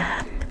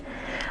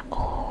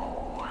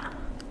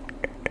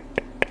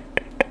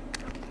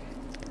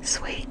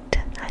 Sweet,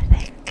 I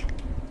think.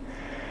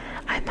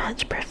 I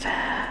much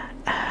prefer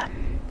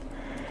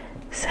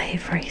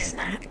savoury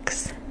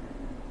snacks.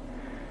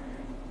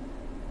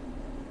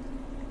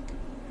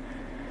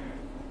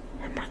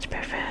 I much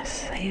prefer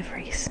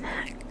savoury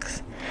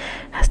snacks.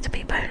 Has to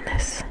be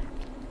boneless.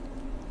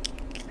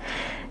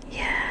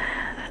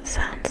 Yeah, that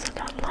sounds a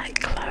lot like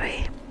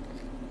Chloe.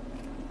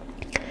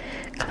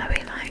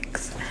 Chloe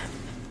likes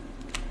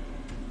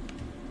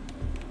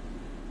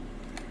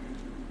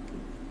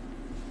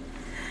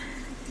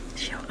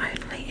she'll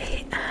only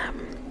eat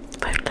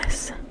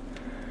boneless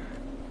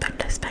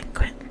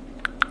banquet.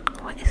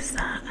 What is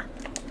that?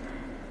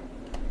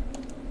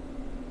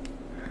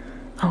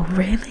 Oh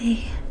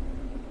really?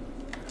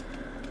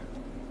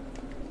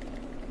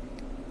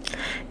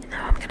 No,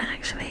 I'm gonna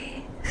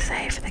actually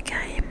save the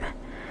game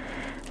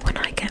when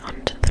I get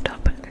onto the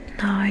top.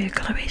 No,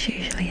 Chloe's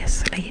usually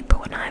asleep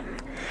when I'm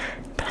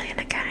playing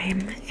a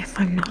game if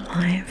I'm not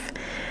live.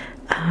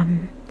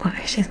 Well,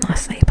 if she's not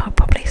asleep, I'll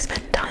probably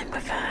spend time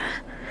with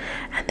her,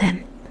 and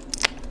then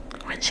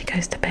when she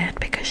goes to bed,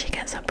 because she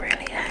gets up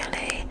really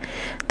early,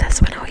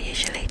 that's when I'll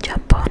usually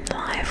jump on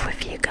live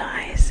with you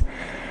guys.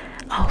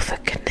 Oh, for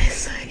goodness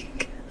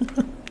sake.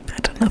 I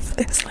don't know for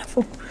this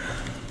level.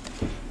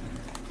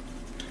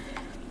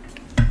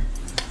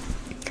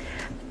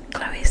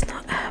 Chloe's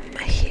not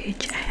a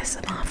huge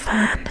ASMR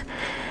fan,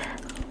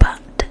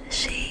 but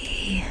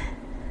she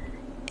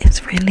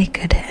is really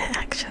good at it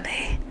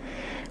actually.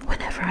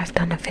 Whenever I've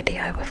done a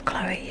video with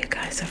Chloe, you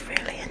guys have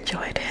really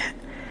enjoyed it.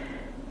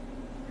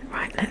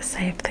 Right, let's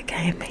save the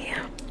game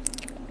here.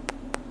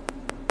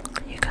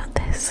 You got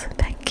this,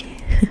 thank you.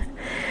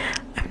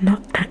 I'm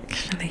not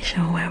actually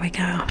sure where we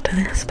go after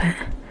this, but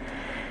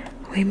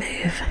we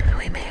move.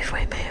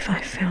 I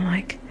feel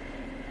like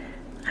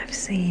I've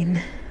seen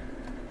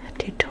a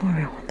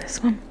tutorial on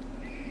this one.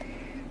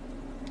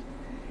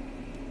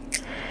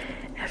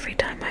 every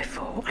time I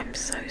fall. I'm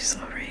so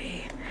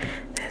sorry.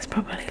 There's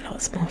probably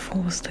lots more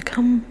falls to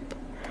come.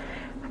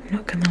 I'm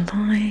not gonna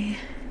lie.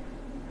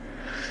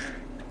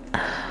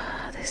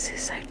 This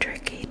is so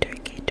tricky,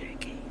 tricky,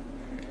 tricky.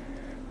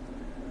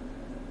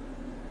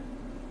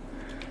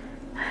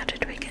 How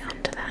did we get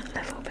onto that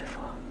level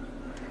before?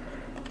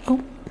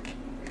 Oh,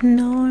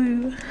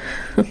 no.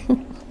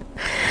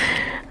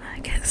 I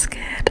get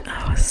scared.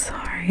 Oh,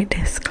 sorry.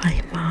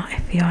 Disclaimer,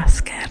 if you are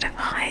scared of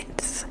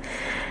heights,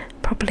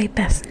 probably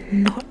best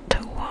not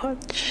to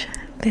watch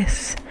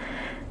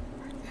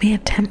me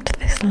attempt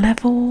this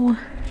level.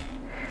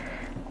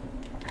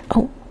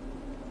 Oh.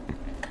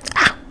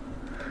 Ah.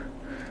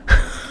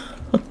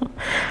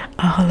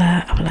 I'll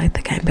upload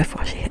the game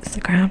before she hits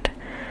the ground.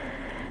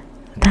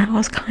 That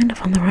was kind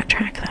of on the right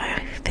track though, I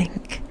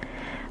think.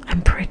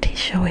 I'm pretty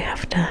sure we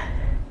have to...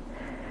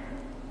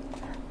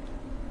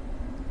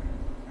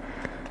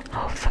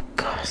 Oh, for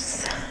God's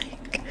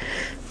sake.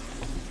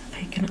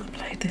 I can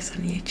upload this on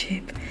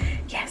YouTube.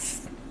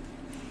 Yes.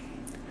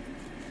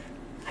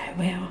 I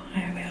will.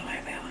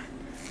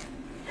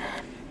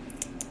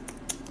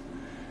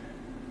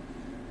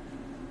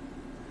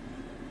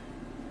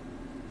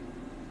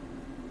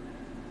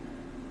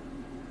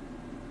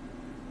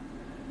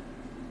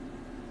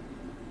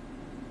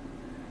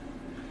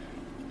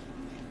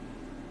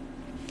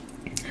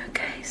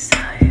 Okay, so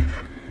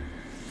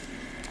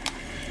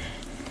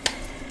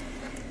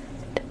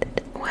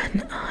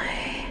when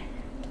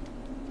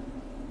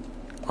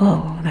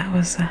oh, that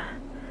was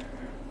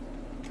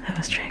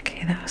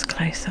tricky. That was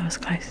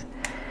close.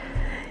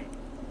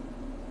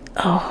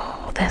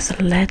 Oh, there's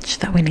a ledge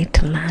that we need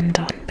to land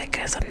on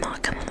because I'm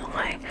not gonna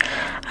lie,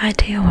 I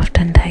do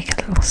often take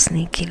a little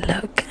sneaky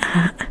look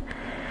at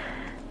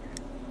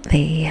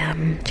the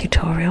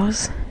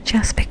tutorials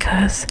just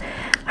because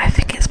I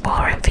think it's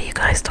boring for you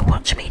guys to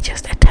watch me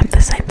just attempt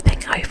the same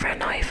thing over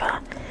and over.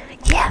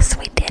 Yes,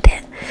 we did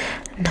it.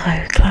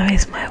 No,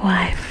 Chloe's my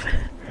wife.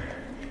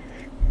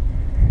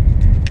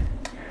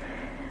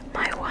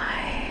 My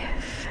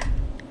wife.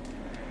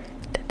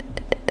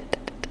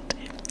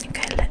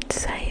 Okay,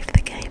 let's save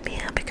the game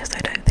here because I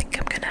don't think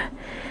I'm gonna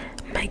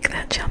make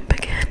that jump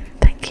again.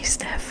 Thank you,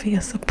 Steph, for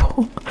your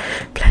support.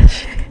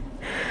 Bless you.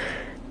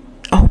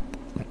 Oh.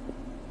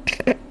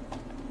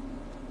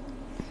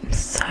 I'm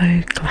so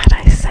glad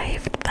I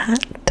saved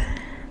that.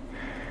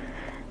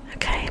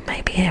 Okay,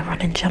 maybe a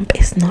run and jump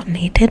is not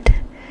needed.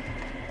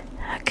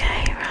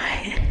 Okay,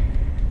 right.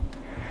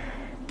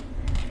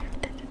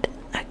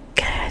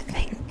 Okay,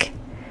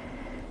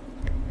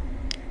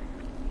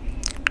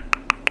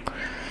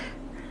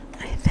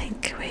 I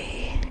think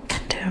we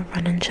can do a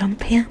run and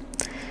jump here.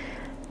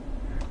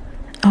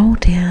 Oh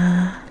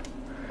dear.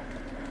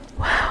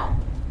 Wow.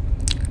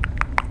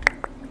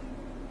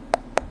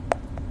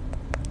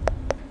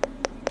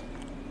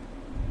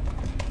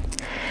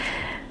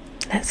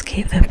 Let's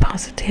keep the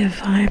positive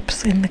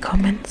vibes in the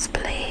comments,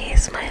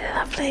 please, my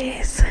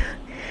lovelies.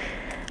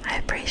 I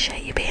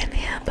appreciate you being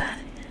here, but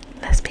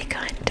let's be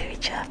kind to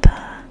each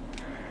other.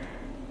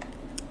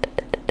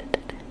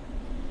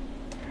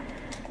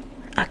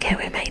 Okay,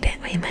 we made it.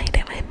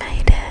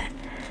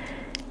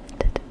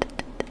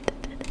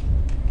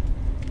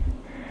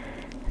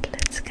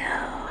 Let's go.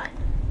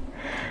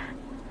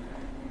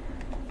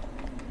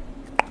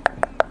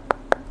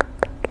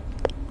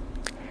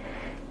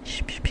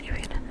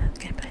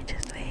 Can I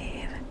just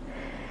leave?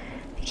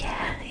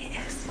 Yeah,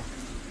 it is.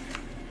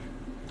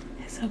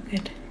 It's all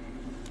good.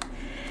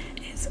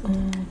 It's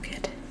all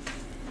good.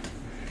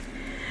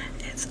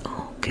 It's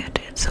all good.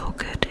 It's all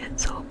good.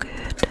 It's all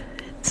good.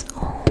 It's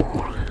all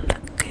good.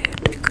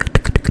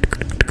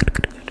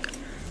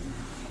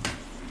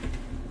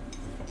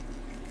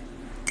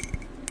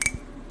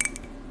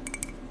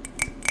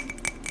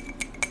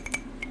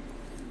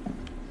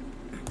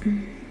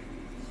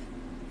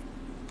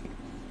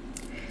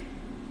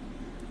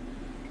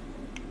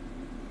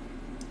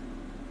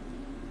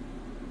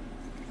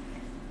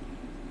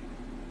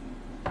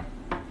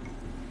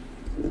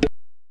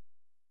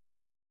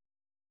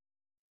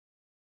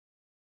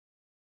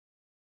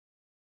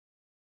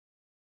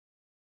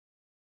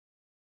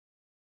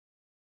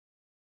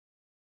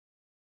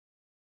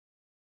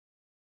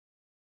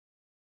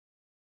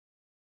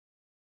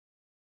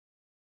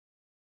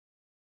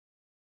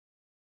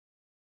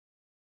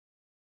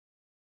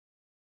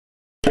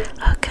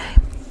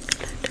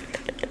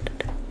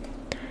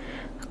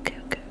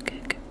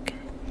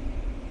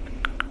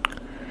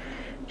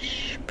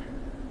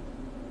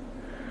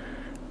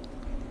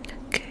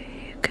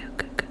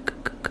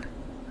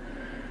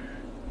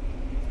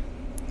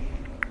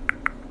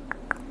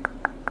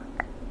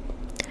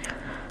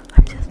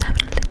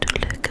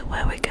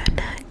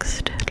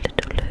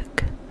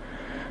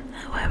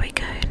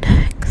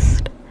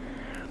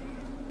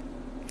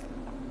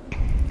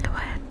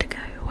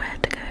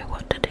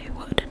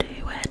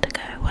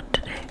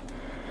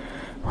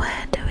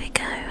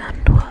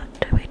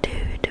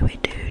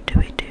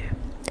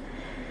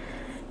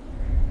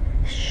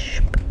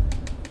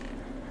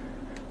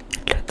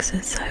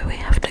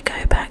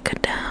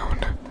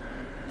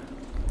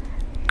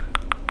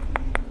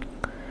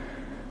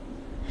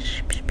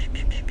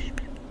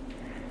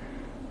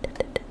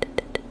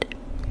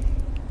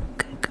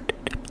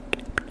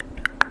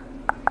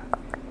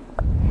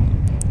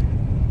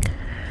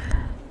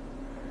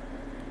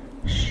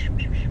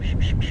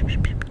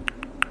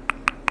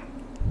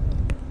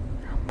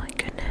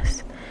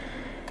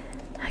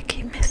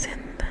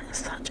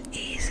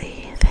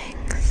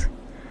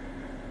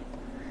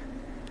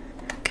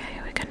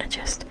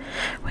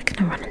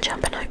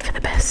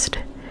 next.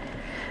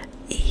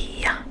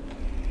 Yeah.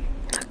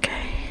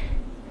 Okay.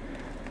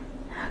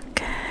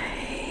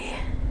 Okay.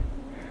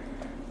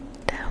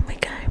 Down we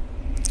go.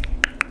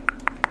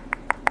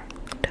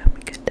 Down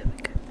we go, down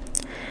we go.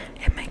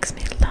 It makes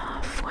me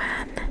laugh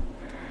when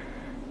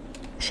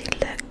she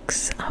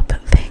looks up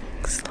at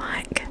things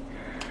like,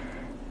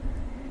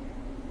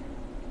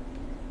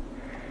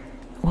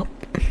 whoop,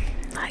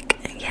 like,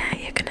 yeah,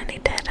 you're gonna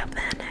need to head up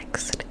there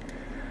next.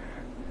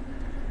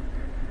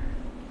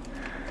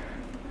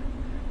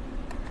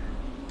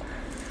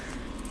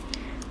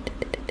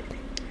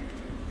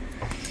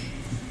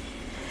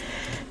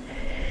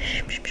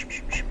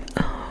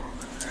 Oh,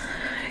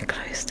 I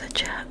closed the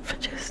chat for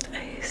just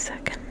a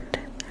second.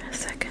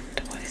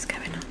 What is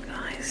going on,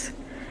 guys?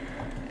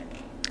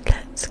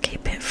 Let's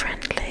keep it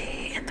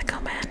friendly in the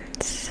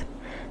comments.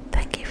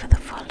 Thank you for the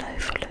follow.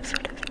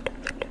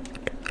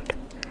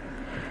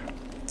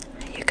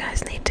 You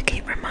guys need to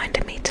keep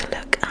reminding me to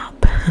look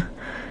up.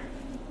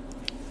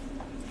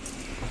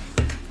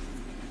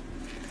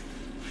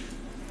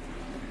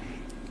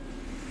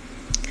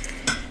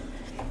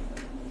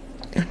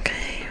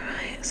 Okay,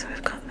 right, so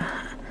we've got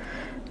that.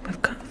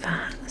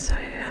 So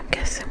I'm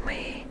guessing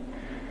we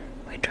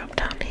drop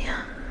down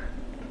here.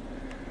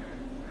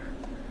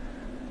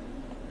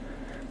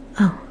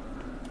 Oh.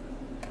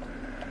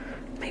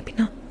 Maybe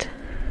not.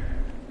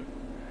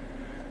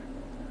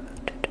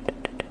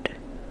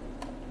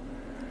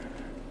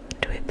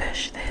 Do we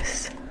push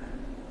this?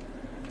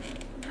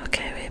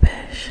 Okay, we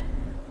push.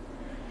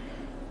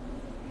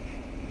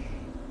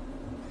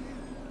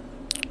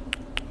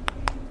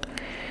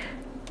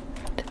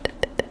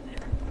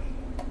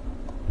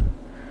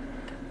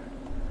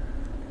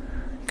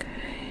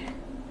 Okay.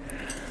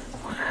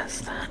 What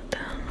has that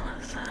done?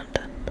 What's that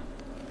done?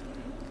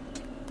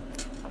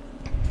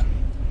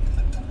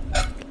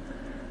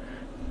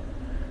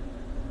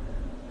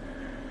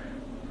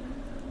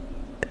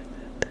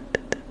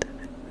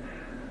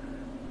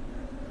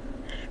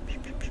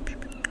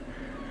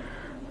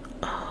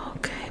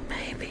 Okay,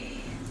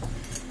 maybe.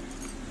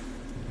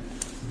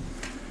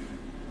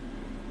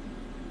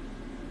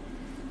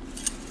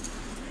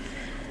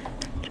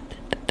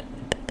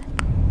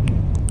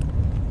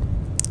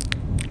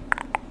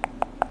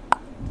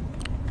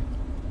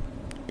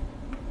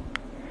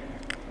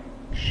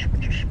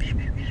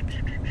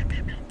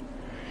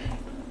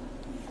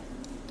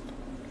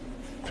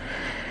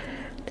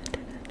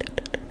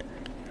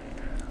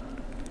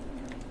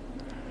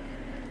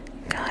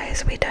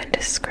 Guys, we don't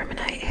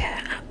discriminate here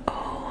at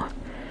all.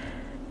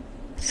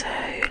 So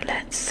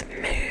let's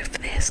move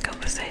this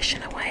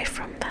conversation away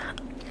from that.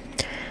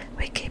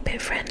 We keep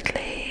it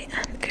friendly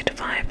and good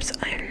vibes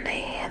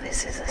only.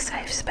 This is a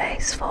safe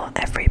space for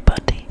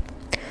everybody.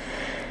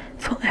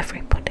 For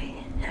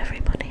everybody.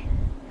 Everybody.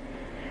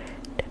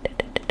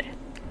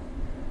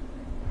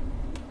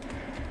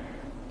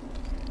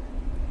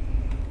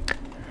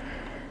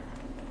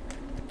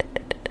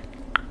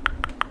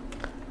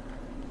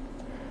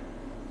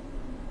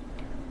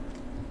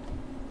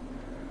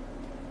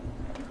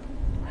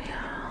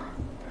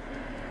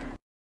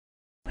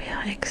 We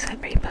are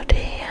everybody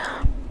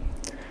here.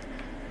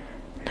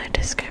 No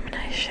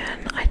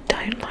discrimination. I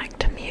don't like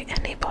to mute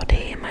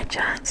anybody in my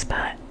chats,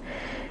 but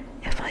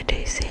if I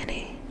do see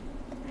any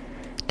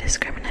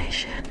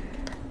discrimination,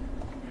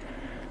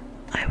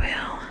 I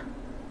will.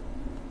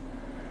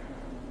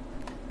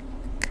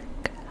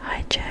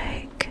 Hi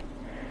Jake.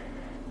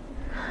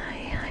 Hi.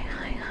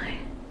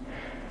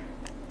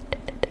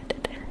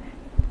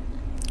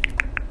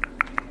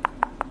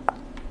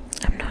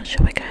 I'm not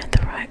sure we're going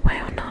the right way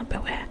or not,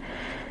 but we're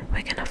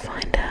gonna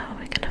find out.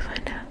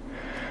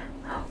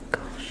 Oh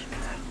gosh,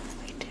 what are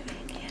we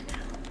doing here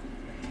now?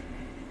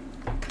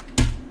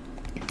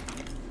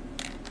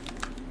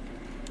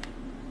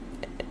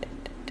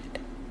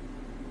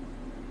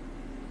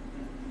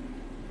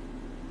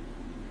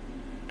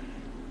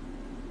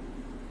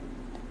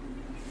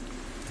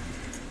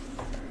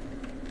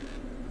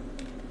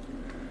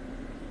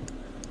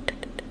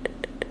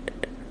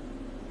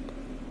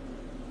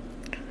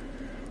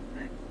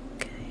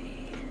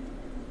 Okay.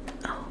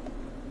 Oh,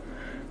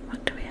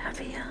 what do we have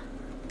here?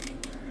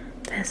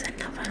 There's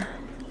another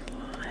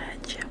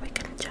ledge. We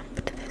can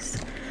jump to this.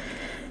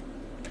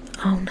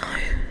 Oh no.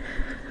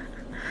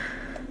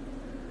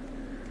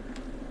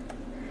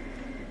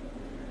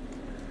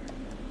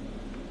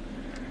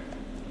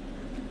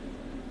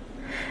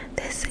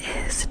 This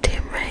is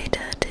Tomb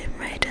Raider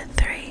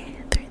 3.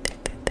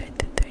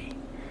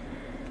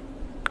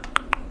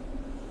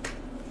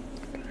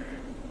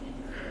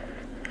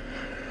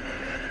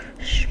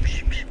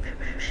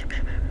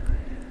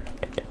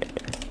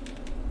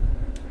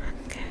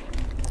 Okay.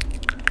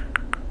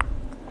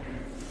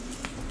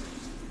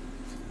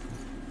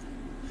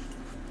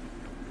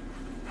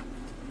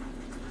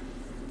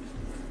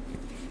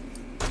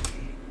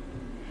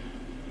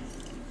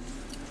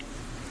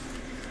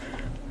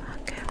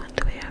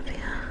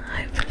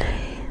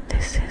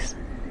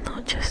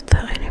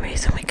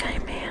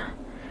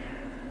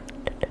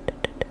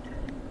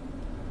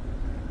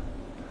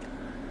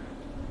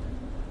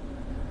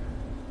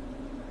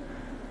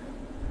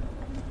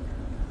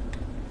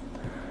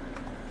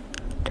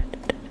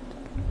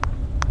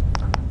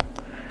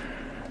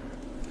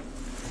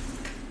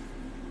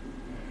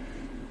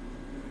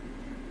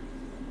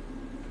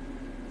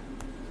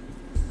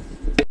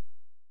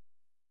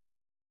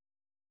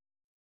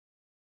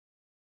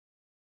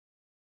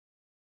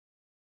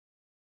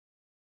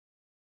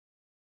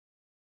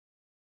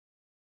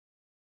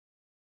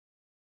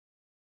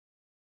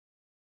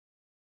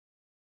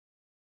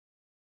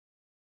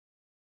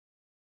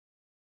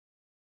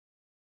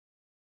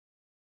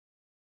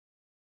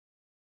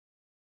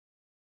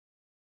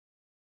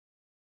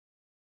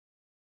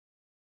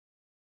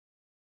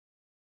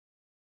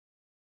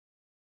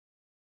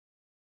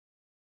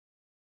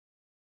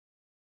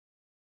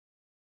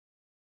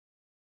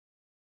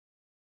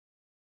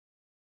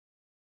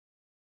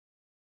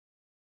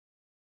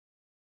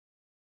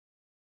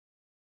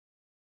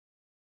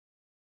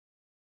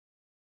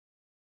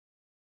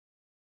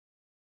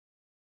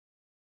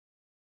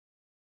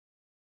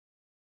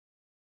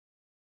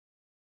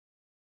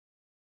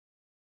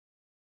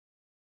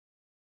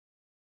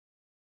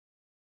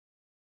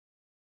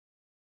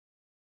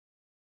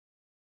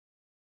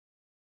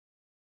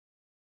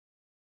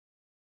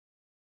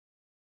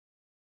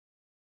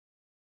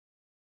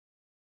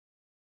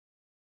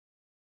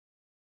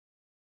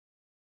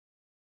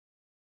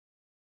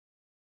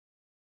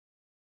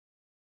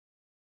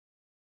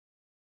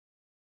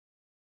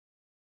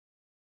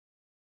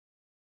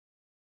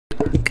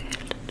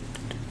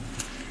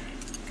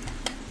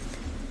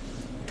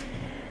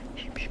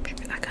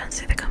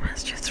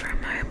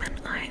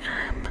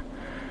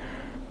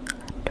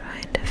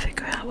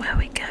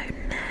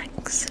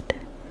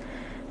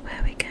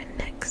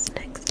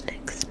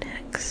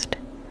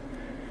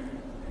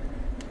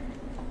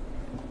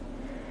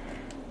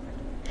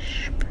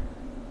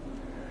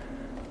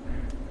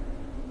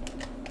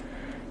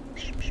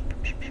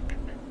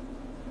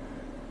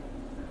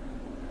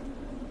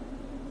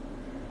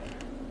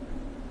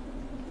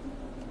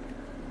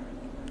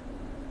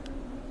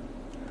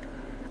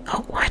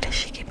 Oh, why does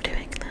she keep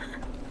doing that?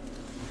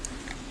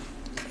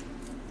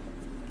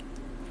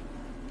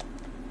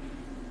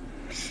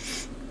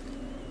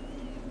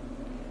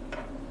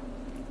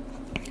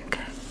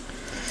 Okay.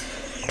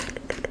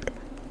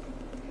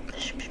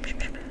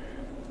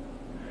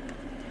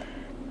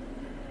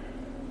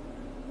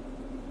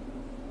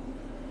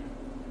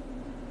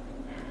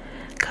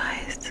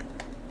 Guys,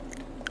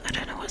 I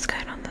don't know what's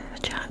going on in the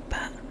chat,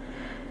 but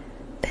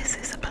this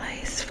is a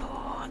place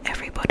for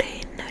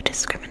everybody, no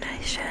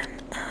discrimination,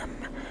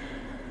 and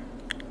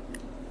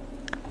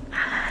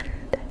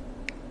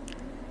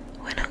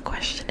we're not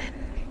questioning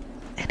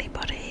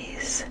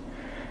anybody's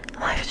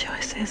life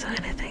choices or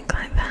anything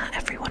like that.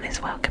 Everyone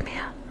is welcome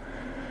here.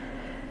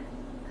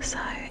 So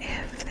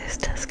if this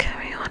does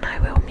carry on, I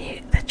will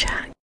mute the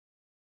chat,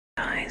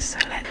 guys. So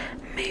let's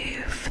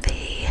move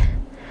the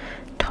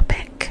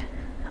topic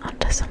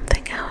onto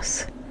something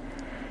else.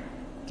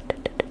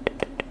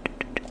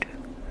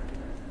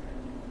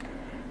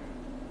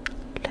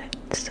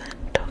 Let's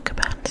talk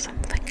about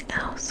something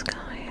else,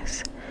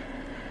 guys.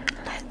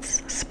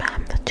 Let's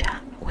spam the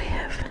chat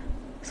with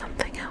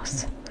something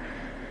else.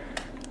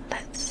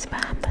 Let's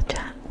spam the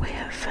chat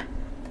with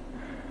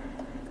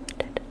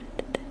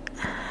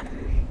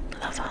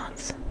love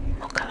hearts.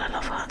 What colour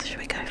love hearts should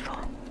we go for?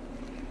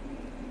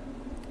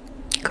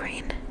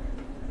 Green,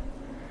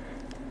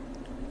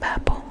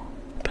 purple,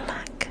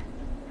 black.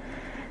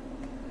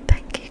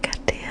 Thank you,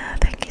 Katia.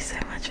 Thank you so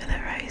much for the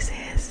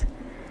roses.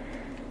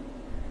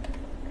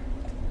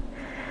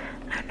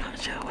 I'm not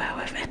sure where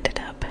we've ended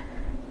up.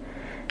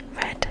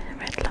 Red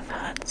love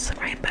hearts,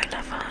 rainbow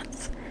love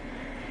hearts.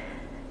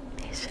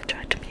 You should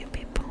try to mute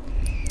people.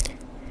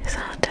 It's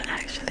hard to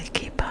actually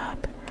keep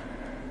up.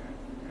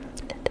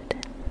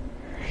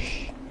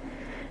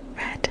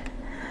 Red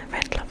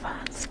love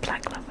hearts,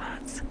 black love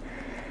hearts.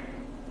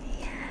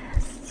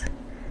 Yes.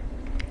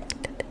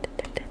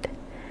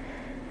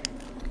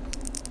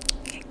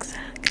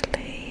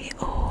 Exactly.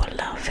 All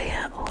love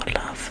here, all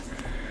love.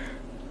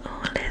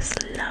 All is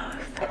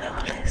love,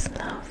 all is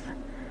love.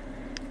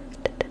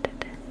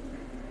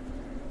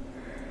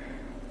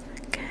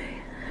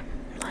 Okay,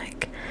 I'm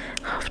like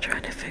half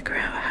trying to figure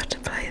out how to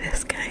play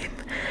this game,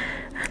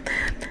 and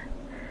then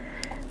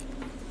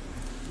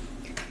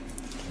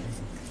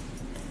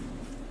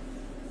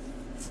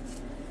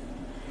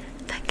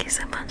thank you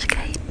so much,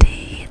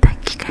 Katie.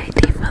 Thank you,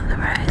 Katie, for the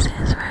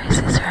roses,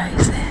 roses,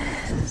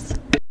 roses.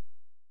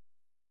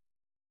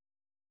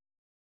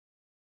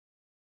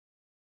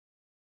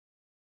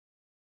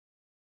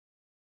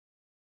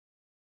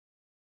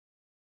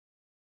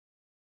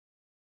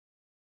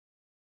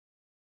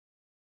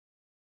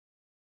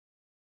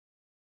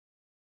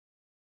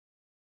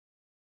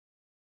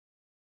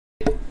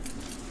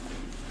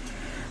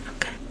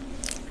 Okay.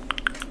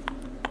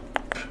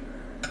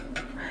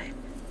 Right.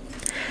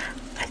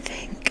 I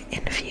think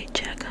in the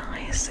future,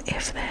 guys,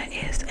 if there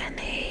is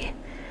any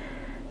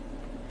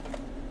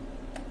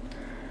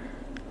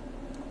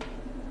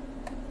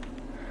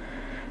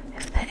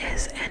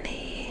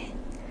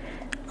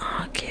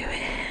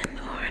arguing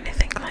or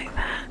anything like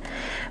that,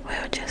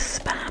 we'll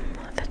just spam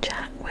the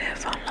chat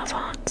with our love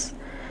hearts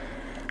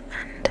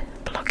and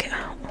block it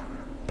out,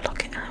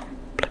 block it out,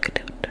 block it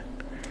out.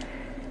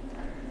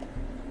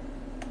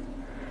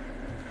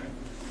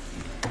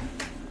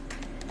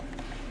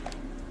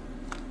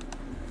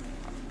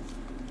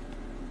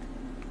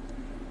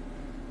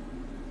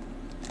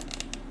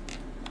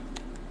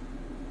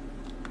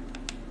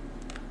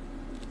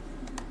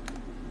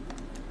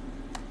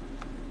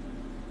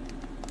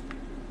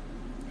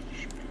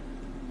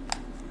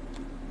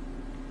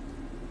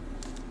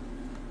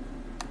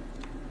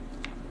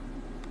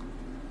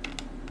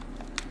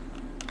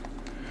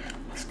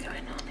 What's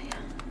going on here?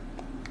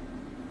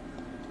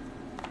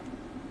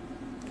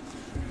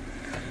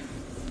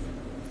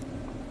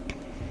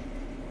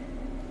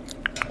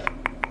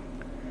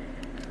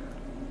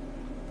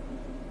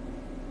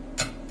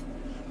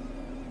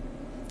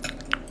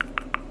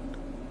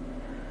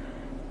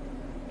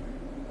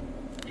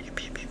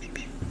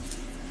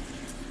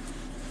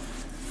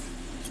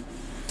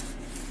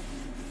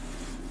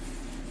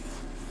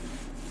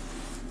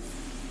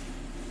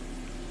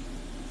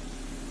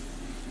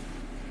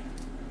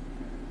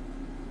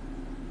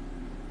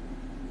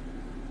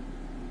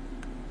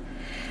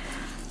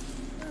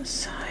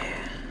 So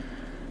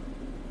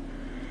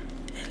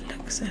it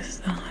looks as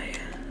though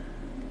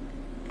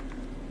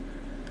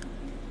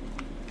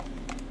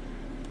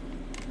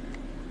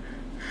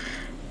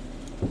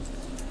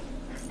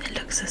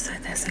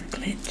there's a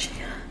glitch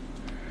here,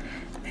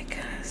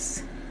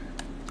 because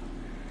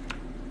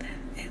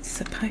it's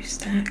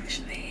supposed to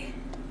actually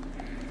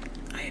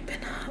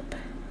open up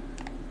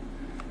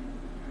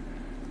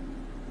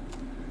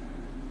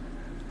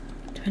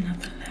to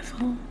another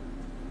level.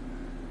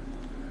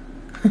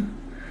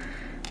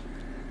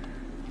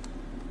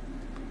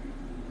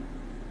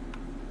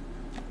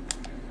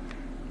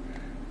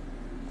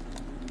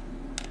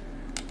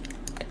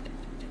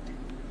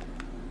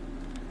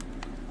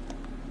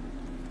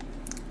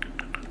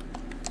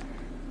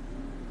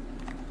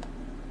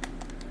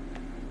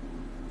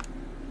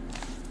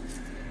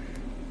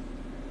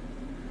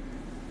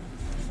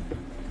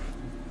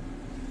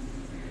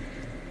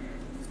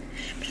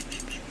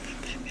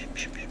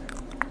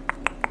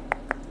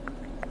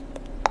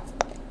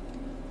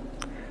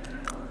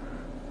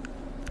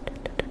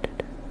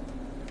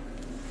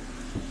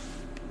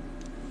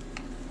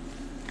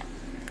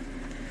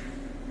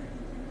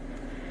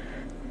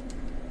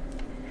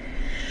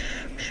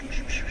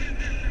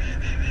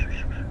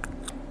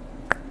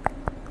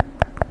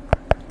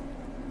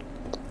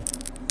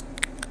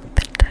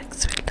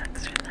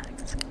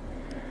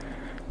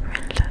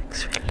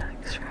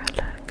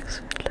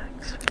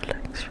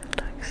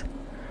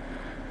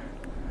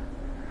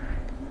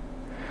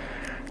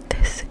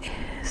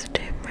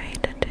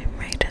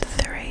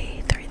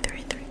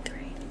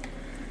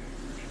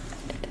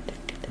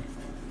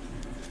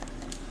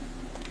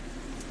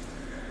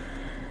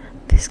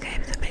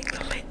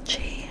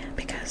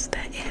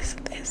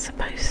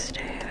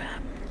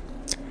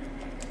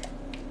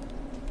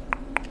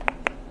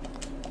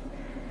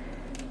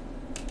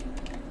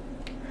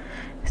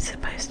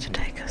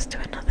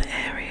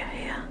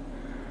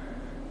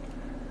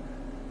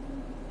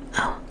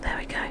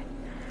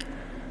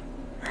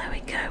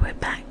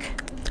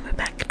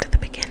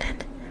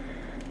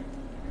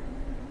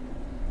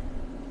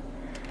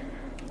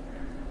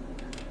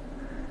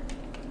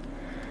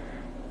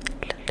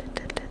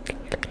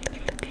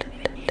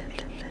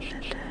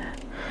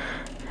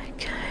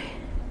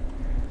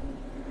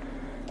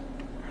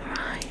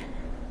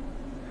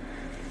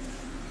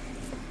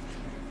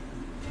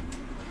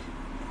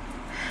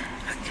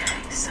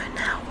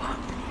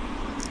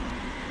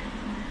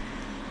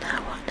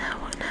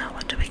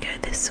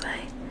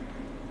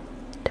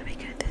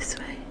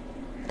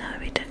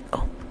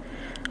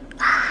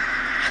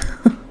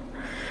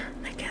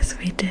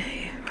 we do.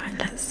 Right,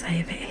 let's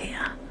save it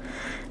here.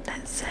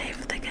 Let's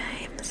save the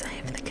game,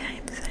 save the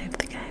game, save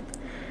the game.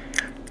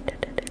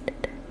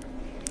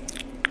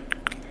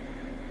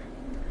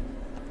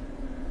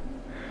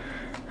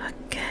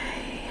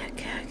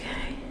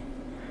 Okay.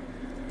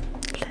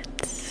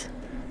 Let's...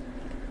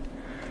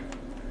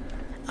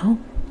 Oh.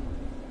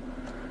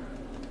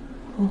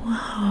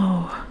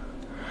 Whoa.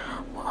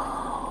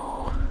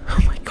 Whoa. Oh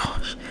my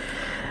gosh.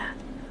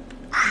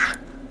 Ah.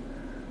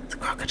 It's a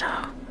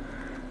crocodile.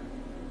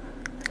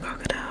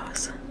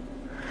 Crocodiles.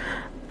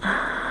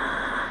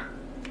 I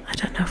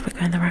don't know if we're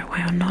going the right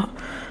way or not.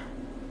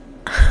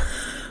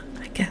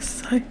 I guess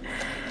so.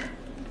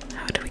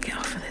 How do we get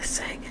off of this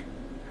thing?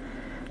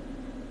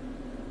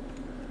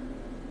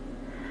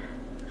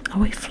 Are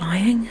we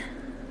flying?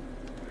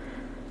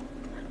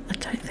 I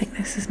don't think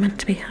this is meant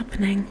to be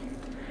happening.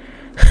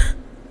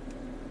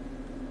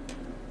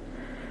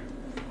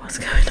 What's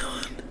going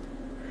on?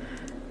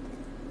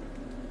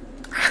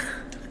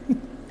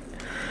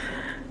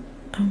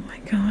 Oh my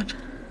god.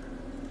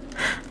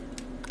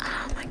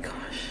 Oh my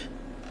gosh.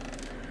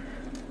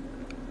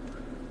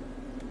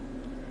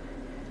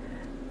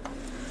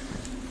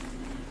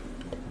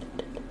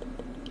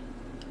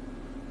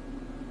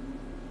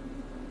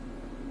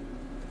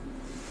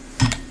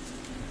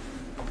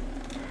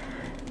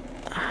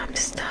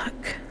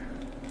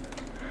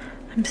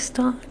 I'm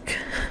stuck.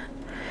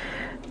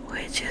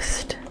 We're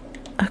just...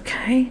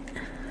 Okay.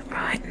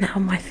 Right, now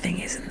my thing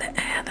is in the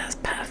air. That's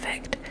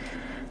perfect.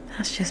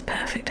 That's just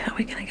perfect. How are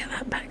we going to get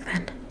that back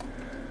then?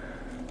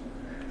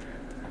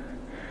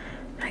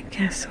 I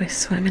guess we're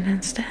swimming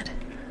instead.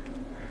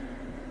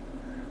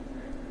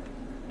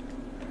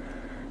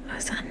 Oh,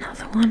 is that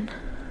another one?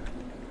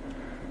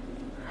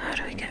 How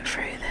do we get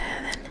through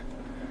there then?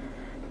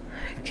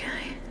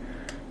 Okay.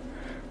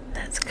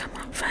 Let's come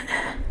up for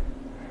air.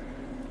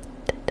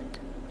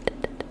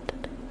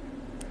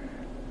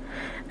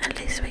 At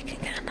least we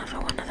can get another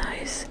one of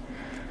those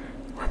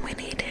when we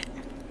need it.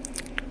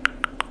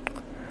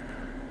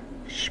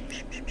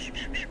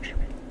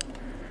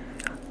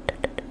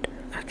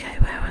 Okay,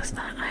 where was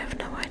that? I have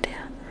no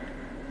idea.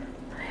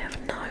 I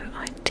have no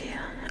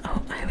idea.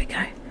 Oh, here we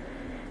go.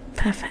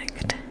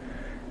 Perfect.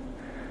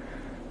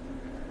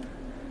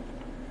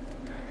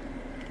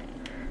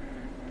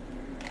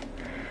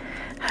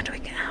 How do we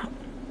get out?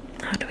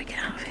 How do we get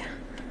out of here?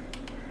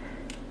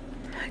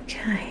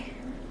 Okay.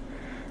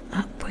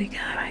 Up we go,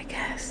 I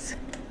guess.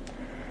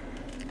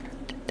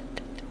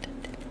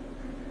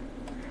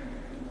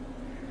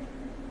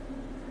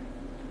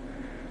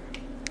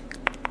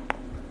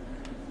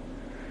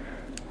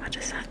 What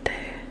does that do?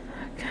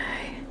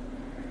 Okay.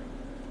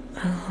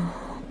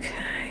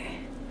 Okay.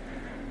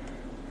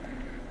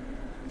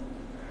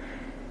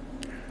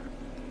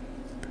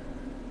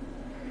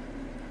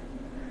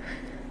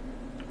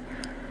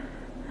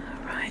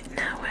 Alright,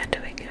 now where do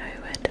we go?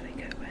 Where do we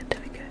go? Where do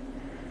we go?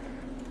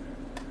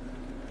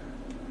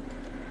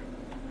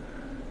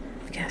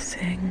 I'm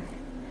guessing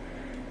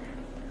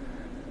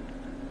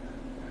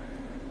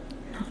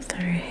not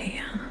through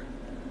here.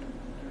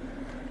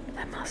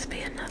 There must be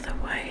another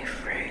way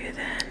through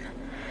then.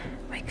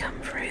 We come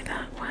through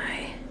that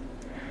way.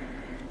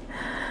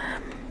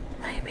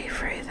 Maybe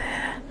through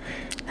there.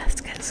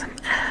 Let's get some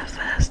air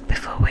first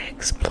before we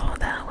explore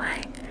that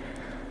way.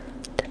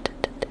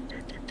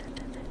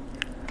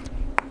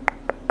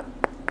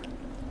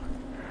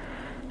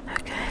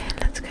 Okay,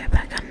 let's go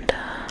back under.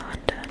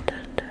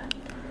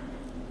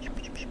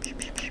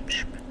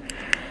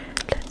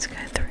 Let's go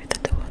through the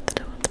door.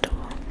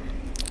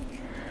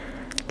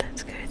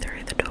 Let's go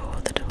through the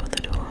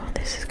door.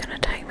 This is gonna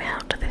take me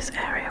out to this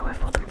area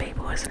with all them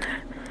people, isn't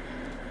it?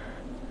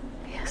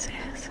 Yes, it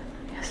is.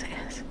 Yes, it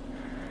is.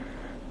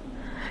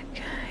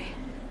 Okay.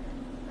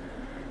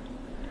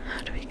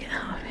 How do we get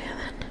out of here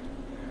then?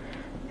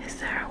 Is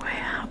there a way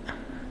out?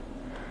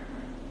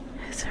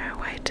 Is there a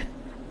way to...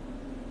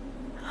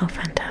 Oh,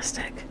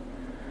 fantastic.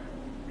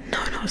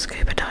 No, not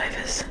scuba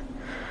divers.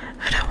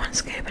 I don't want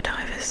scuba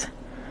divers.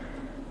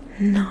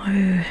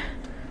 No.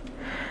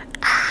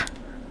 Ah!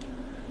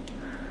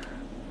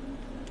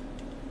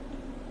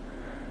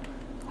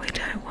 We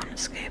don't want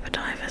scuba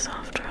divers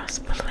after us,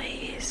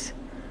 please.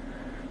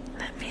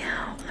 Let me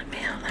out, let me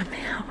out, let me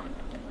out.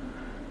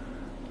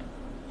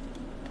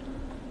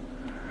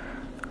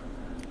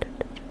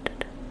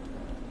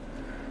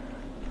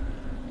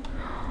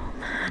 Oh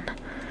man,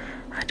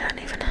 I don't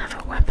even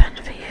have a weapon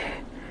for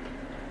you.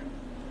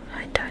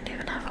 I don't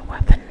even have a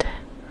weapon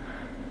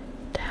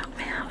to help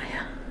me out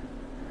here.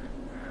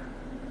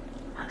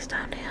 What's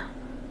down here?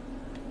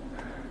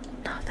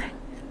 Nothing.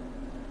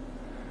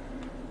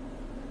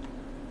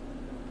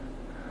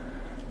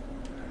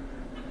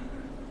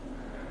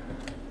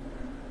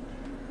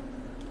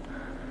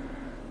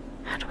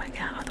 How do I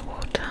get out of the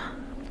water?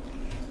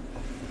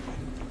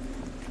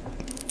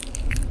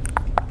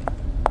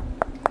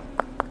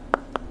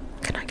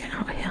 Can I get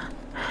out of here?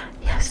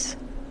 Yes.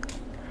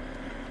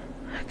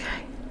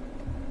 Okay.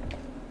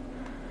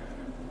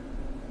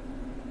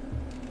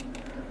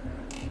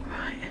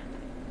 Right.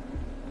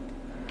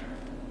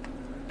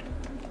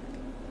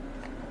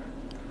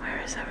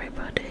 Where's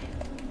everybody?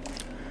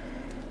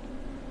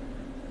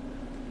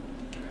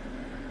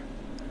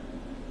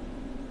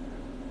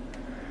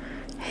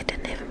 He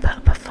didn't even put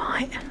up a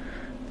fight.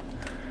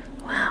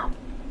 Wow.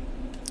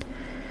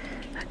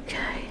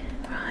 Okay,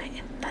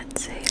 right,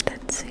 let's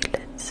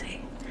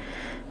see.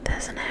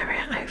 There's an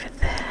area over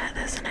there,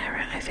 there's an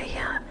area over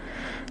here.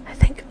 I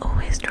think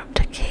always dropped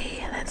a key.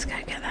 Let's go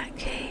get that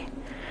key.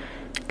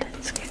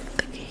 Let's get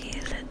the key,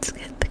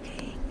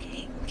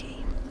 key.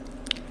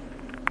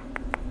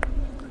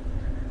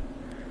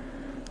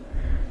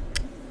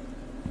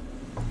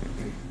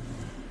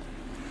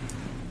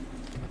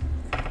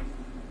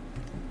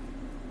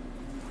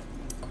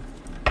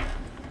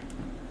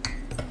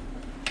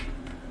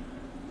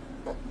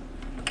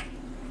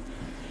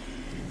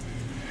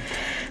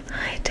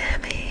 Hi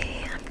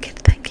Debbie, I'm good,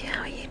 thank you.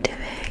 How are you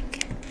doing?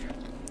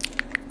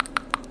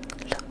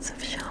 Lots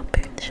of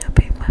sharpened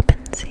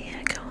weapons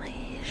here,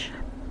 guys.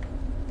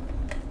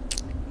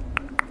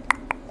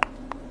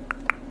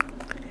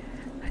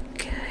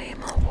 Okay,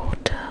 more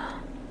water.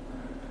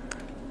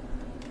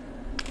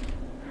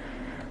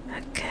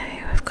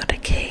 Okay, we've got a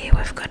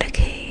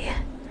key,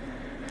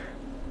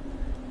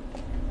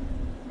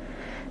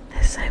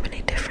 There's so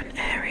many different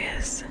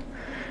areas.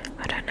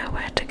 I don't know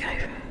where to go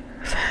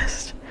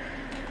first.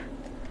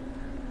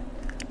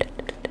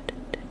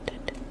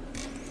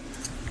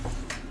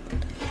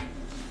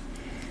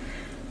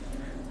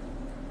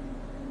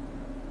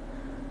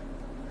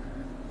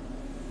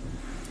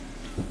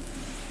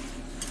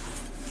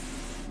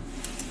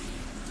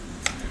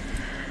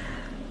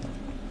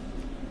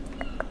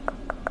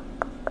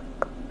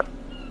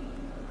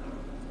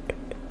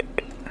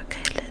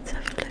 Okay, let's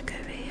have a look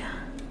over here.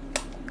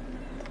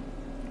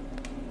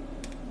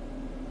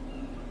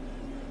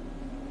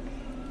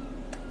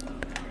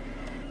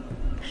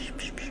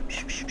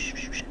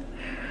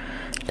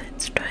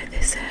 Let's try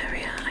this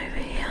area over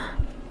here.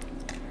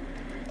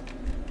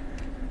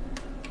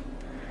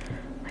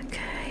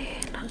 Okay,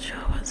 not sure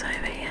what's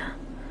over here.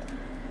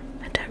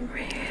 I don't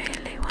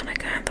really want to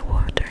go in the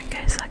water in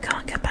case I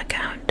can't get back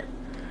out.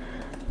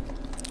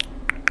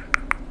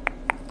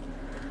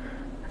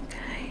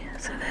 Okay,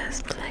 so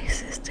there's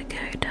places to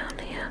go down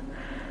here.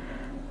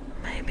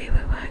 Maybe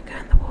we won't go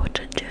in the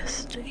water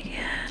just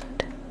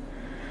yet.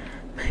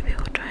 Maybe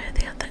we'll try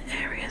the other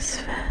areas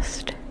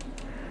first.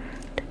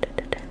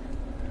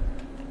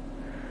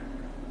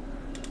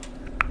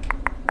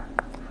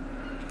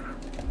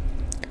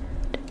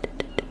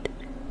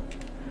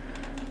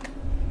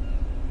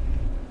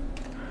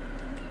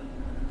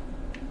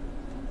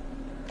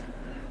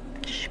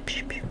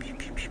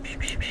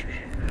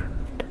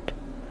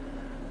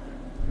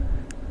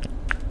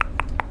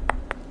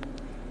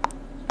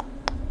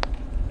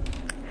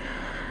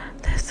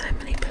 There's so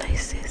many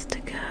places to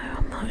go.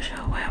 I'm not sure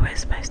where we're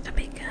supposed to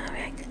be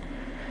going.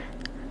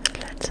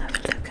 Let's have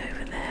a look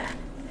over there.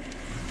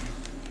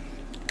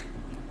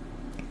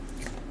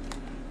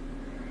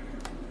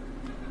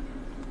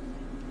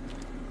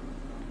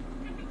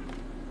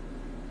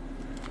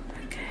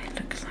 Okay,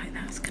 looks like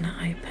that's gonna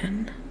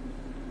open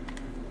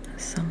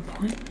at some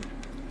point.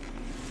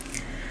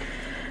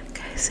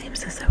 Okay,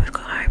 seems as though we've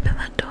got to open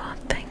that door.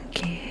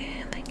 Thank you.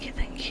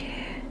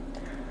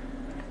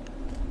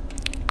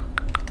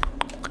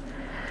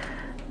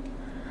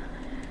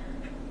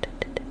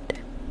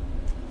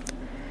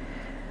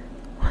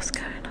 What's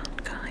going on,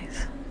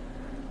 guys?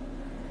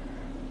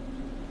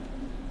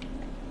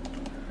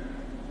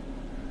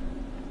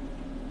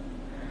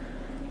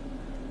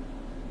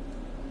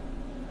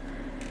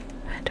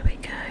 Where do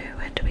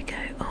we go?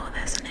 Oh,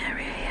 there's an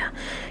area here.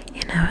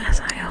 You know, as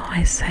I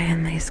always say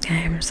in these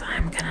games,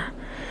 I'm gonna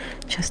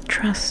just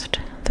trust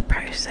the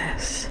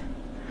process.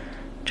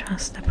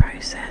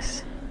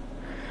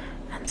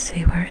 And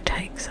see where it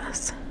takes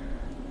us.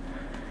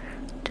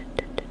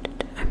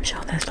 I'm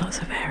sure there's lots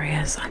of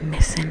areas I'm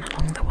missing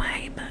along the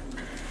way, but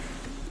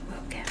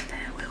we'll get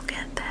there,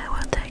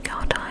 we'll take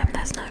our time,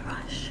 there's no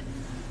rush.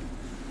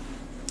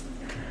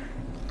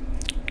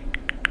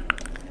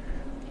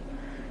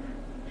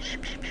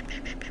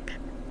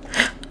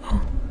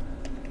 Oh,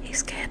 he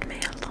scared me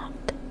a lot.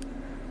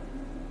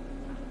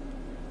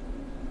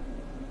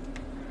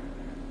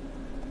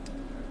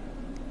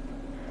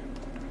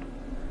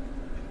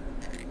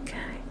 Okay.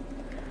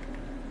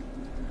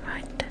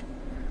 Right.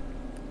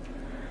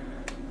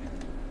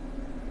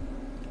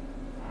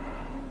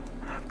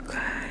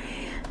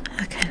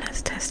 Okay,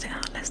 let's test it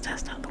out. Let's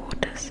test out the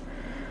waters.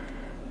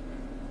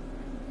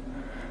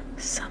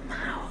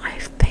 Somehow I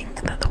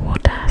think that the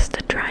water has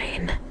to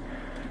drain.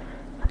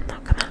 I'm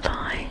not gonna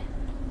lie.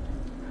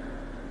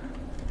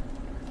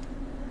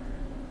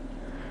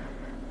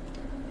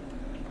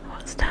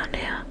 What's down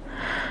here?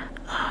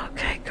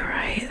 Okay,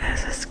 great.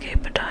 There's a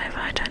scuba diver.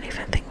 I don't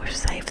even think we've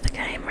saved the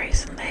game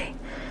recently.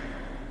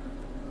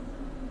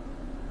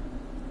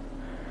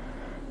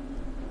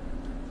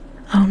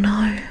 Oh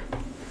no.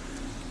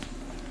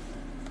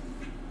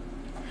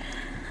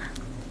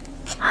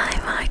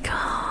 Hi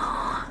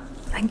Michael.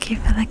 Thank you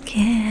for the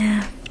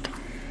gift.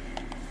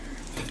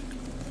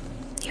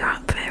 You're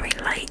up very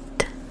late.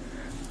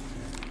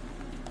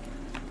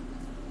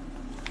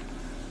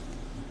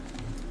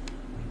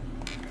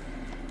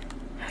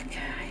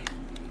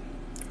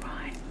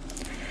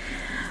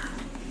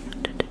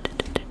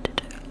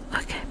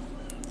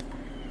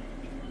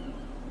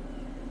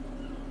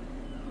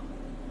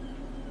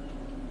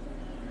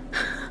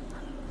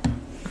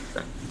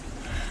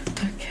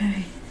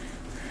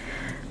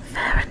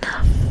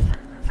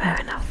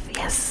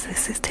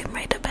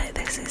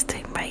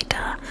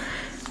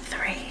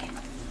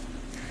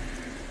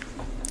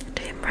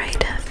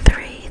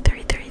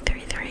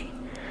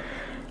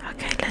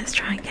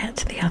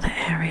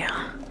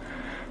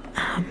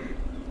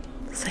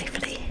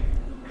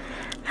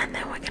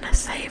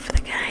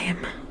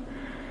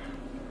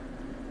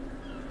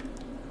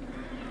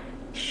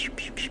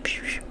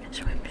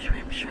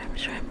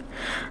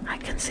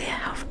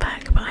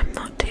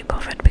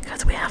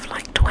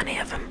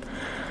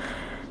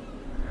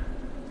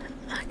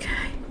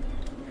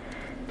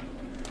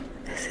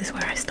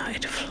 I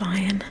started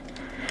flying.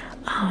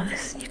 Oh,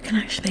 this, you can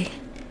actually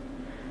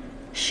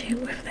shoot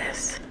with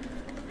this.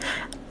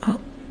 Oh,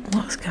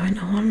 what's going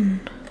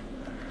on?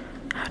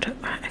 Right,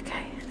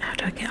 okay, how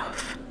do I get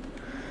off?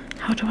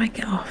 How do I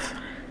get off?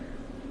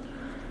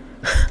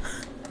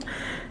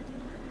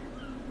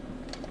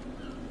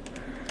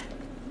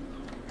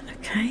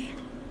 Okay,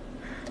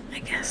 I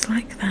guess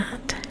like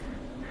that.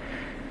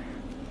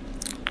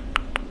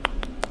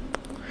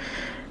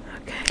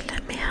 Okay,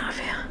 let me have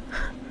you.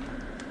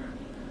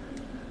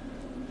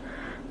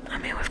 I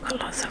mean, we've got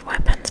lots of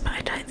weapons, but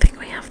I don't think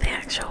we have the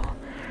actual,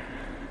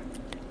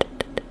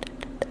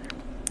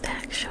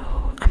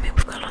 I mean,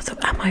 we've got lots of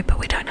ammo, but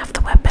we don't have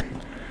the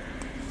weapon.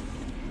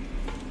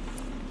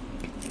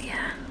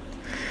 Yeah,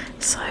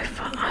 so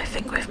far I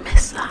think we've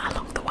missed that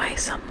along the way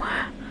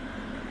somewhere.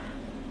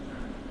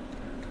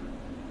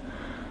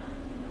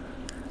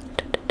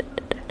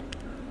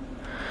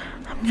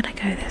 I'm gonna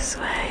go this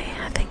way.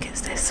 I think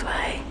it's this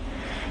way.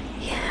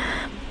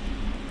 Yeah.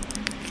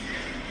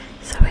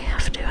 So we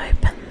have to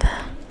open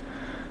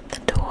the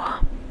door.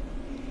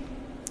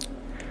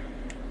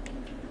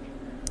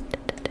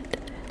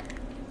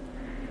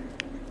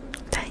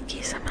 Thank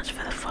you so much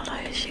for the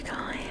follows, you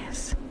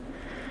guys.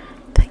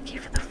 Thank you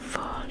for the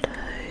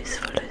follows,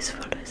 follows.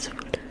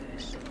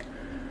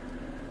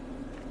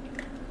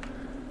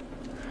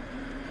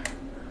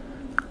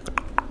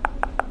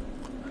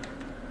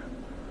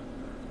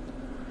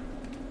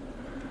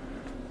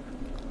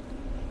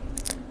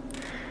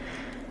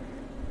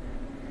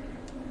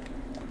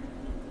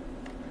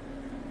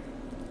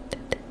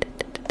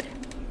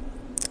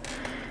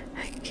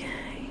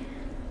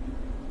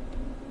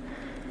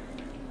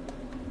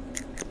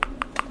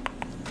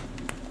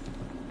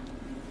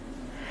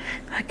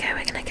 Okay,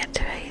 we're gonna get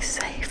to a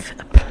safe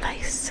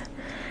place,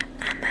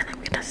 and then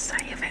I'm gonna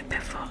save it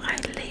before I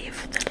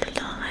leave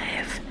the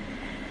live,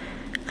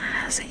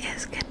 as it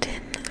is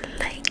getting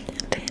late.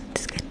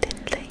 It's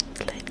getting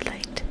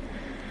late.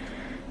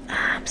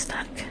 I'm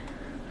stuck.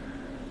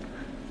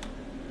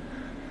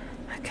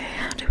 Okay,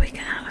 how do we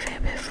get out of here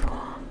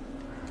before?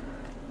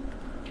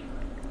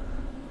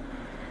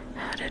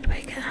 How did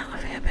we get out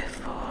of here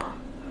before?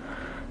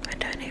 I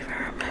don't even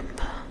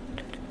remember.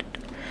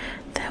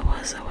 There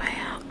was a way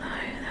out though,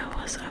 there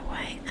was a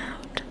way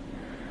out.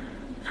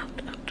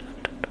 Out.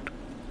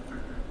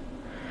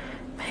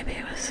 Maybe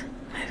it was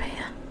over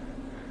here.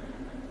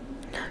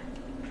 No.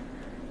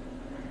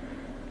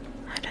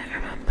 I don't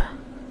remember.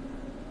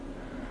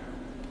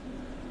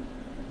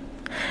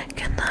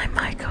 Good night,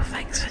 Michael,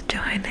 thanks for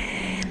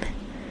joining.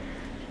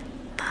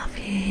 Love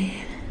you.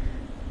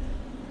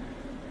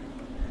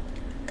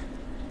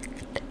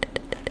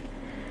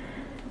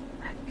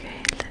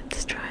 Okay,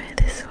 let's try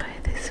this way.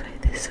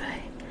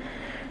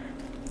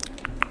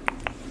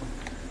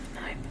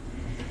 No.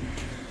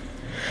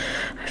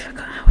 I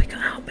forgot how we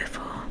got out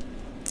before.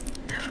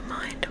 Never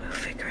mind, we'll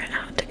figure it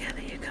out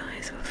together, you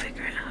guys. We'll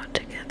figure it out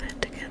together.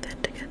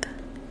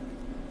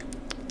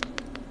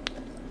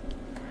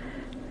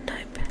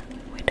 Nope,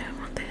 we don't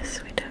want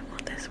this.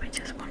 We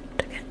just want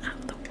to get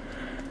out the...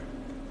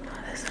 Oh,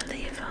 there's a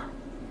lever.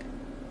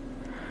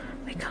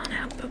 We can't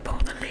help but pull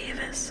the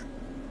levers.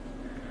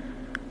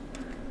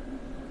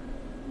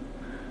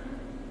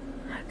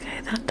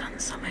 Okay, that done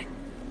something.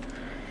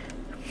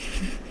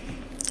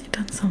 It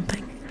done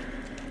something.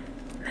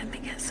 Let me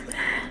get some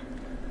air.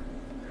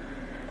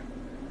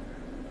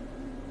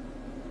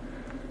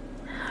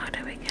 How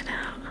do we get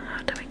out?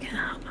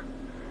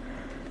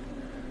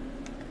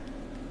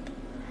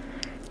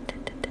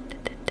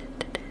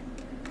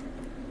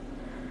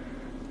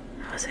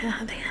 Was it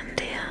at the end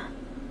here?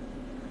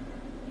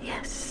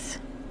 Yes.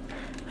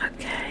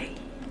 Okay,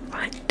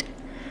 right.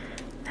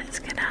 Let's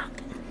get out.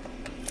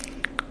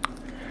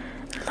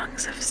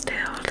 Lungs of steel,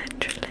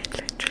 literally.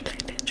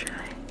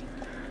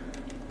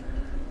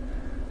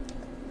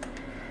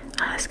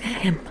 Let's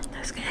get him.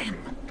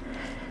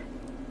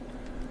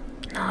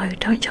 No,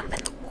 don't jump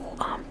in the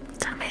water.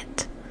 Damn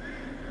it.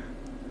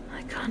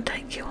 I can't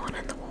take you on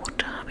in the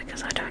water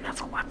because I don't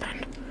have a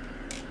weapon.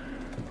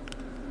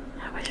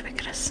 I wish we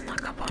could have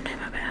snuck up on him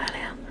a bit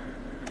earlier.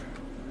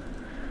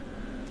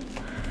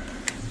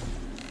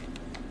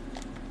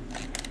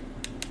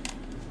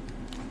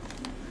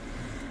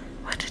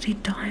 Where did he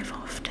dive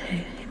off to?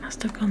 He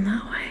must have gone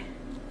that way.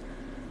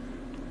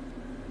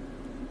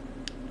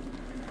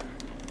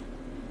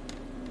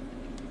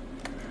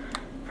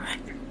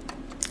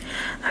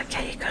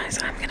 Okay, you guys,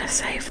 I'm going to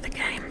save the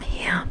game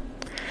here,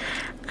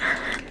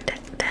 and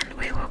then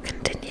we will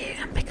continue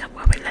and pick up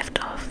where we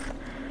left off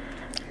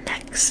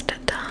next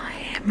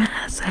time.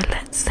 So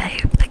let's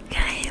save the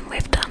game.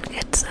 We've done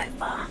good so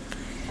far.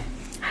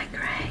 Hi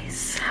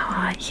Grace,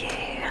 how are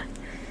you?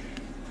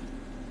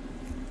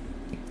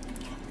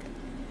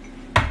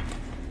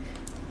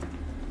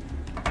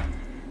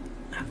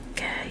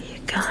 Okay, you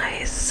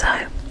guys,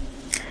 so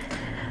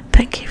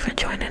thank you for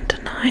joining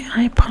tonight.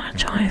 I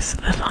apologise,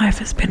 the live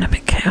has been a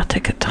bit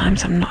chaotic at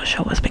times. I'm not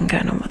sure what's been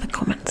going on with the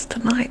comments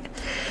tonight.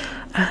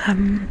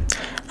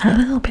 A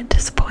little bit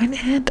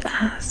disappointed,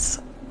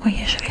 as we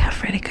usually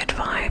have really good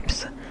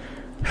vibes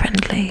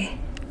lovely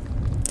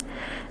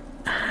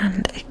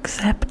and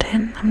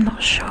accepting. I'm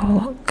not sure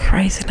what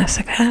craziness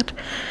occurred,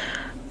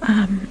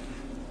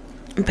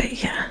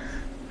 but yeah,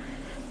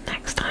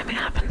 next time it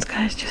happens,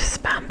 guys,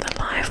 just spam the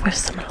live with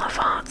some love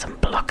hearts and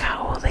block out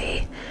all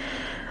the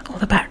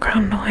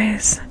background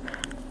noise.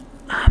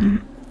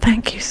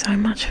 Thank you so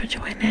much for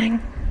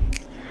joining.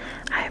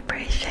 I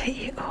appreciate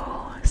you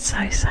all so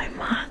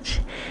much.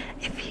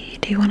 If you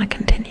do want to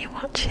continue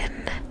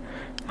watching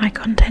my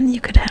content,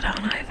 you could head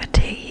on over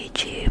to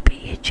YouTube,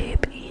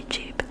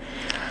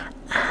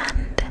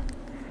 and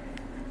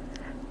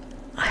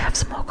I have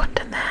some more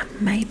content there.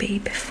 Maybe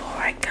before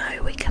I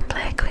go, we can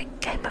play a quick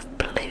game of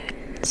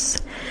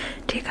Bloons.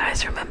 Do you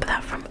guys remember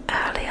that from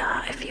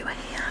earlier, if you were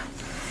here?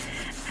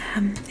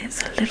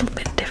 It's a little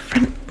bit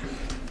different.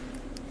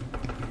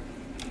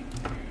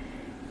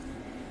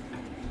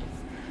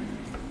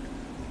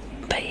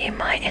 But you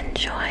might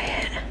enjoy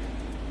it.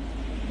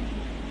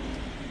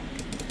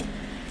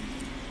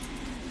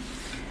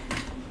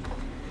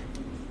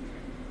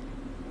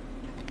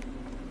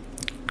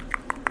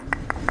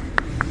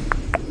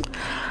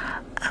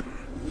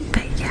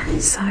 But yeah,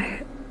 so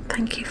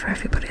thank you for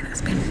everybody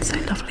that's been so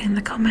lovely in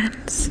the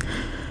comments.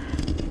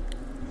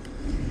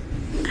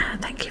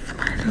 Thank you for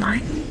my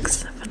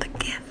likes, for the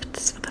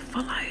gifts, for the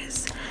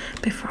follows.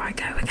 Before I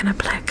go, we're going to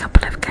play a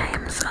couple of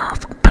games of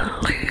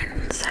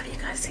Bloons. Have you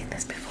guys seen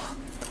this before?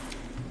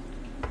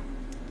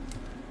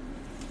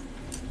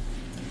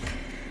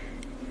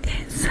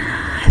 It's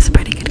a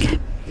pretty good game.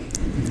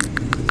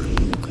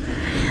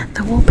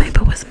 The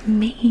wallpaper was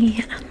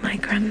me and my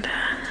granddad.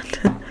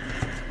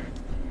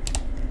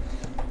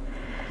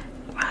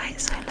 Right,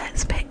 so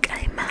let's pick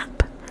a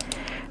map.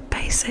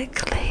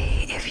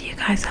 Basically, if you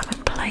guys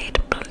haven't played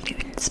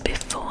Bloons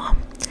before,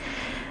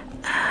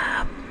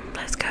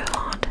 let's go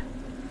hard.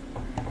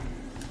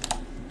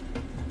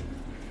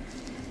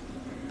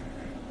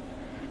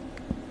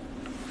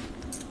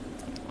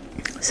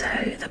 So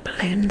the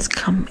balloons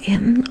come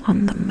in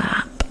on the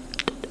map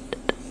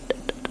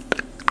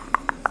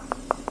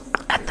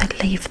and they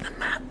leave the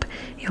map.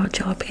 Your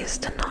job is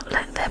to not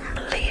let them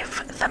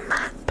leave the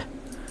map.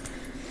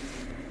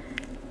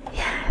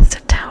 Yeah, it's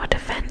a tower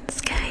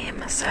defense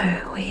game,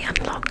 so we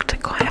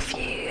unlocked quite a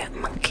few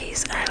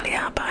monkeys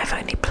earlier, but I've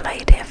only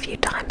played it a few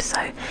times,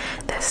 so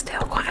there's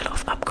still quite a lot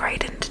of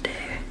upgrading to do.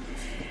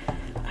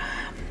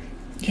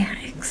 Yeah,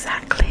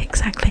 exactly.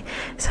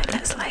 So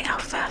let's lay our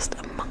first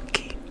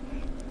monkey.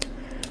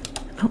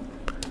 Oh,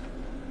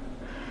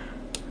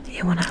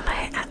 you want to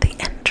lay it at the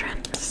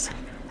entrance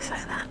so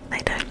that they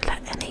don't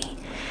let anything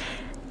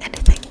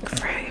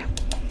through.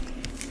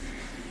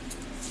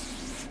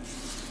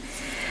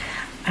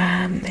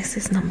 This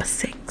is number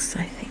 6,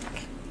 I think.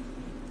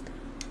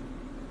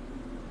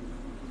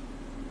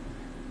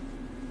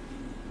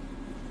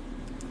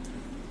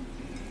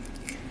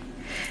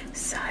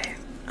 So,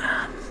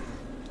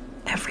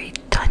 every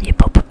time you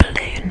pop a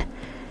balloon,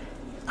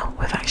 oh,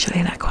 we've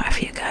actually let quite a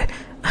few go.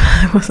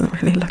 I wasn't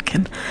really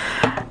looking.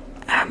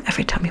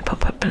 Every time you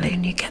pop a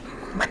balloon, you get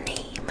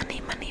money.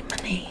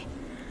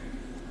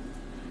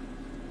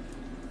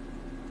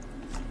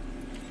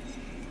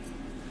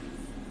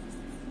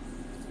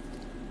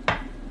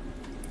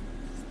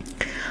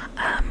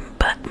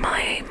 But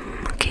my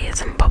monkey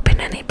isn't popping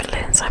any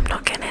balloons. I'm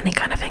not getting any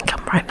kind of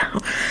income right now.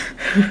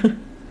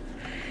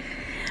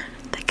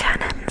 The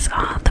cannons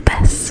are the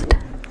best,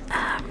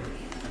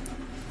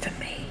 for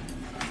me,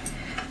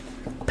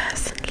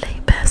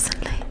 personally.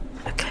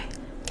 Okay,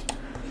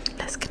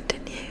 let's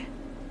continue.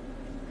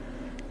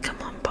 Come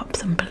on, pop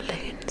some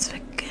balloons, for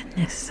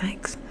goodness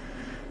sakes.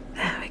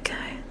 There we go.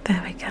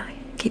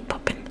 Keep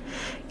popping.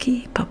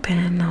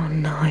 Oh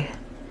no.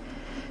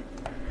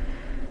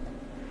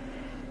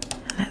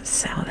 Let's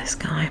sell this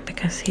guy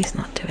because he's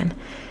not doing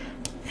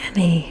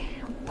any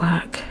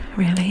work,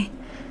 really.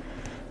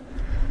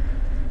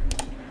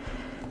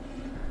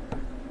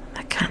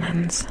 The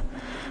cannons.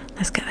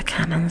 Let's get the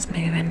cannons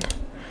moving.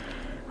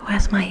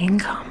 Where's my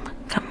income?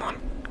 Come on.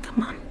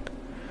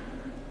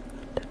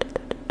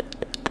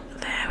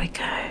 There we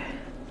go.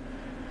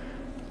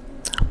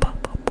 Pop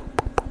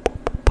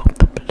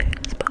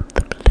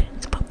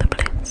the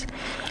balloons.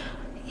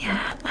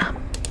 Yeah,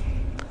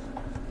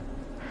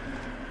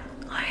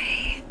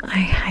 I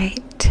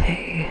hate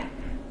to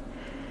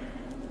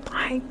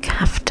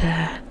have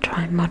to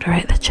try and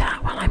moderate the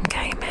chat while I'm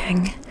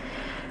gaming.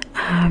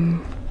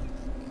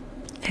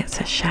 It's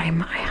a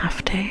shame I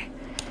have to.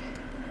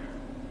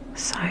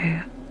 So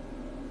I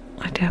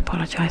do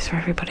apologise for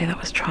everybody that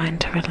was trying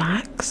to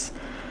relax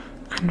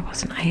and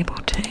wasn't able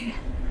to.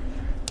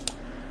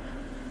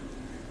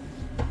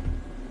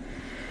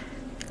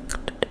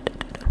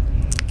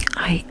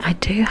 I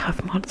do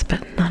have mods,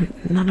 but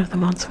none of the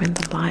mods were in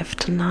the live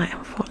tonight,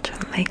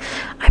 unfortunately.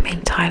 I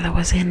mean, Tyler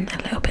was in a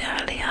little bit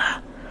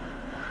earlier.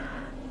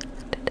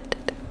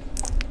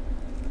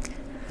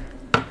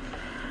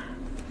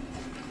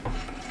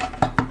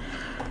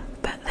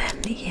 But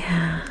then,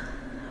 yeah,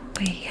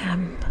 we're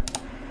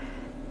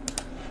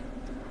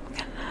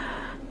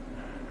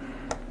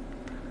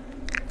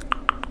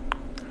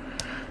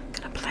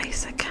gonna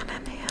place a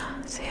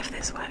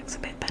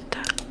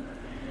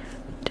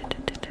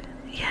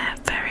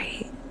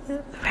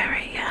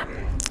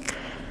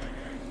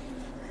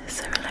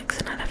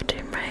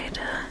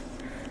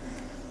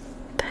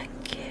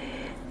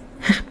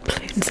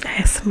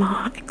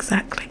smart,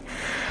 exactly.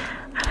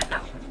 I don't know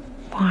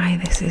why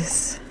this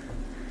isn't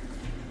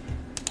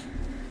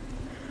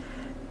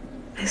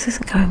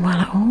going well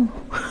at all.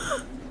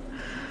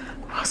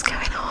 What's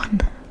going on?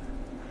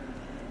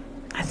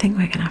 I think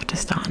we're gonna have to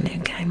start a new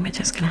game. We're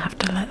just gonna have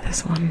to let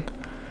this one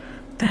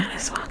go.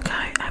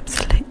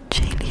 Absolute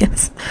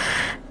genius.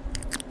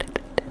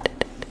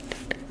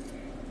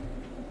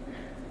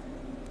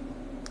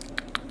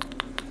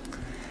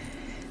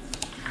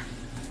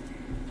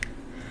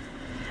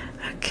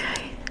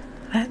 Okay,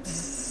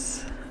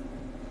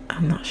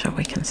 I'm not sure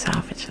we can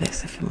salvage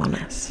this, if I'm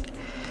honest.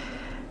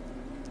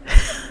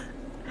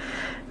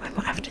 We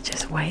might have to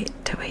just wait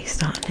till we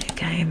start a new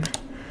game.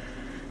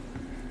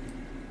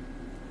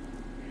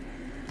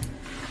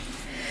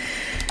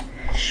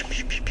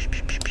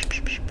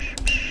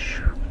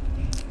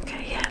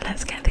 Okay, yeah,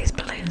 let's get these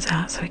balloons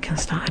out so we can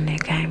start a new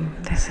game.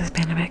 This has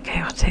been a bit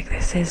chaotic.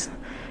 This is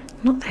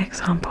not the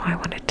example I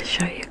wanted to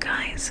show you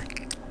guys.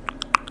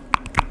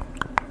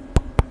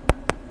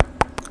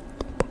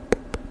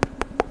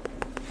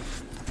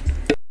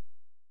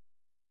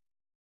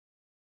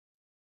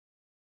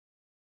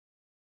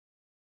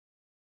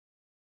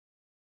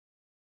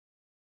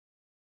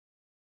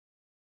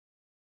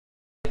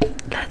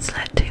 Let's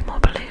let 2 more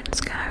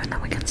balloons go and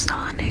then we can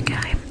start a new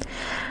game.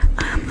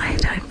 I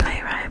don't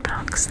play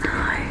Roblox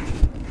now.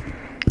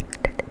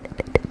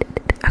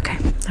 Okay,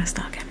 let's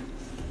start again.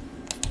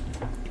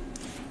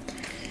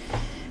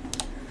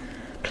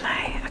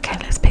 Play. Okay,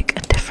 let's pick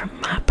a different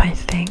map, I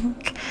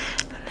think.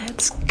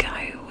 Let's go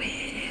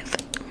with...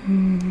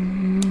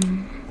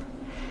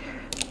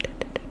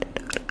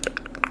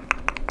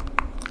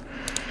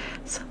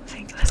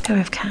 something. Let's go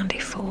with Candy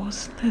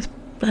Falls.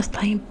 Let's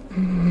play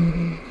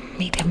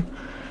medium.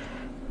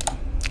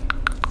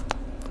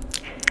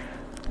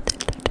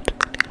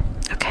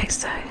 Okay,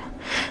 so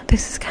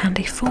this is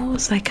Candy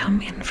Falls. They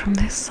come in from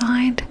this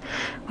side.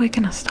 We're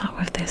gonna start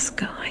with this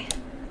guy.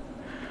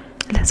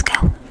 Let's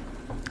go.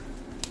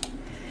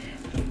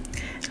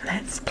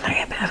 Let's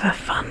play a bit of a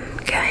fun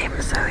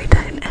game so we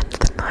don't end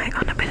the night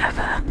on a bit of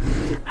a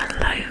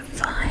low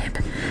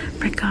vibe.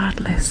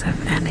 Regardless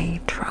of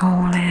any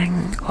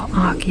trolling or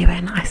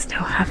arguing, I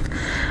still have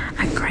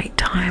a great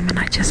time and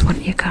I just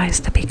want you guys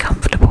to be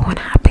comfortable and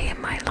happy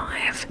in my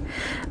life.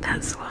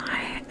 That's why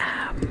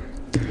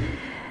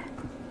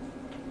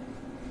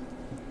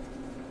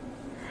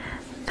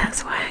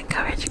I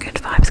encourage good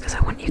vibes, because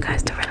I want you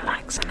guys to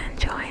relax and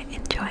enjoy.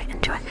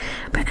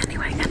 But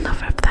anyway,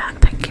 enough of that.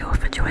 Thank you all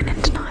for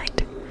joining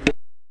tonight.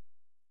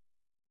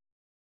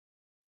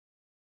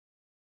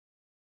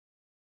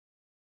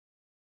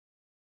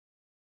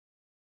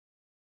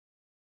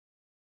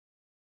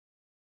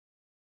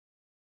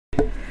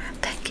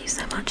 Thank you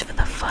so much for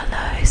the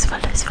follows,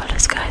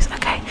 guys.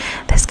 Okay,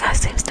 this guy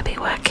seems to be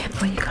working.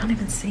 Well, you can't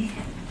even see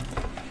it.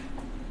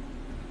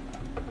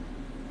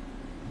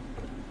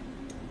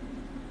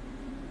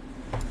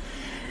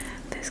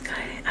 This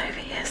guy over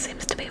here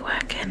seems to be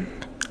working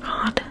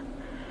hard.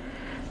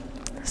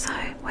 So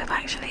we've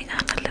actually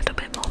earned a little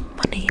bit more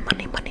money.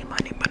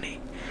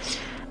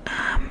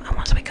 And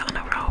once we get on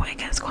a roll, it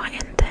gets quite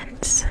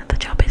intense. The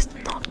job is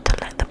not to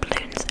let the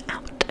balloons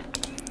out.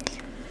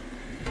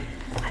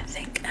 I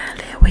think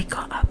earlier we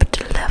got up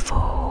to level,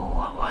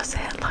 what was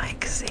it,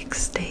 like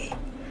 60?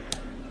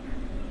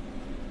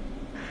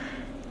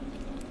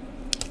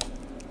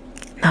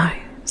 No,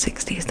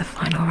 60 is the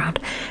final round.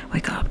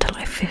 We got up to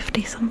like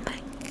 50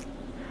 something.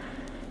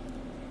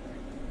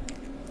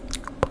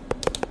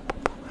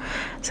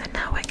 So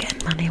now we're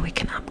getting money, we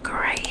can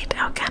upgrade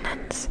our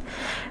cannons.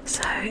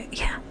 So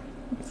yeah,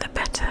 the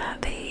better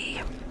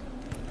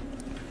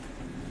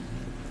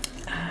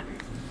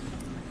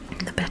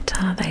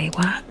they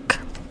work,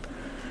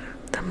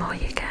 the more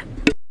you get.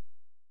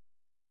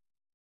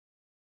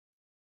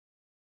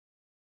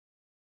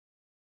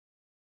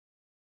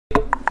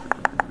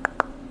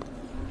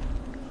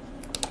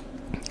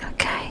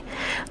 Okay,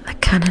 the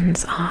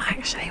cannons are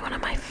actually one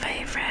of my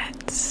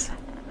favourites.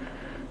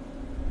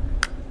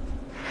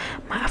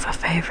 My other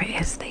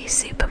favourite is the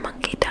super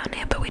monkey down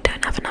here, but we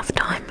don't have enough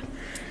time.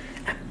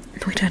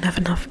 We don't have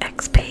enough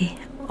XP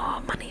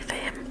or money for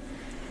him.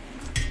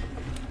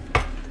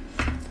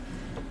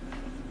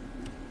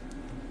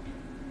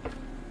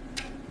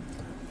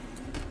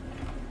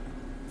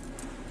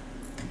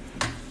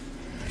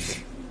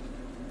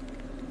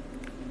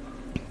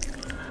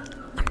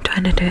 I'm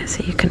trying to do it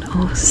so you can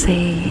all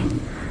see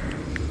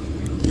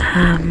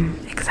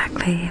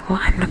exactly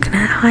what I'm looking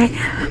at.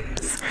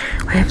 Items.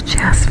 We've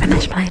just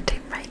finished playing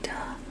Tomb Raider.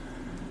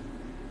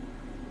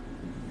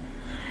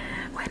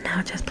 We're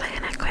now just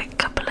playing a quick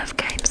couple of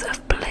games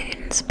of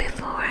Bloons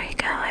before I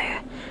go.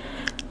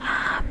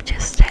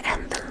 Just to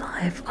end the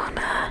live on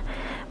a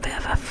bit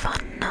of a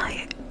fun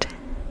night.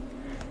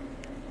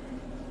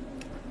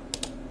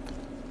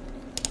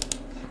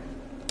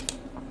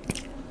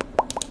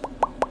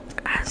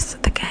 As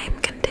the game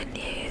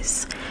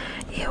continues,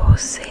 you will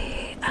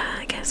see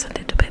it gets a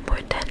little bit more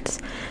intense,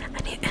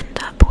 and you end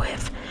up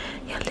with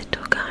your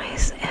little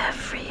guys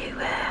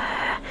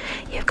everywhere.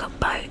 You've got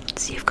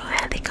boats, you've got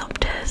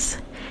helicopters,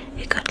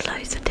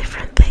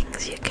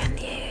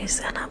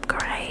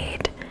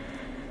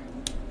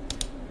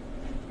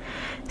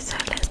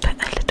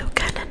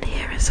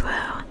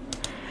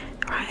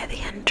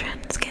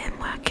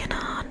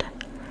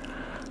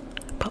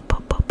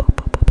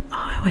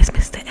 always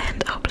miss the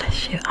end. Oh,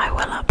 bless you. I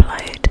will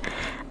upload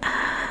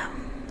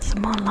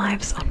some more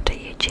lives onto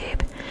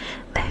YouTube.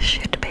 There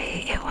should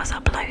be, it was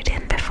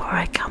uploading before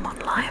I come on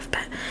live,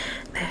 but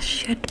there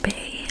should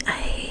be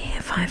a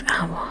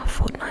 5-hour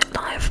Fortnite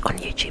live on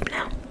YouTube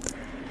now.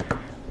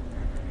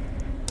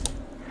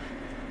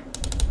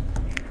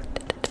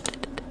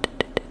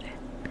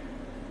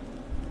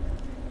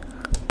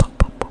 Pop,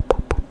 pop, pop,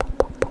 pop, pop,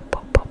 pop,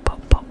 pop,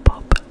 pop, pop, pop,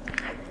 pop.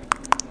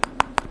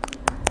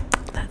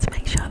 Let's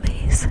make sure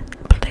these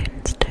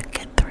balloons don't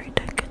get through,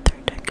 don't get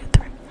through, don't get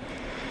through.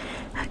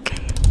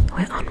 Okay,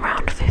 we're on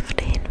round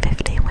 15,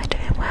 we're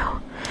doing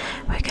well.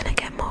 We're gonna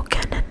get more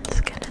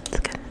cannons, cannons,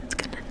 cannons,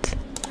 cannons.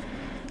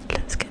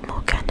 Let's get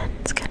more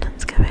cannons,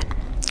 cannons going.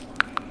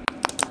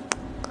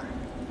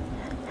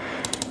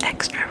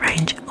 Extra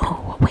range.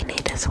 Oh, what we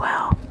need as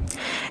well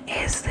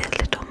is the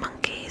little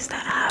monkeys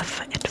that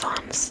have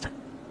advanced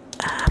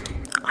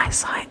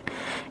eyesight,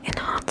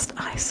 enhanced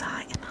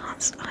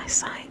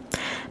eyesight,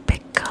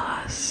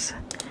 because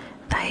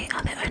they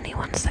are the only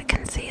ones that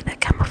can see the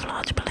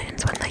camouflage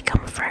balloons when they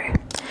come through.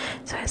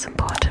 So it's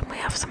important we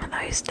have some of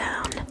those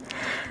down.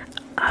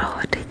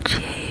 Oh, did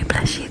you?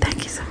 Bless you.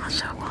 Thank you so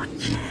much for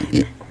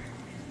watching.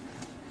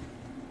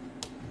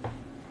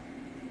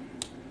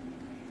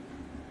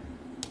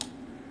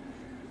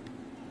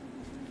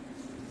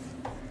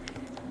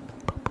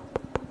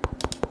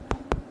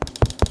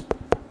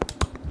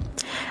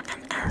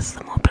 And as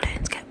the more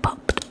balloons get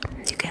popped,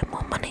 you get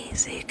more money,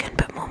 so you can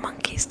put more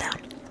monkeys down.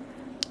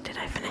 Did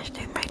I finish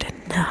Tomb Raider?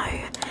 No.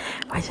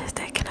 We're just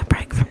taking a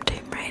break from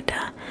Tomb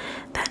Raider.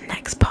 That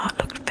next part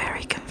looked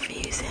very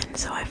confusing,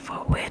 so I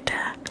thought we'd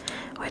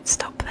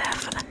stop there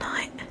for the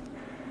night.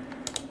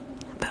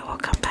 But we'll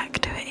come back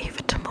to it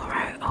either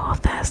tomorrow or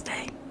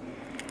Thursday.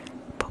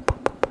 Pop,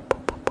 pop, pop,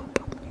 pop, pop, pop,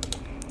 pop.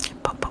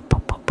 Pop, pop,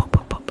 pop, pop, pop,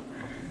 pop, pop.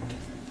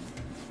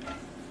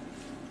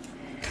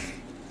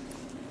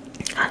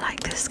 I like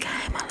this game.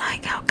 I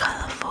like how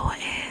colourful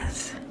it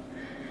is.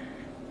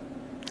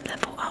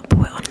 Level up.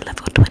 We're on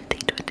level 20,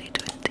 20,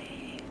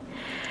 20.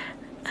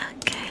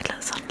 Okay,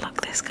 let's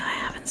unlock this guy. I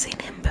haven't seen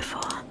him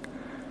before.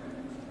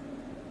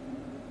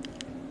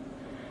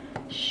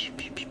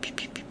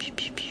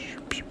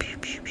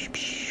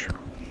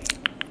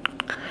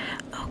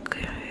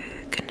 Okay,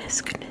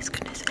 goodness, goodness,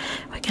 goodness.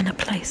 We're gonna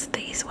place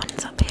these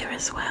ones up here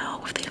as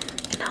well with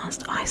the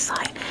enhanced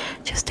eyesight,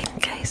 just in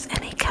case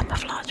any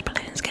camouflage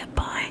balloons get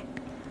by.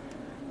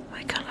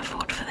 We can't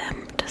afford for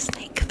them to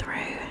sneak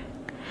through.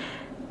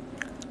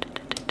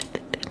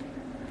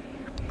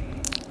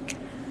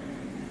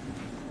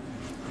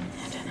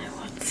 I don't know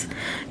what's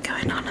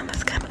going on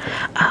this camera.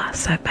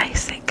 So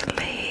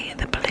basically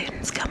the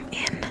balloons come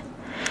in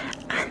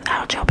and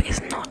our job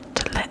is not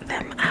to let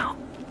them out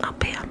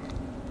up here.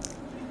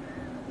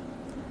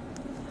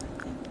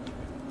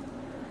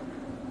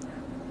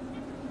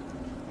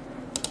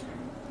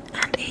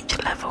 And each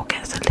level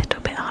gets a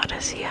little bit harder,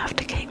 so you have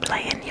to keep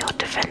laying your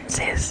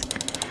defences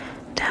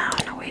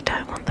down. We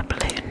don't want the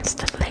balloons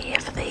to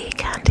leave the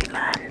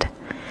Candyland.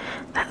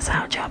 That's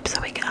our job,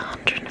 so we get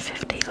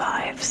 150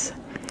 lives.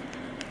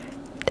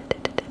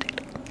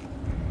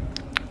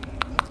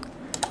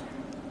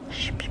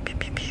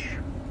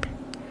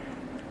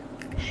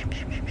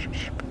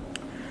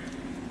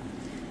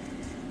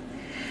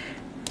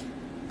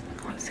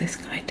 What's this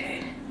guy do?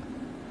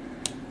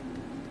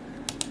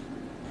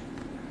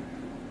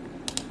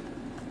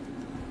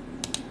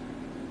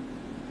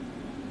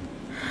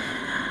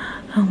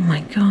 Oh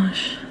my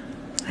gosh,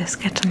 this is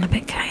getting a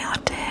bit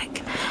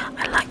chaotic.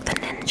 I like the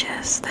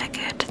ninjas, they're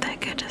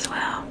good as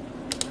well.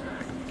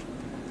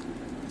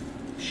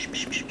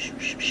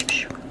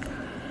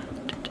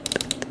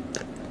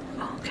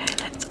 Okay,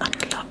 let's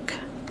unlock.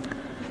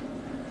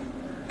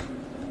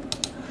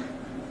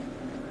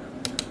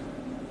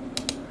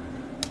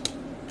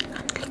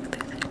 Unlock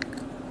this.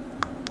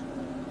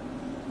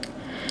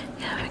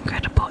 You have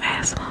incredible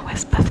ASMR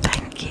whisper,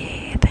 thank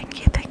you, thank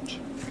you, thank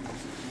you.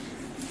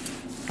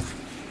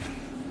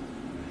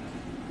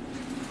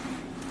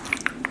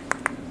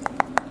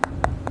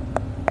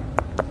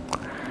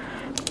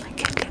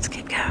 Okay, let's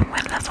keep going.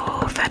 We're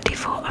level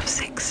 34 of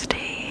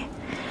 60.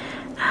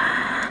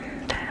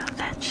 And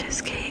let's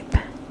just keep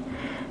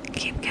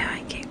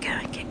going, keep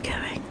going, keep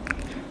going.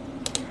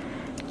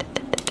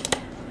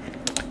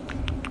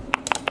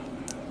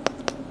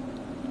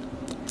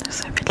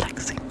 So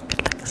relaxing,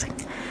 relaxing.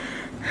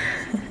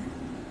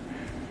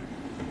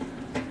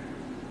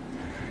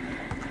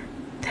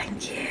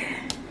 Thank you.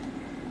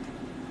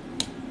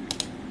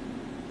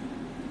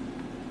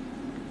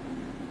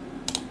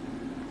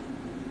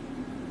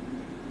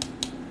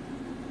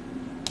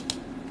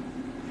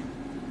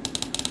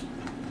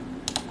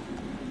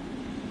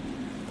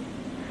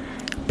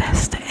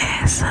 Best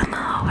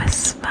ASMR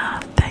whisper.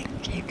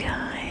 Thank you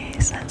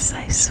guys. That's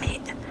so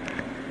sweet.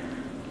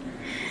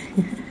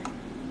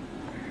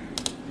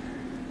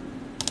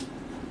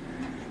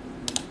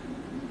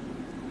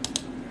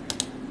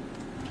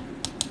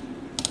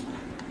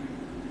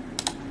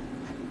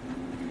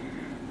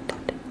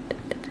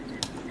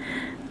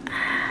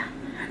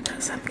 Hope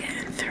that's I'm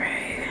getting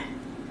through.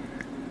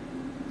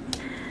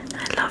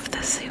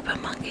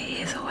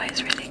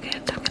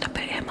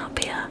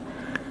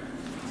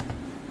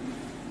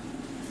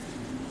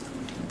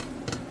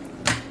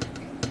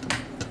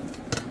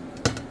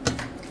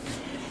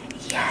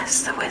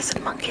 Yes, the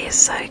wizard monkey is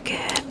so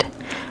good.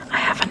 I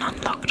haven't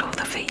unlocked all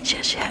the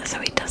features yet,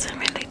 so he doesn't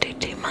really do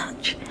too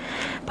much.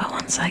 But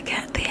once I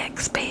get the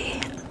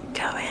XP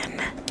going,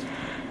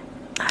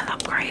 I'll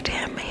upgrade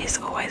him. He's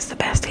always the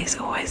best, he's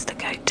always the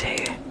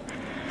go-to.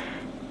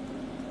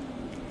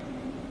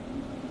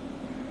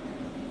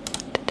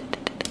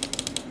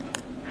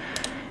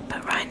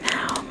 But right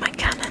now, my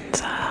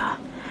cannons are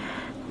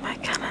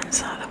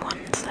the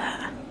ones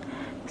that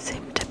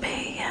seem to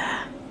be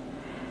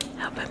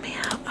helping me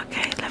out.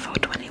 Okay, level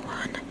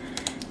 21,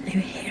 new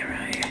hero.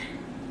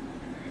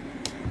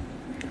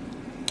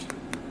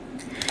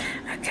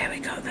 Okay, we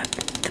got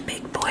the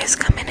big boys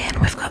coming in.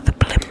 We've got the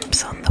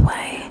blimps on the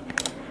way.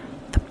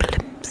 The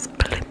blimps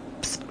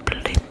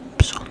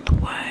on the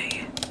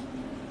way.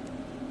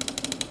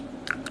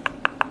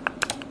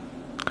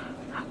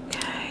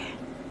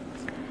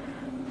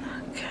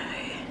 Okay.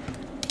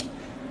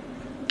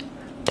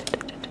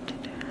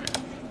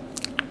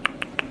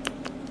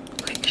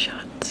 Quick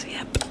shots,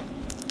 yep.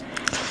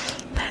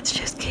 Let's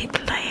just keep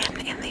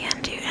playing. In the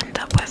end, you end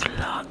up with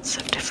lots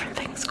of different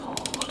things all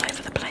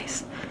over the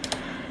place,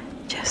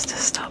 just to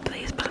stop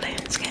these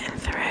balloons getting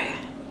through.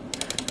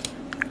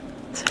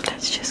 So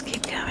let's just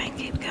keep going.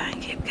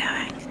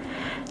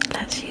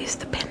 Let's use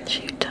the pin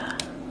shooter.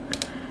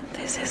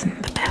 This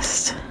isn't the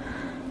best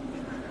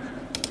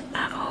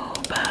at all,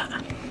 but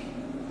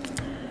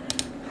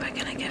we're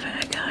gonna give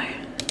it a go.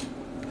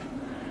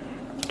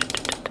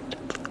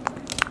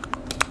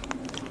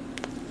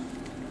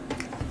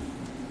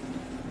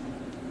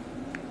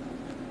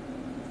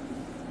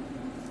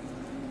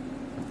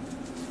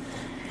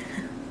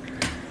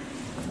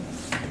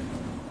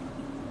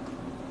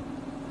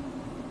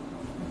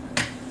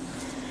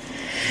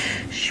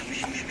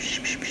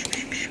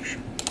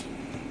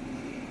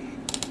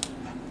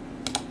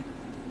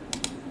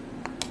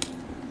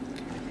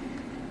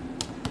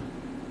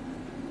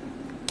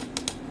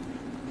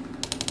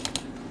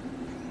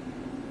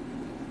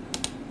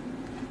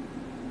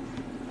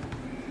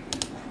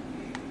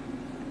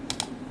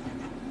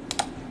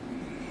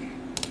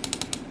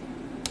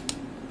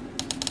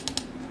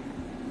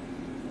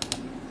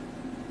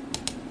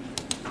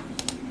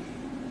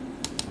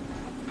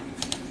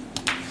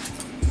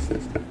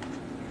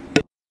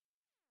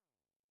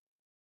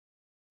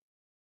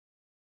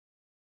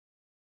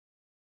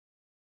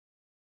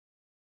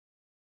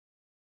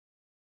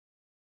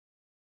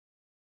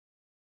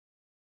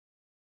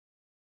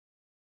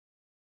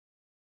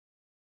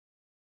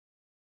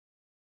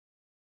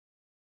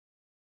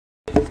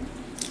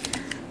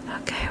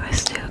 Okay, we're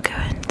still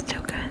going.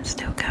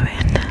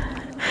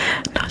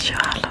 Not sure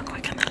how long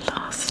we're gonna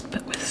last,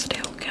 but we're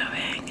still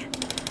going.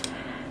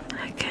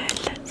 Okay,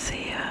 let's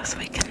see who else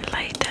we can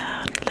lay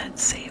down.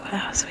 Let's see what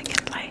else we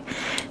can lay.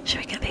 Should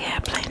we get the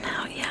airplane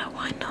out? Yeah,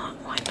 why not?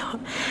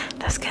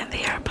 Let's get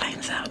the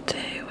airplanes out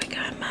too. We're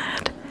going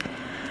mad.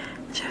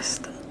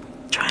 Just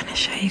trying to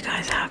show you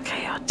guys how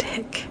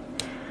chaotic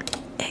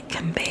it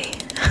can be.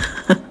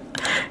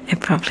 It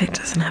probably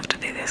doesn't have to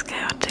be this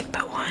chaotic,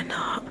 but why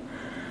not?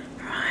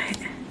 Right.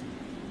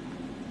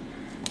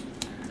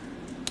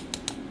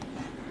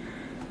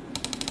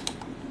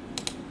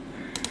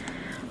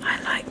 I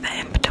like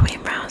that in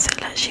between rounds it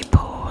lets you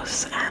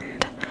pause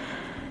and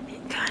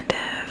kind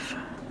of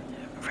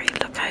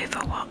re-look over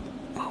what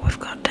we've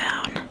got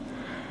down.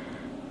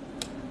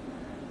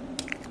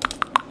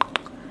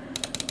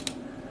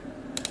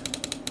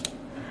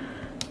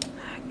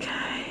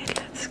 Okay,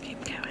 let's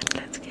keep going.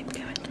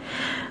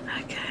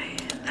 Okay,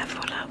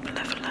 level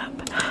up.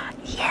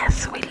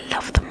 Yes, we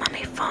love the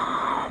money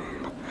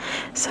farm.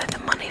 So the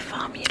money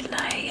farm you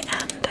lay,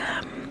 and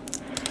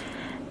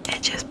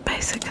it just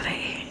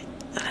basically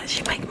lets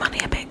you make money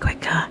a bit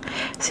quicker,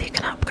 so you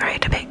can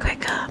upgrade a bit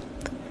quicker.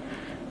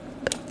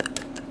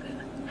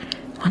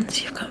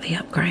 Once you've got the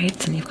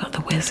upgrades and you've got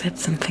the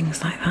wizards and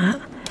things like that,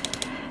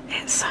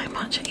 it's so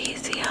much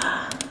easier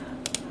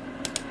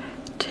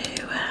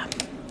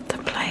to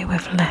play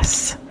with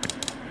less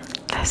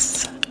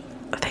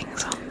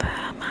things on the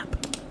map.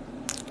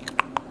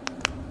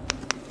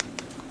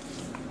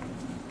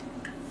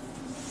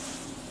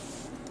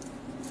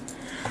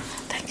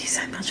 Thank you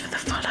so much for the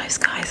follows,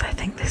 guys. I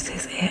think this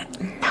is it.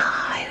 No.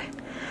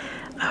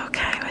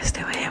 Okay, we're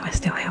still here.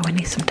 We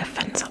need some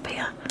defense up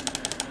here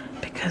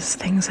because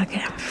things are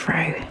getting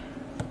through.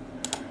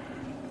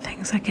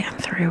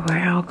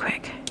 Real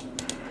quick.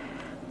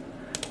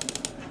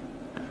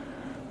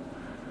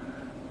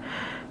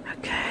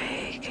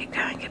 Okay, keep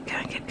going.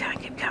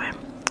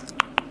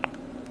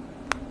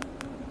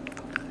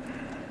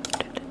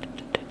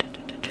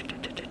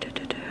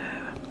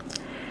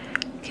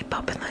 Keep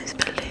popping those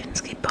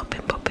balloons, keep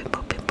popping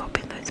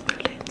those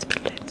balloons.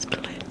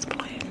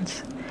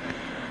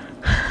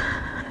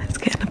 It's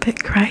getting a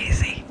bit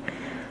crazy.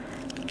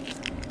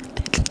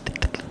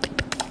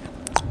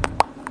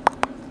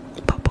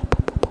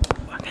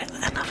 Okay,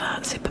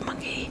 another super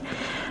monkey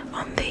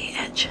on the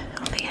edge.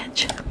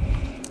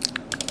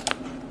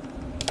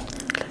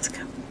 Let's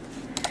go.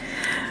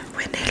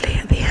 We're nearly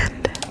at the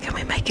end. Can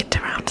we make it to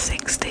round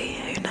 60?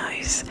 Who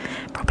knows?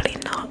 Probably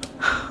not.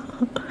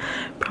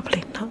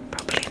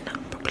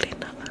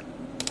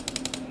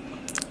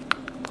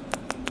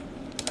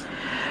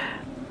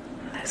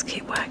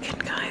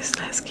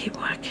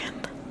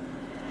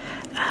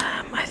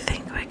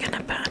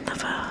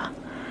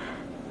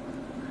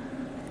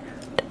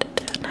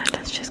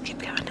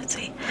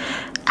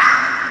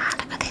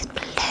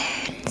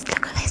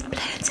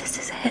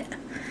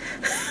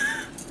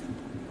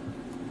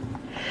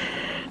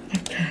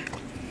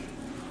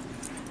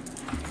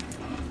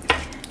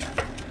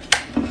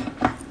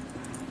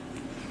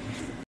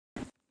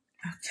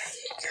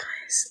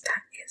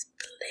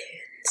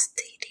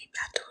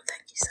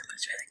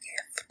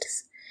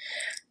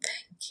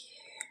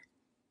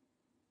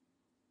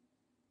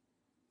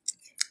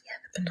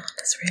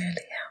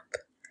 really help.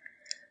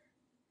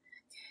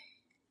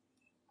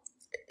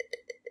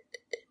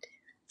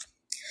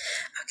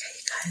 Okay,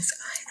 you guys,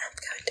 I am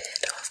going to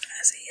head off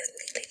as it is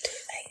nearly 2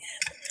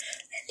 a.m.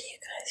 and you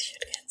guys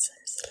should get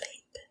some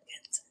sleep.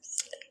 Get some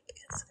sleep.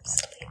 Get some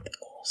sleep.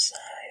 Also,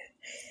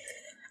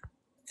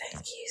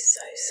 thank you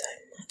so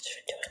much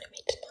for joining me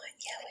tonight.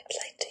 Yeah, we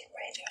played Tomb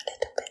Raider a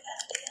little bit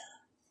earlier.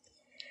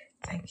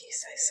 Thank you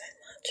so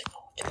much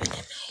for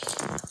joining me.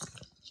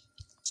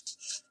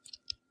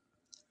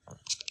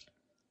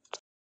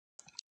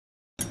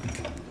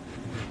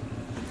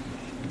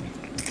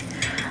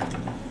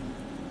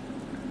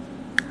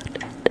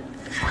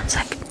 One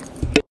sec.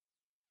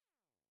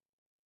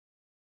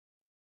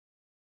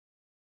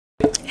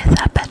 Is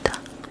that better?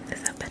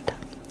 Is that better?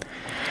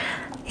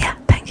 Yeah,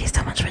 thank you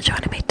so much for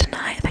joining me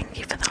tonight. Thank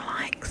you for the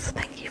likes.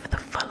 Thank you for the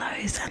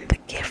follows and the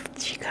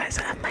gifts. You guys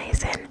are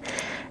amazing.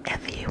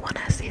 If you want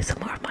to see some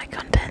more of my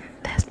content,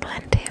 there's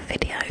plenty of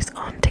videos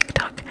on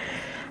TikTok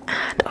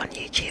and on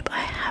YouTube. I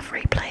have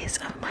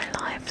replays of my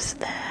lives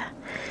there.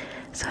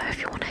 So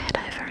if you want to head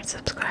over and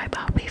subscribe,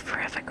 I'll be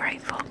forever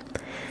grateful.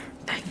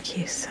 Thank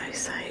you so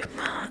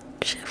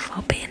much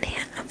for being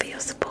here and for your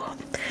support.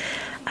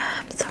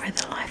 Sorry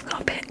the life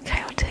got a bit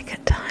chaotic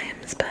at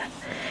times, but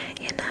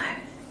you know,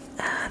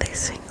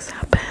 these things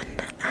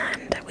happen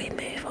and we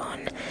move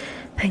on.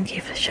 Thank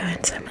you for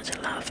showing so much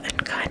love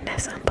and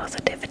kindness and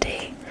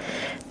positivity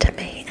to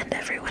me and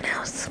everyone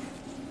else.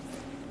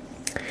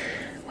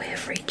 We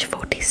have reached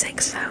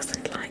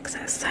 46,000 likes.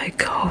 That's so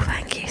cool.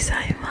 Thank you so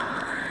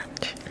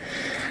much.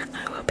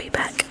 I will be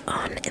back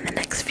on in the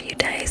next few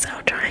days.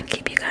 I'll try and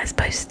keep you guys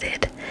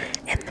posted.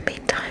 In the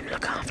meantime,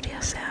 look after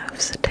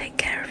yourselves. Take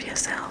care of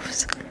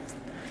yourselves.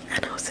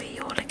 And I'll see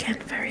you all again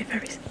very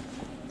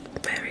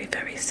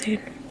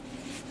soon.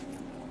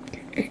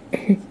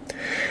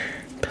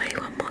 Play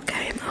one more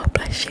game. Oh,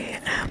 bless you.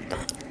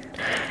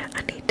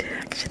 I need to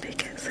actually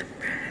get some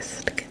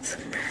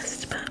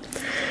rest. But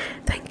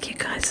thank you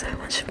guys so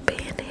much for being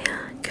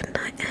here. Good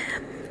night,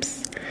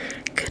 Ems.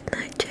 Good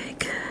night,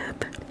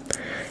 Jacob.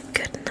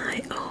 Good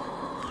night,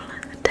 all.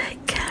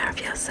 Take care of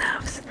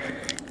yourselves,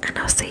 and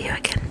I'll see you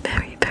again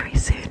very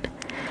soon.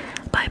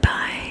 Bye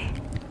bye.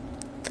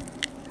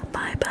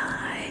 Bye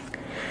bye.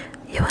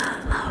 You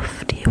are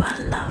loved. You are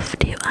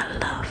loved. You are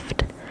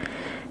loved.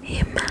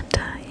 You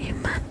matter. You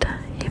matter.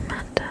 You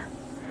matter.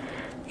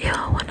 You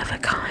are one of a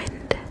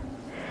kind.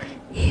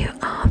 You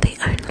are the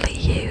only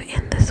you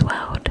in this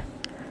world.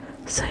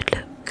 So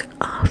look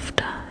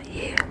after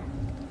you.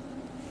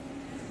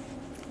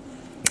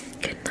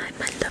 Good night,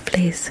 my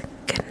lovelies.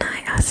 Good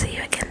night. I'll see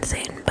you again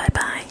soon. Bye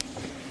bye.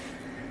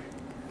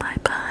 Bye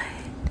bye.